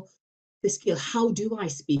skill, how do I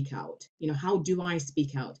speak out? How do I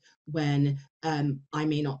speak out when I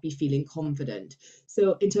may not be feeling confident?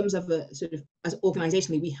 So in terms of as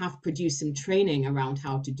organisationally, we have produced some training around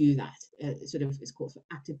how to do that. It's called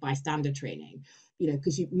active bystander training,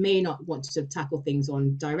 because you may not want to sort of tackle things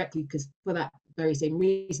on directly, because for that very same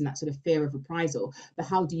reason, that sort of fear of reprisal. But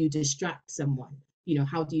how do you distract someone?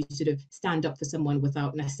 How do you sort of stand up for someone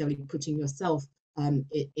without necessarily putting yourself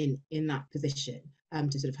in that position?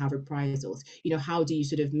 To sort of have reprisals, how do you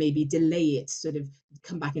sort of maybe delay it, sort of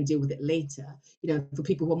come back and deal with it later? For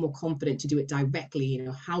people who are more confident to do it directly,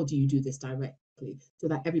 how do you do this directly so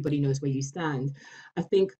that everybody knows where you stand? I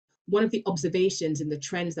think one of the observations and the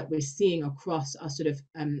trends that we're seeing across our sort of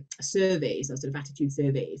surveys, our sort of attitude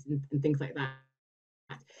surveys and things like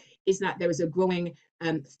that, is that there is a growing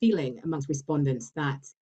feeling amongst respondents that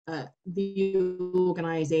the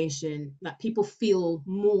organisation, that people feel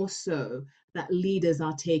more so that leaders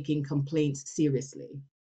are taking complaints seriously.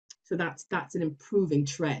 So that's an improving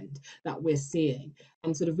trend that we're seeing,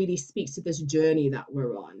 and sort of really speaks to this journey that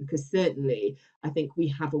we're on, because certainly I think we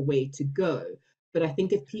have a way to go. But I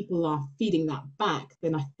think if people are feeding that back,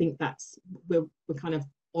 then I think that's we're kind of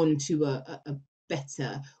onto a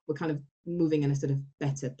better, we're kind of moving in a sort of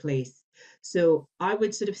better place. So I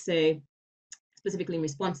would sort of say, specifically in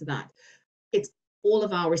response to that, it's all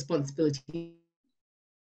of our responsibility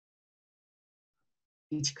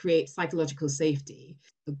to create psychological safety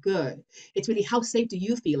for good. It's really, how safe do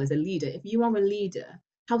you feel as a leader? If you are a leader,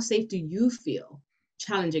 how safe do you feel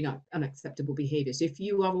challenging unacceptable behaviors? So if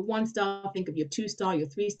you are a 1-star, think of your 2-star, your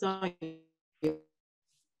 3-star, your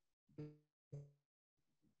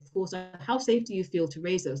 4-star. How safe do you feel to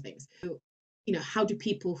raise those things? So, how do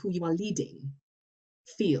people who you are leading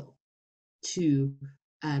feel to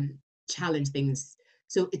challenge things?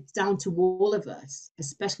 So it's down to all of us,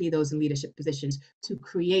 especially those in leadership positions, to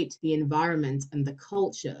create the environment and the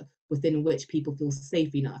culture within which people feel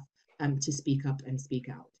safe enough to speak up and speak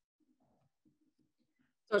out.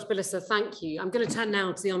 Dr. Balissa, thank you. I'm going to turn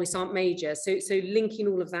now to the Army Sergeant Major. So linking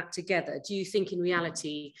all of that together, do you think in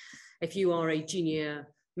reality, if you are a junior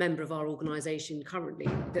member of our organisation currently,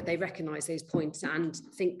 that they recognise those points and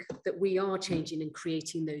think that we are changing and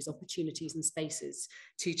creating those opportunities and spaces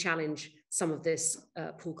to challenge some of this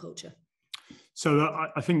poor culture? So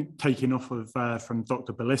I think taking off of from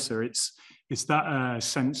Dr. Balissa, it's that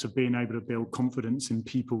sense of being able to build confidence in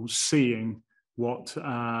people seeing what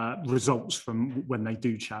results from when they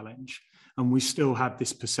do challenge. And we still have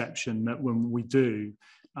this perception that when we do,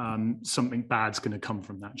 something bad's going to come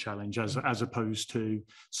from that challenge as opposed to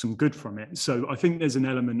some good from it. So I think there's an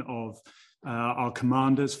element of our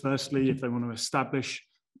commanders, firstly, if they want to establish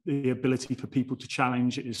the ability for people to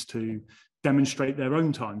challenge, is to demonstrate their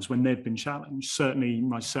own times when they've been challenged. Certainly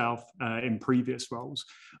myself in previous roles,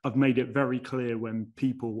 I've made it very clear when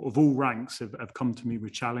people of all ranks have come to me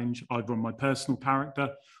with challenge, either on my personal character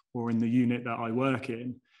or in the unit that I work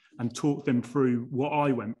in, and talk them through what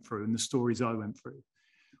I went through and the stories I went through.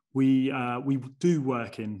 We do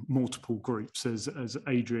work in multiple groups, as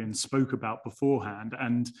Adrian spoke about beforehand,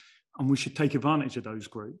 and we should take advantage of those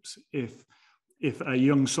groups. If a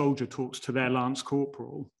young soldier talks to their lance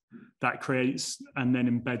corporal, that creates and then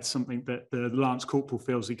embeds something that the lance corporal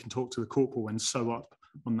feels he can talk to the corporal and sew up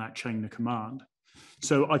on that chain of command.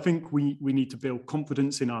 So I think we need to build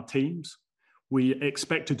confidence in our teams. We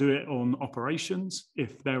expect to do it on operations.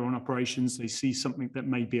 If they're on operations, they see something that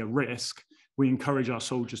may be a risk, we encourage our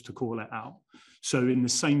soldiers to call it out. So in the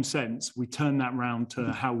same sense, we turn that round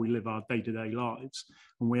to how we live our day-to-day lives.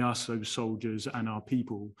 And we ask those soldiers and our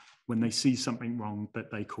people, when they see something wrong,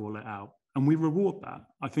 that they call it out. And we reward that.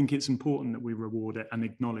 I think it's important that we reward it and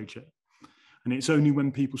acknowledge it. And it's only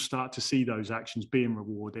when people start to see those actions being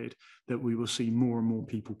rewarded that we will see more and more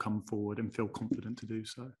people come forward and feel confident to do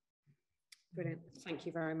so. Brilliant. Thank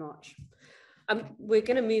you very much. We're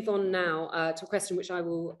going to move on now to a question which I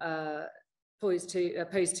will pose to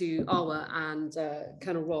Arwa and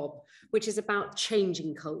Colonel Rob, which is about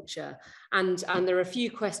changing culture. And there are a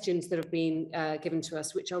few questions that have been given to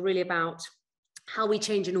us, which are really about how we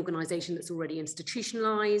change an organisation that's already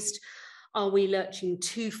institutionalised. Are we lurching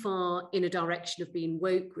too far in a direction of being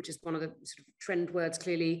woke, which is one of the sort of trend words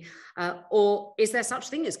clearly, or is there such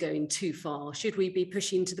thing as going too far? Should we be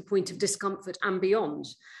pushing to the point of discomfort and beyond?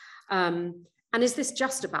 And is this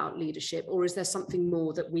just about leadership, or is there something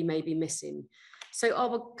more that we may be missing? So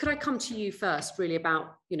Arwa, could I come to you first, really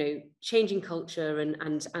about, you know, changing culture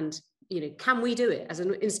and you know, can we do it as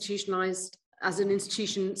an institutionalized, as an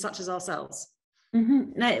institution such as ourselves?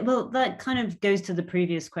 Mm-hmm. Well, that kind of goes to the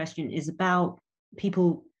previous question, is about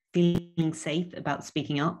people feeling safe about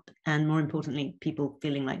speaking up, and more importantly, people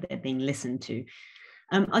feeling like they're being listened to.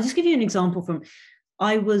 I'll just give you an example from,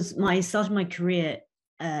 I started my career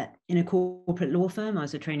in a corporate law firm. I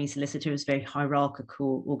was a trainee solicitor. It was a very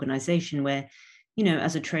hierarchical organization where, you know,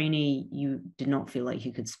 as a trainee, you did not feel like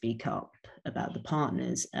you could speak up about the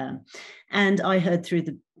partners. And I heard through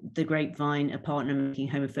the grapevine a partner making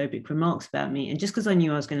homophobic remarks about me. And just because I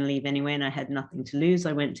knew I was going to leave anyway and I had nothing to lose,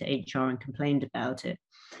 I went to HR and complained about it.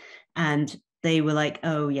 And they were like,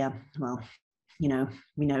 oh yeah, well, you know,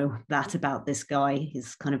 we know that about this guy.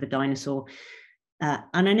 He's kind of a dinosaur.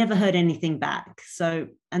 And I never heard anything back. So,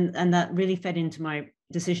 and that really fed into my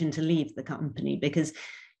decision to leave the company, because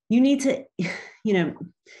you need to, you know,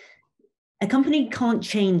 a company can't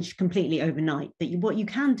change completely overnight, but what you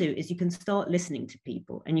can do is you can start listening to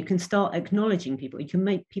people and you can start acknowledging people. You can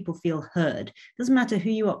make people feel heard. Doesn't matter who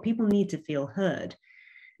you are, people need to feel heard.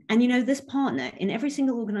 And, you know, this partner, in every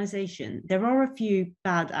single organization, there are a few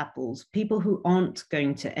bad apples, people who aren't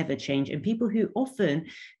going to ever change, and people who often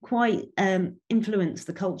quite influence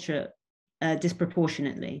the culture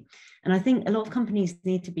disproportionately. And I think a lot of companies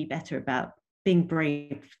need to be better about being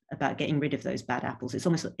brave about getting rid of those bad apples.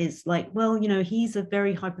 It's like, well, you know, he's a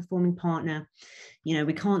very high performing partner. You know,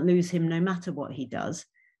 we can't lose him no matter what he does.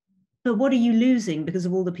 But what are you losing because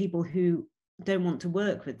of all the people who don't want to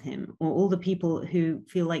work with him, or all the people who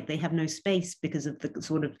feel like they have no space because of the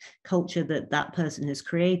sort of culture that that person has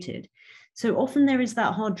created? So often there is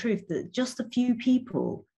that hard truth that just a few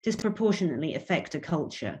people disproportionately affect a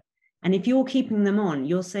culture. And if you're keeping them on,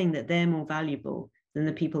 you're saying that they're more valuable than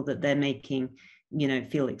the people that they're making, you know,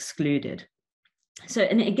 feel excluded. So,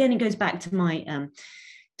 and again, it goes back to my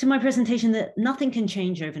presentation that nothing can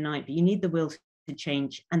change overnight, but you need the will to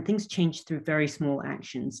change, and things change through very small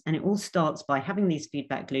actions. And it all starts by having these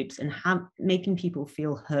feedback loops and making people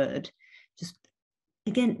feel heard.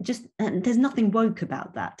 There's nothing woke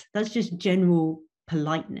about that. That's just general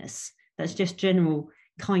politeness. That's just general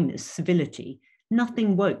kindness, civility.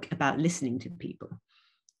 Nothing woke about listening to people.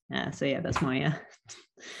 So yeah, that's my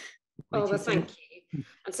well, thank you.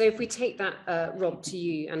 And so if we take that, Rob, to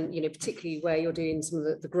you, and, you know, particularly where you're doing some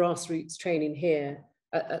of the grassroots training here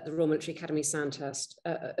at the Royal Military Academy Sandhurst,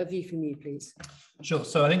 a view from you, please. Sure.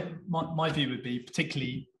 So I think my view would be,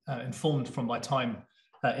 particularly informed from my time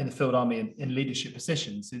in the Field Army in leadership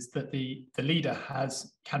positions, is that the leader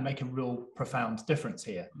can make a real profound difference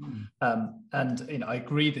here. And, you know, I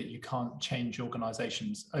agree that you can't change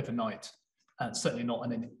organisations overnight, and certainly not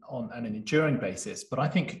on an enduring basis. But I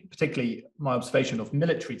think particularly my observation of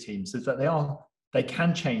military teams is that they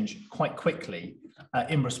can change quite quickly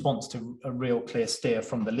in response to a real clear steer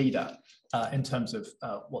from the leader in terms of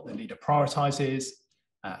what the leader prioritizes,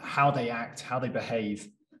 how they act, how they behave,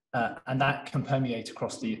 and that can permeate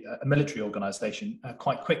across a military organization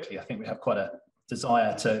quite quickly. I think we have quite a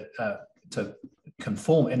desire to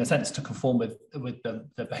conform, in a sense, to conform with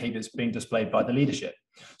the behaviors being displayed by the leadership.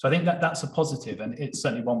 So I think that's a positive, and it's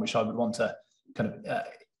certainly one which I would want to kind of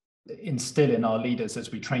instill in our leaders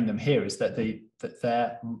as we train them here, is that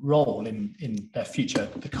their role in their future,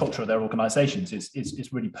 the culture of their organizations is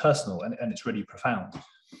really personal and it's really profound.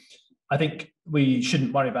 I think we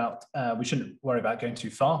shouldn't worry about going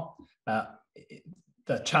too far.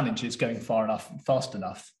 the challenge is going far enough, fast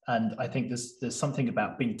enough. And I think there's something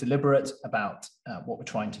about being deliberate about what we're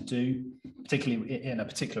trying to do, particularly in a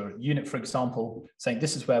particular unit, for example, saying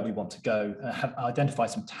this is where we want to go, identify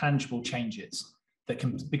some tangible changes that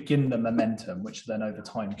can begin the momentum, which then over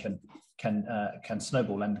time can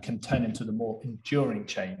snowball and can turn into the more enduring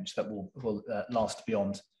change that will last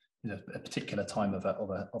beyond a particular time of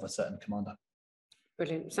a certain commander.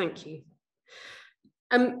 Brilliant, thank you.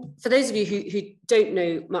 For those of you who don't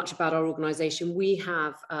know much about our organisation, we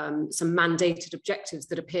have some mandated objectives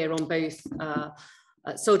that appear on both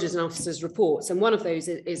soldiers and officers' reports, and one of those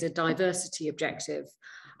is a diversity objective.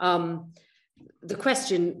 The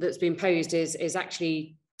question that's been posed is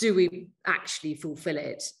actually, do we actually fulfil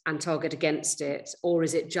it and target against it, or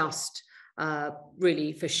is it just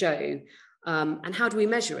really for show? And how do we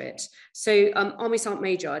measure it? So Army Sergeant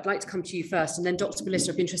Major, I'd like to come to you first, and then Dr. Balissa,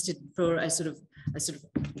 I'd be interested for a sort of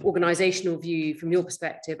organisational view from your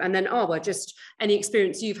perspective, and then Arwa, just any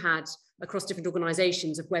experience you've had across different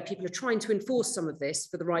organisations of where people are trying to enforce some of this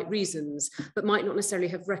for the right reasons, but might not necessarily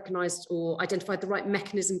have recognised or identified the right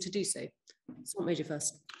mechanism to do so. Sergeant Major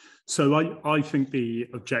first. So I think the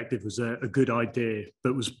objective was a good idea,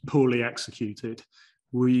 but was poorly executed.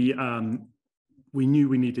 We knew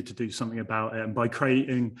we needed to do something about it, and by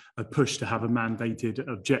creating a push to have a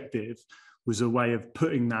mandated objective was a way of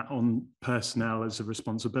putting that on personnel as a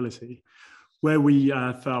responsibility. Where we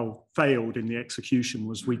failed in the execution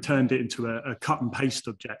was we turned it into a cut and paste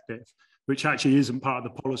objective, which actually isn't part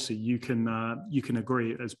of the policy. You can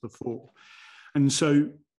agree as before. And so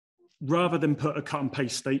rather than put a cut and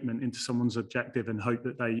paste statement into someone's objective and hope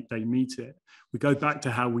that they meet it, we go back to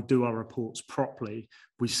how we do our reports properly.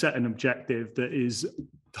 We set an objective that is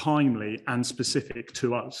timely and specific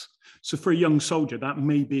to us. So for a young soldier, that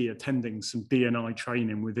may be attending some D&I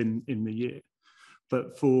training within the year.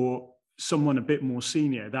 But for someone a bit more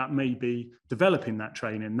senior, that may be developing that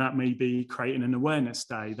training, that may be creating an awareness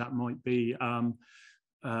day, that might be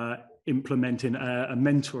implementing a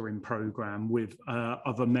mentoring program with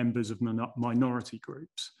other members of minority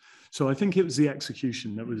groups. So I think it was the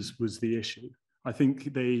execution that was the issue. I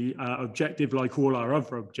think the objective, like all our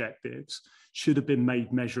other objectives, should have been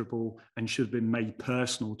made measurable and should have been made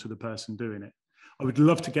personal to the person doing it. I would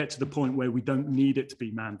love to get to the point where we don't need it to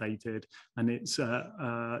be mandated, and it's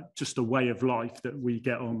just a way of life that we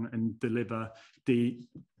get on and deliver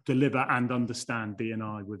and understand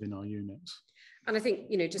D&I within our units. And I think,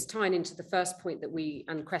 just tying into the first point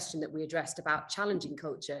and question that we addressed about challenging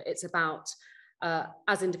culture, it's about,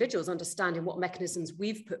 as individuals, understanding what mechanisms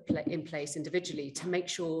we've put in place individually to make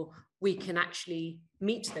sure we can actually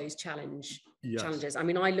meet those challenges. I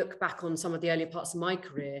mean, I look back on some of the earlier parts of my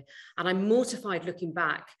career, and I'm mortified looking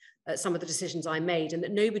back at some of the decisions I made and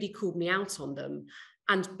that nobody called me out on them.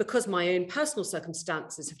 And because my own personal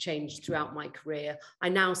circumstances have changed throughout my career, I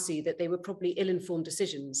now see that they were probably ill-informed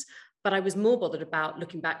decisions. But I was more bothered about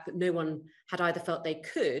looking back that no one had either felt they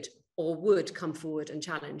could or would come forward and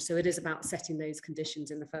challenge. So it is about setting those conditions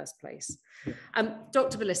in the first place.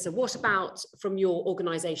 Dr. Balissa, what about from your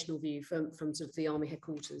organisational view, from sort of the Army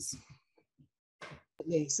headquarters?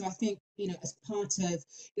 So I think, as part of,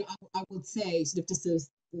 I would say, sort of just as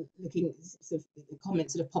looking, sort of the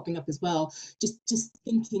comments sort of popping up as well, just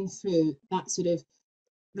thinking through that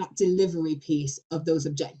delivery piece of those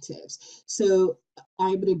objectives. So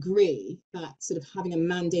I would agree that sort of having a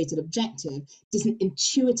mandated objective doesn't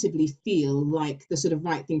intuitively feel like the sort of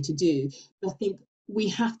right thing to do. But I think we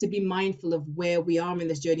have to be mindful of where we are in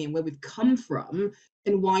this journey and where we've come from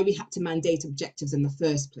and why we had to mandate objectives in the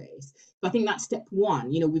first place. But I think that's step one.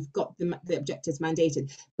 We've got the objectives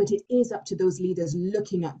mandated, but it is up to those leaders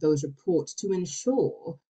looking at those reports to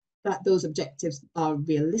ensure that those objectives are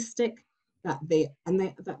realistic, that they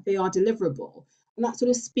are deliverable. And that sort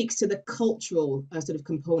of speaks to the cultural sort of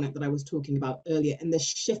component that I was talking about earlier, and the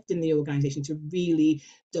shift in the organisation to really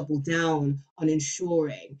double down on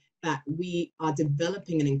ensuring that we are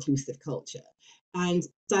developing an inclusive culture. And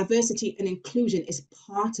diversity and inclusion is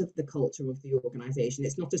part of the culture of the organisation.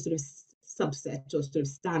 It's not a sort of subset or sort of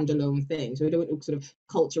standalone thing. So we don't look sort of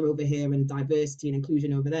culture over here and diversity and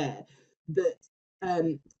inclusion over there. But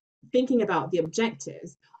thinking about the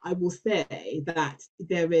objectives, I will say that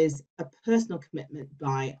there is a personal commitment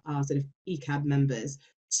by our sort of ECAB members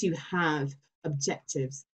to have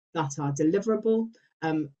objectives that are deliverable.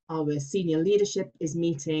 Our senior leadership is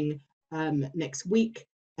meeting next week.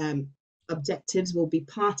 Objectives will be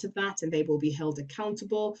part of that, and they will be held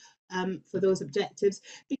accountable for those objectives,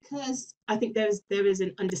 because I think there is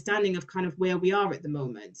an understanding of kind of where we are at the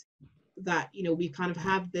moment, that we kind of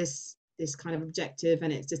have this kind of objective,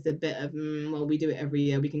 and it's just a bit of well, we do it every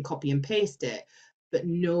year, we can copy and paste it. but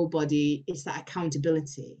nobody, it's that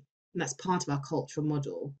accountability. And that's part of our cultural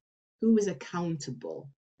model. Who is accountable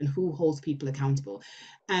and who holds people accountable?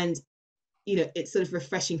 And, you know, it's sort of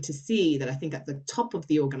refreshing to see that I think at the top of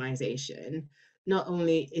the organization, not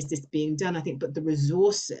only is this being done, I think, but the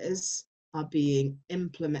resources are being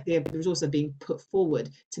implemented, the resources are being put forward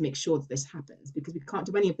to make sure that this happens, because we can't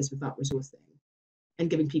do any of this without resourcing and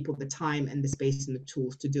giving people the time and the space and the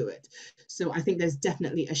tools to do it. So I think there's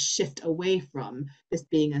definitely a shift away from this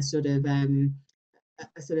being a sort of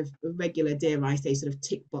regular, dare I say, sort of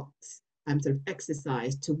tick box sort of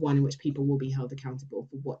exercise to one in which people will be held accountable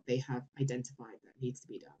for what they have identified that needs to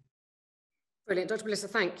be done. Brilliant, Dr. Balissa,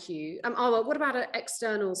 thank you. Arwa, what about an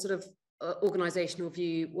external sort of organisational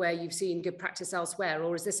view where you've seen good practice elsewhere,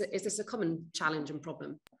 or is this a common challenge and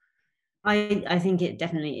problem? I think it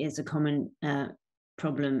definitely is a common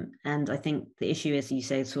problem, and I think the issue, as you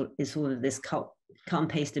say, is sort of this cut and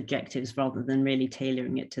paste objectives rather than really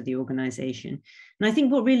tailoring it to the organisation. And I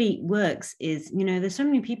think what really works is, you know, there's so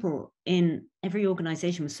many people in every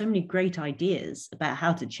organisation with so many great ideas about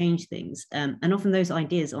how to change things, and often those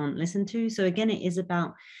ideas aren't listened to. So again, it is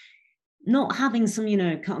about not having some, you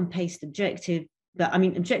know, cut and paste objective. But I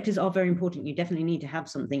mean, objectives are very important. You definitely need to have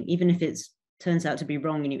something, even if it turns out to be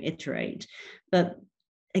wrong and you iterate. But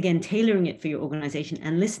again, tailoring it for your organisation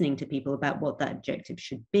and listening to people about what that objective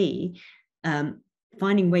should be,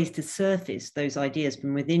 finding ways to surface those ideas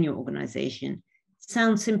from within your organisation.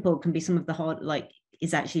 Sounds simple, can be some of the hard, like,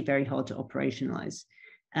 is actually very hard to operationalise.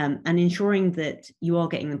 And ensuring that you are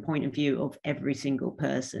getting the point of view of every single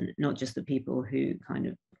person, not just the people who kind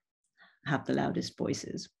of have the loudest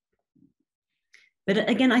voices. But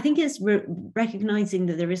again, I think it's recognizing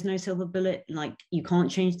that there is no silver bullet, like you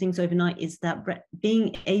can't change things overnight, is that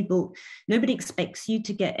being able, nobody expects you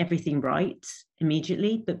to get everything right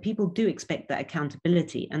immediately, but people do expect that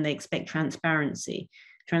accountability and they expect transparency.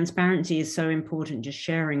 Transparency is so important, just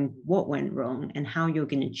sharing what went wrong and how you're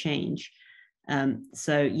going to change.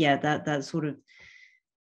 So yeah, that sort of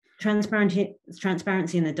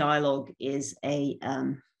transparency in the dialogue is a,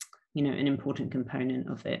 you know, an important component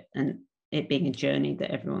of it, and it being a journey that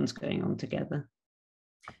everyone's going on together.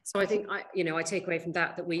 So I think, I take away from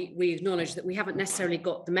that we acknowledge that we haven't necessarily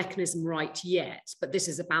got the mechanism right yet, but this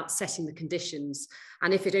is about setting the conditions.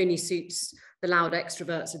 And if it only suits the loud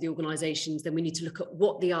extroverts of the organisations, then we need to look at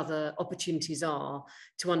what the other opportunities are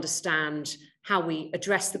to understand how we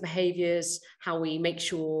address the behaviours, how we make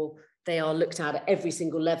sure they are looked at every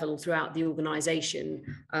single level throughout the organisation,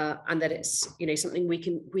 and that it's, you know, something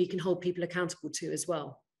we can hold people accountable to as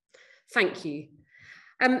well. Thank you.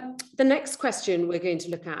 The next question we're going to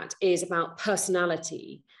look at is about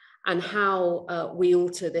personality and how we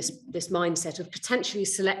alter this mindset of potentially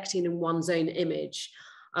selecting in one's own image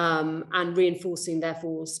and reinforcing,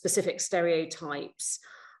 therefore, specific stereotypes,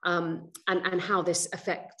 and how this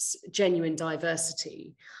affects genuine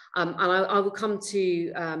diversity. And I will come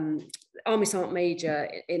to Army Sergeant Major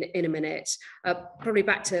in a minute, probably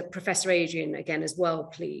back to Professor Adrian again as well,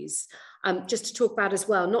 please. Just to talk about as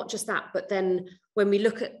well, not just that, but then when we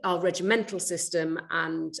look at our regimental system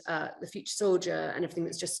and the future soldier and everything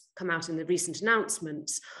that's just come out in the recent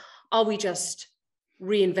announcements, are we just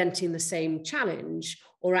reinventing the same challenge,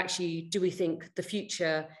 or actually do we think the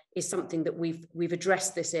future is something that we've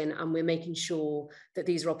addressed this in, and we're making sure that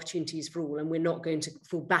these are opportunities for all and we're not going to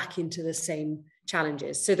fall back into the same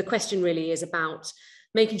challenges? So the question really is about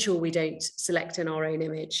making sure we don't select in our own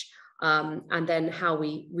image, and then how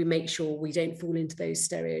we make sure we don't fall into those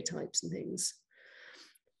stereotypes and things.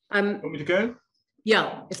 Want me to go?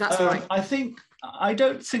 Yeah, if that's all right. I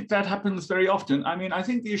don't think that happens very often. I mean, I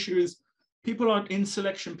think the issue is people are in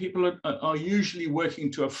selection, people are usually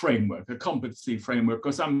working to a framework, a competency framework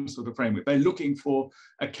or some sort of framework. They're looking for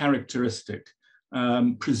a characteristic.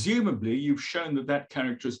 Presumably, you've shown that that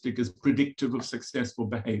characteristic is predictive of successful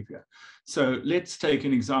behavior. So let's take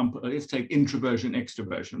an example. Let's take introversion,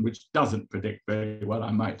 extroversion, which doesn't predict very well,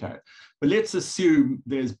 I might add. But let's assume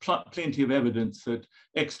there's plenty of evidence that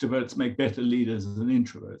extroverts make better leaders than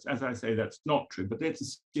introverts. As I say, that's not true, but let's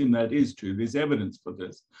assume that is true. There's evidence for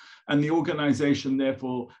this. And the organization,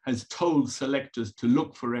 therefore, has told selectors to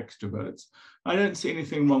look for extroverts. I don't see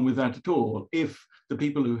anything wrong with that at all if the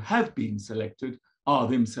people who have been selected are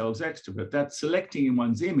themselves extrovert. That's selecting in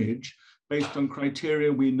one's image based on criteria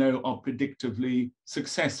we know are predictively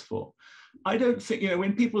successful. I don't think,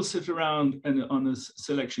 when people sit around on a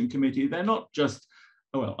selection committee, they're not just,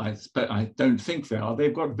 well, I don't think they are.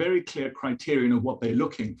 They've got very clear criterion of what they're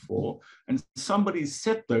looking for. And somebody's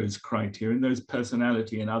set those criteria, those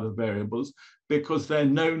personality and other variables, because they're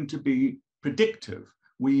known to be predictive.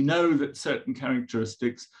 We know that certain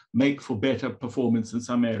characteristics make for better performance in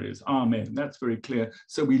some areas. Amen. That's very clear.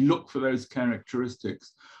 So we look for those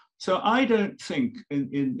characteristics. So I don't think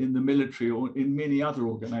in the military or in many other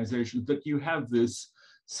organizations that you have this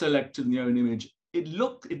select in your own image.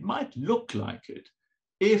 It might look like it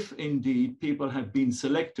if indeed people have been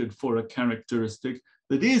selected for a characteristic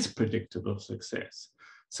that is predictive of success.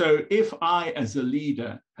 So if I, as a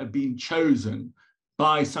leader, have been chosen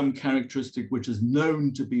by some characteristic which is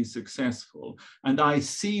known to be successful, and I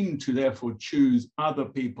seem to therefore choose other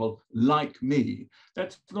people like me,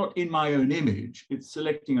 that's not in my own image. It's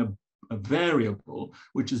selecting a variable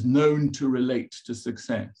which is known to relate to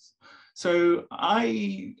success. So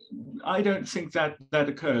I don't think that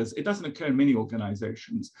occurs. It doesn't occur in many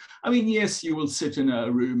organizations. I mean, yes, you will sit in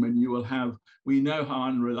a room and you will have, we know how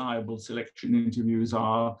unreliable selection interviews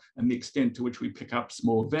are and the extent to which we pick up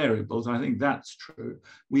small variables. I think that's true.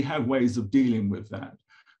 We have ways of dealing with that.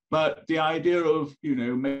 But the idea of,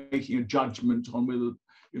 making a judgment on whether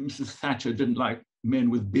Mrs. Thatcher didn't like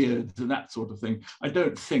men with beards and that sort of thing, I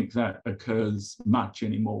don't think that occurs much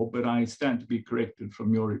anymore, but I stand to be corrected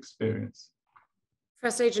from your experience.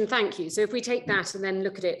 Professor Adrian, thank you. So if we take that and then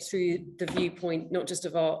look at it through the viewpoint, not just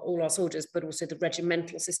of all our soldiers, but also the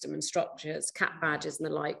regimental system and structures, cap badges and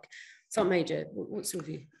the like. Sergeant Major, what's your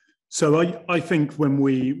view? So I think when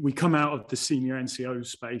we come out of the senior NCO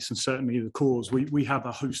space, and certainly the corps, we have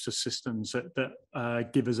a host of systems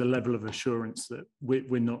that give us a level of assurance that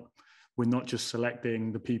we're not just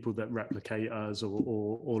selecting the people that replicate us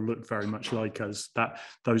or look very much like us, that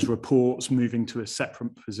those reports moving to a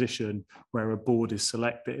separate position where a board is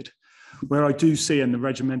selected. Where I do see in the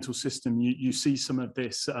regimental system, you see some of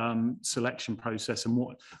this selection process, and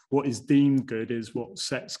what is deemed good is what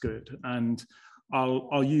sets good. And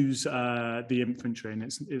I'll use the infantry, and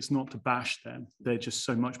it's not to bash them. They're just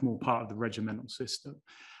so much more part of the regimental system.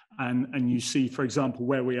 And you see, for example,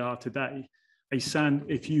 where we are today,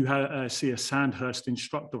 if you see a Sandhurst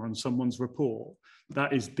instructor on someone's report,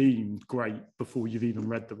 that is deemed great before you've even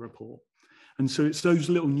read the report. And so it's those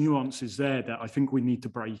little nuances there that I think we need to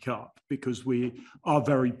break up, because we are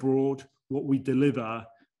very broad. What we deliver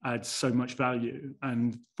adds so much value.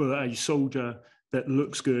 And for a soldier that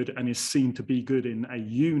looks good and is seen to be good in a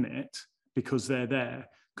unit because they're there,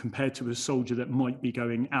 compared to a soldier that might be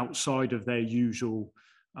going outside of their usual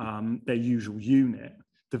unit,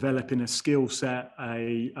 developing a skill set,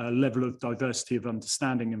 a level of diversity of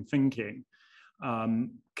understanding and thinking,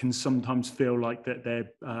 can sometimes feel like that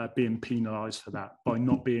they're being penalised for that by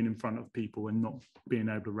not being in front of people and not being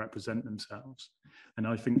able to represent themselves. And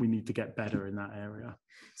I think we need to get better in that area.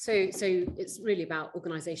 So it's really about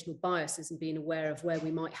organisational biases and being aware of where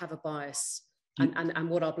we might have a bias and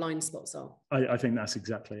what our blind spots are. I think that's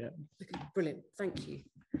exactly it. Okay, brilliant, thank you.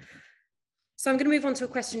 So I'm going to move on to a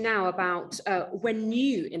question now about when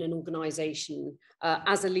new in an organisation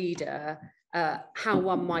as a leader, how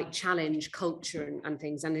one might challenge culture and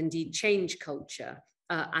things, and indeed change culture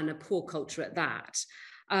and a poor culture at that.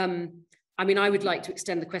 I mean, I would like to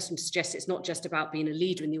extend the question to suggest it's not just about being a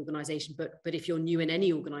leader in the organisation, but if you're new in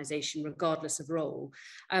any organisation, regardless of role.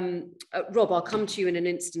 Rob, I'll come to you in an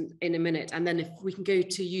instant, in a minute, and then if we can go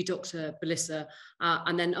to you, Dr. Balissa,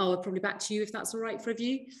 and then probably back to you if that's all right for a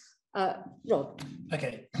view. Rob.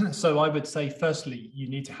 Okay, so I would say, firstly, you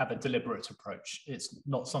need to have a deliberate approach. It's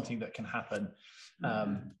not something that can happen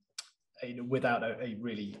without a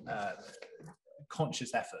really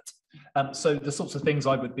conscious effort. So the sorts of things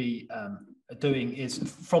I would be doing is,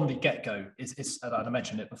 from the get-go, is and I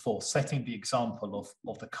mentioned it before, setting the example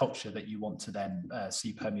of the culture that you want to then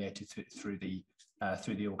see permeated through the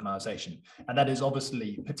organisation. And that is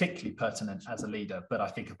obviously particularly pertinent as a leader, but I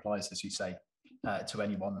think applies, as you say, to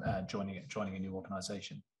anyone joining a new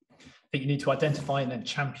organisation. I think you need to identify and then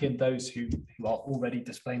champion those who are already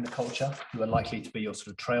displaying the culture, who are likely to be your sort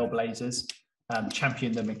of trailblazers.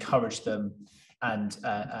 Champion them, encourage them,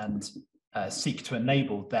 and seek to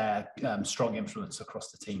enable their strong influence across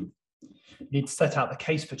the team. You need to set out the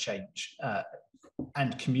case for change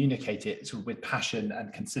and communicate it sort of with passion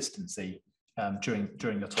and consistency during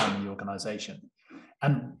your time in the organisation.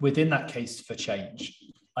 And within that case for change,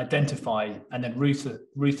 identify and then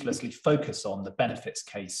ruthlessly focus on the benefits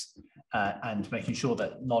case and making sure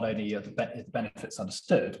that not only are the benefits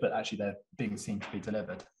understood, but actually they're being seen to be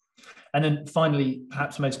delivered. And then finally,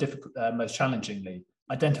 perhaps most challengingly,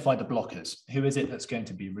 identify the blockers. Who is it that's going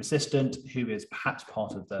to be resistant? Who is perhaps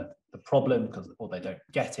part of the problem or they don't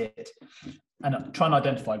get it? And try and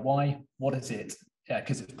identify why. What is it?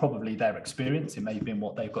 Because it's probably their experience. It may have been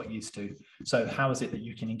what they've got used to. So how is it that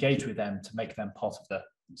you can engage with them to make them part of the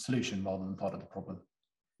solution rather than part of the problem?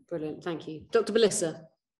 Brilliant, thank you. Dr. Balissa.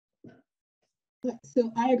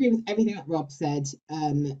 So I agree with everything that Rob said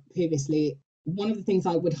previously. One of the things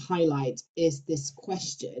I would highlight is this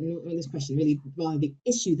question, really, rather the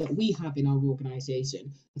issue that we have in our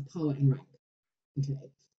organisation of power and rank.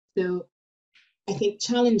 Okay, so I think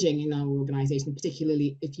challenging in our organisation,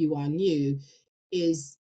 particularly if you are new,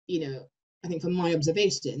 is, I think from my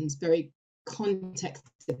observations, very context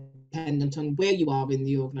dependent on where you are in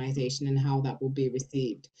the organisation and how that will be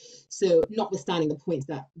received. So notwithstanding the points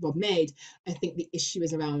that Rob made, I think the issue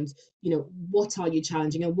is around, what are you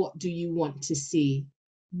challenging and what do you want to see?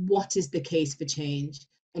 What is the case for change?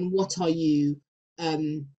 And what are you,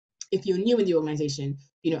 if you're new in the organisation,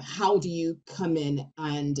 how do you come in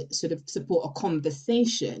and sort of support a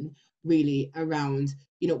conversation really around,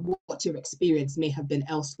 what your experience may have been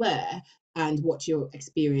elsewhere and what your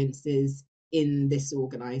experience is in this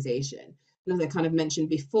organisation. And as I kind of mentioned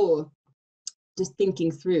before, just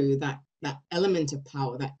thinking through that element of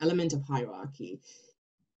power, that element of hierarchy,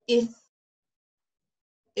 if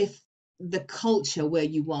the culture where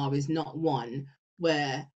you are is not one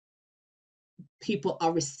where people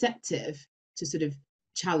are receptive to sort of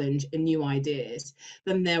challenge and new ideas,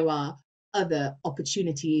 then there are other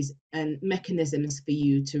opportunities and mechanisms for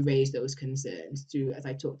you to raise those concerns through, as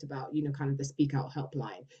I talked about, kind of the Speak Out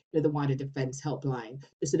helpline, the wider defence helpline,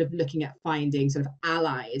 the sort of looking at finding sort of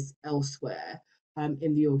allies elsewhere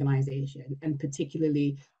in the organisation, and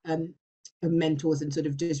particularly mentors, and sort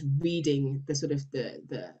of just reading the sort of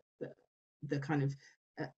the kind of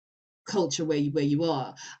culture where you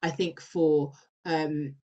are. I think for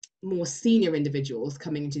more senior individuals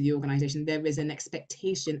coming into the organisation, there is an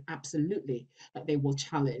expectation, absolutely, that they will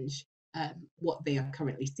challenge what they are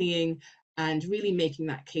currently seeing and really making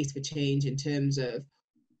that case for change in terms of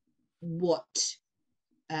what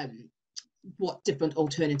different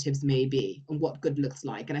alternatives may be and what good looks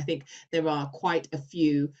like. And I think there are quite a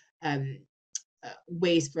few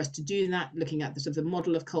ways for us to do that, looking at the sort of the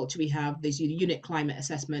model of culture we have, this unit climate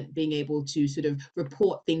assessment, being able to sort of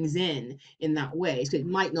report things in that way. So it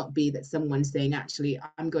might not be that someone's saying, actually,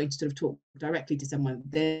 I'm going to sort of talk directly to someone.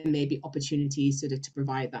 There may be opportunities sort of to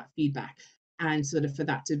provide that feedback and sort of for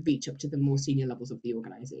that to reach up to the more senior levels of the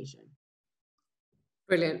organisation.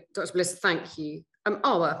 Brilliant, Dr. Balissa, thank you.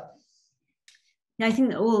 Arwa. Yeah, I think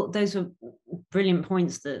that all those were brilliant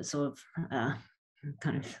points that sort of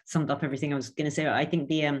kind of summed up everything I was going to say. I think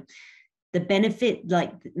the benefit,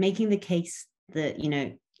 like making the case that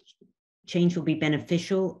change will be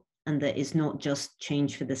beneficial and that it's not just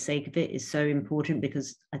change for the sake of it, is so important,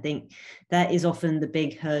 because I think that is often the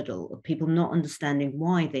big hurdle of people not understanding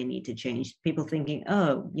why they need to change. People thinking,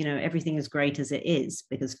 oh, everything is great as it is,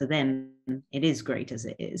 because for them it is great as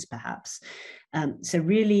it is, perhaps. So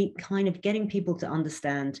really kind of getting people to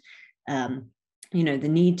understand, the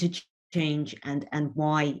need to change and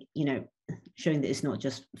why, showing that it's not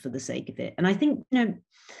just for the sake of it. And I think,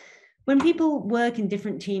 when people work in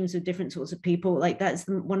different teams with different sorts of people, like that's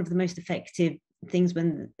one of the most effective things,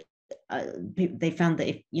 when they found that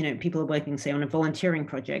if people are working, say, on a volunteering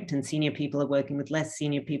project and senior people are working with less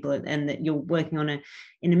senior people, and that you're working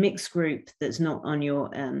in a mixed group that's not on your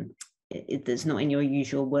that's not in your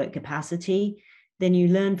usual work capacity, then you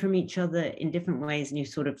learn from each other in different ways, and you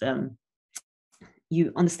sort of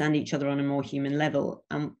you understand each other on a more human level.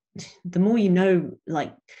 The more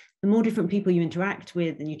the more different people you interact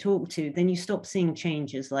with and you talk to, then you stop seeing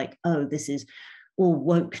changes like, oh, this is all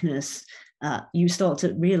wokeness. You start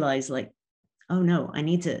to realize, like, oh no, I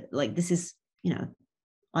need to, like, this is,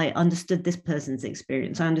 I understood this person's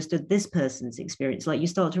experience. I understood this person's experience. Like, you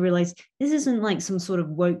start to realize this isn't like some sort of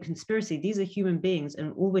woke conspiracy. These are human beings,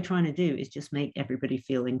 and all we're trying to do is just make everybody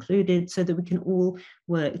feel included so that we can all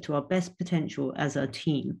work to our best potential as a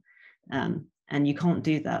team. And you can't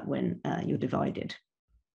do that when you're divided.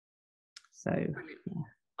 So, yeah.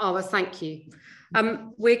 Oh, well, thank you.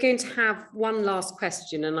 We're going to have one last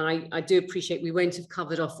question, and I do appreciate we won't have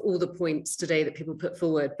covered off all the points today that people put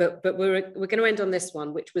forward, but we're going to end on this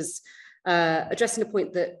one, which was addressing a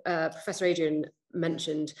point that Professor Adrian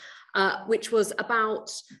mentioned, which was about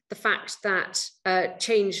the fact that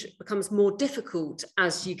change becomes more difficult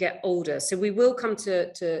as you get older. So we will come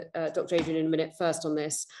to Dr. Adrian in a minute first on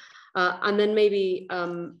this. And then maybe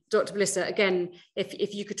Dr. Balissa, again,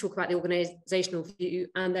 if you could talk about the organisational view,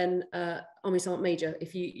 and then Army Sergeant Major,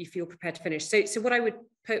 if you feel prepared to finish. So what I would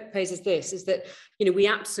propose is this, is that, you know, we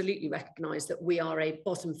absolutely recognise that we are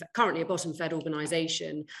currently a bottom-fed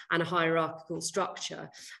organisation and a hierarchical structure,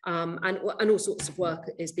 and all sorts of work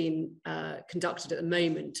is being conducted at the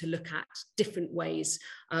moment to look at different ways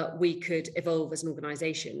we could evolve as an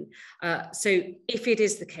organisation. So if it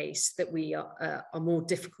is the case that we are more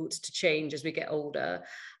difficult to change as we get older,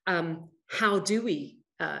 how do we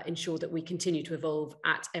ensure that we continue to evolve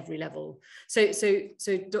at every level? So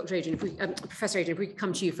Dr. Adrian, Professor Adrian, if we could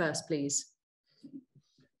come to you first, please.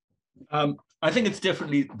 I think it's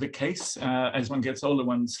definitely the case. As one gets older,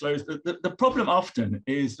 one slows. The problem often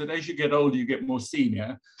is that as you get older, you get more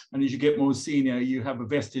senior. And as you get more senior, you have a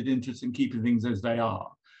vested interest in keeping things as they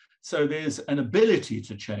are. So there's an ability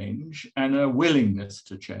to change and a willingness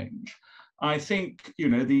to change. I think, you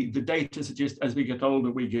know, the data suggests as we get older,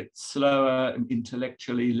 we get slower,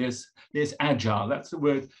 intellectually less agile. That's the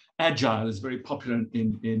word. Agile is very popular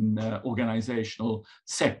in organizational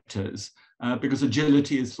sectors because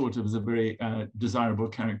agility is thought of as a very desirable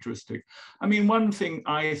characteristic. I mean, one thing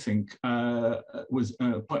I think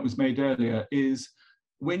point was made earlier is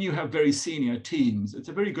when you have very senior teams, it's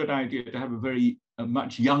a very good idea to have a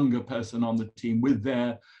much younger person on the team with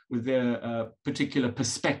their particular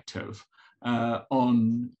perspective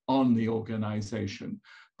on the organization.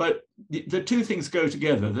 But the two things go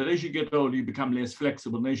together, that as you get older, you become less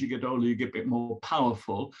flexible, and as you get older, you get a bit more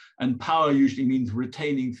powerful, and power usually means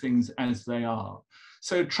retaining things as they are.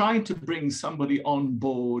 So trying to bring somebody on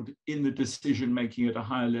board in the decision-making at a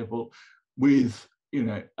higher level with, you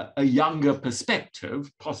know, a younger perspective,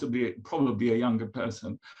 probably a younger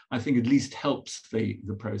person, I think at least helps the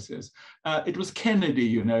process. It was Kennedy,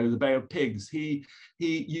 you know, the Bay of Pigs.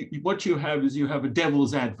 What you have is you have a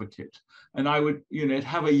devil's advocate. And I would, you know,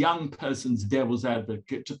 have a young person's devil's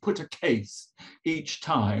advocate to put a case each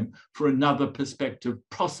time for another perspective,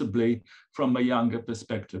 possibly from a younger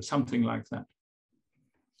perspective, something like that.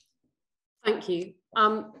 Thank you.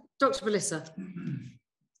 Dr. Balissa.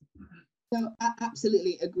 So I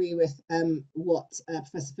absolutely agree with what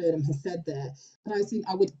Professor Furnham has said there. And I think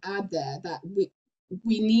I would add there that we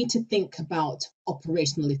need to think about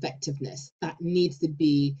operational effectiveness. That needs to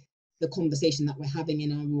be the conversation that we're having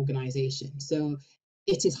in our organisation. So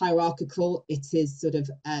it is hierarchical, it is sort of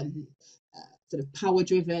power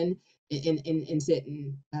driven in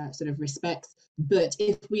certain sort of respects. But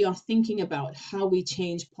if we are thinking about how we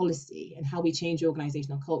change policy and how we change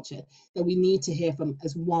organisational culture, then we need to hear from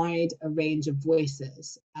as wide a range of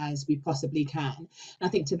voices as we possibly can. And I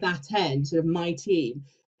think to that end, sort of my team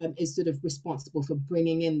is sort of responsible for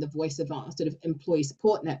bringing in the voice of our sort of employee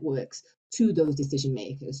support networks to those decision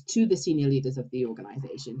makers, to the senior leaders of the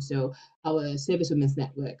organisation. So our service women's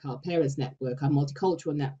network, our parents network, our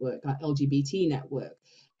multicultural network, our LGBT network,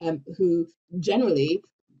 who generally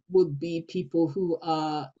would be people who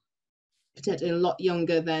are potentially a lot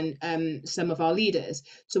younger than some of our leaders.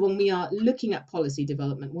 So when we are looking at policy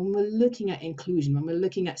development, when we're looking at inclusion, when we're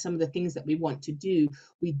looking at some of the things that we want to do,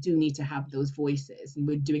 we do need to have those voices. And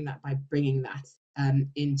we're doing that by bringing that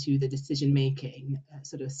into the decision-making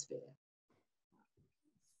sort of sphere.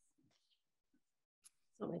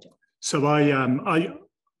 So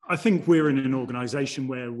I think we're in an organisation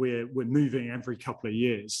where we're moving every couple of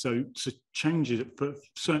years. So to change it,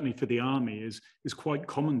 certainly for the Army, is quite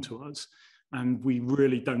common to us. And we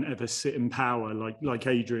really don't ever sit in power, like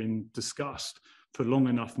Adrian discussed, for long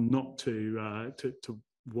enough not to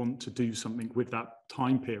want to do something with that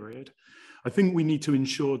time period. I think we need to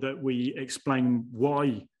ensure that we explain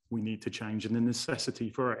why we need to change and the necessity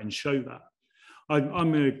for it and show that.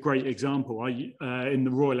 I'm a great example. In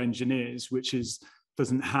the Royal Engineers, which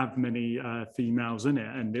doesn't have many females in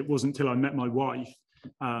it, and it wasn't until I met my wife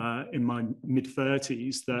in my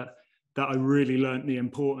mid-30s that I really learnt the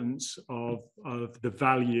importance of the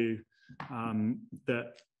value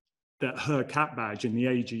that her cap badge in the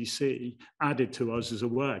AGC added to us as a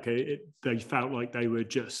work. They felt like they were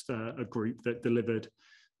just a group that delivered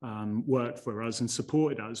work for us and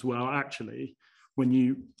supported us. Well, actually, when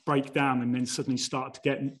you break down and then suddenly start to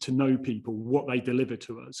get to know people, what they deliver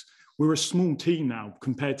to us, we're a small team now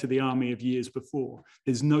compared to the Army of years before.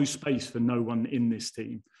 There's no space for no one in this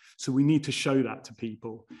team. So we need to show that to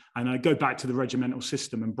people. And I go back to the regimental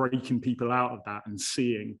system and breaking people out of that and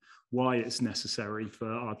seeing why it's necessary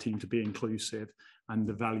for our team to be inclusive and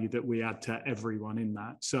the value that we add to everyone in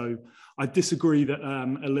that. So I disagree that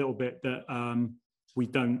a little bit that we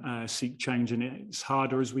don't seek change, and it's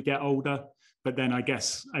harder as we get older. But then I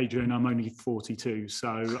guess, Adrian, I'm only 42, so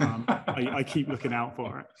I keep looking out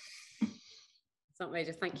for it.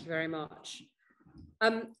 Major, thank you very much.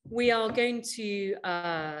 We are going to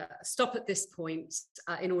stop at this point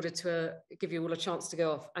in order to give you all a chance to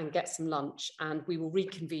go off and get some lunch, and we will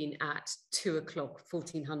reconvene at 2 o'clock,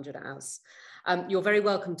 1400 hours. You're very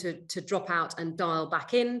welcome to drop out and dial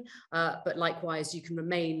back in, but likewise you can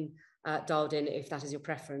remain dialed in if that is your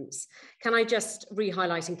preference. Can I just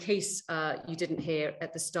re-highlight, in case you didn't hear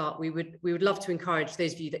at the start, we would love to encourage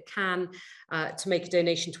those of you that can to make a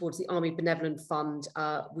donation towards the Army Benevolent Fund.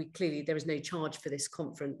 Clearly there is no charge for this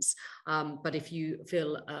conference, but if you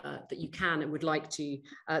feel that you can and would like to,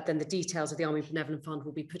 then the details of the Army Benevolent Fund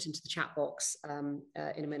will be put into the chat box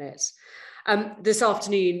in a minute. This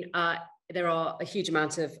afternoon, there are a huge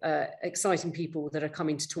amount of exciting people that are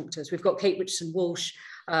coming to talk to us. We've got Kate Richardson-Walsh,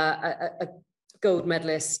 a gold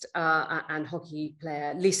medalist and hockey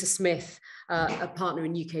player, Lisa Smith, a partner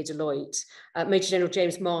in UK Deloitte, Major General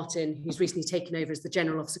James Martin, who's recently taken over as the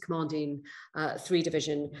General Officer commanding 3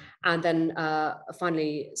 Division, and then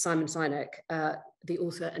finally Simon Sinek, the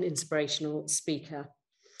author and inspirational speaker.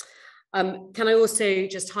 Can I also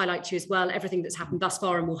just highlight to you as well, everything that's happened thus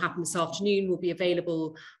far and will happen this afternoon will be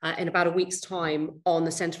available in about a week's time on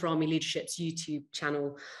the Centre for Army Leadership's YouTube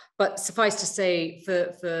channel. But suffice to say,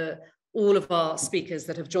 for all of our speakers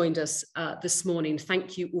that have joined us this morning,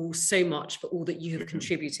 thank you all so much for all that you have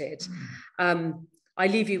contributed. I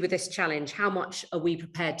leave you with this challenge: how much are we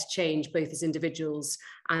prepared to change, both as individuals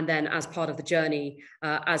and then as part of the journey,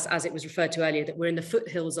 as it was referred to earlier, that we're in the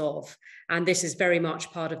foothills of, and this is very much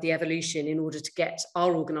part of the evolution in order to get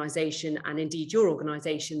our organisation and indeed your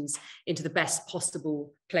organisations into the best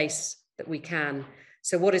possible place that we can.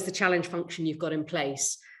 So what is the challenge function you've got in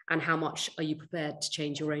place, and how much are you prepared to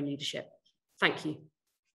change your own leadership? Thank you.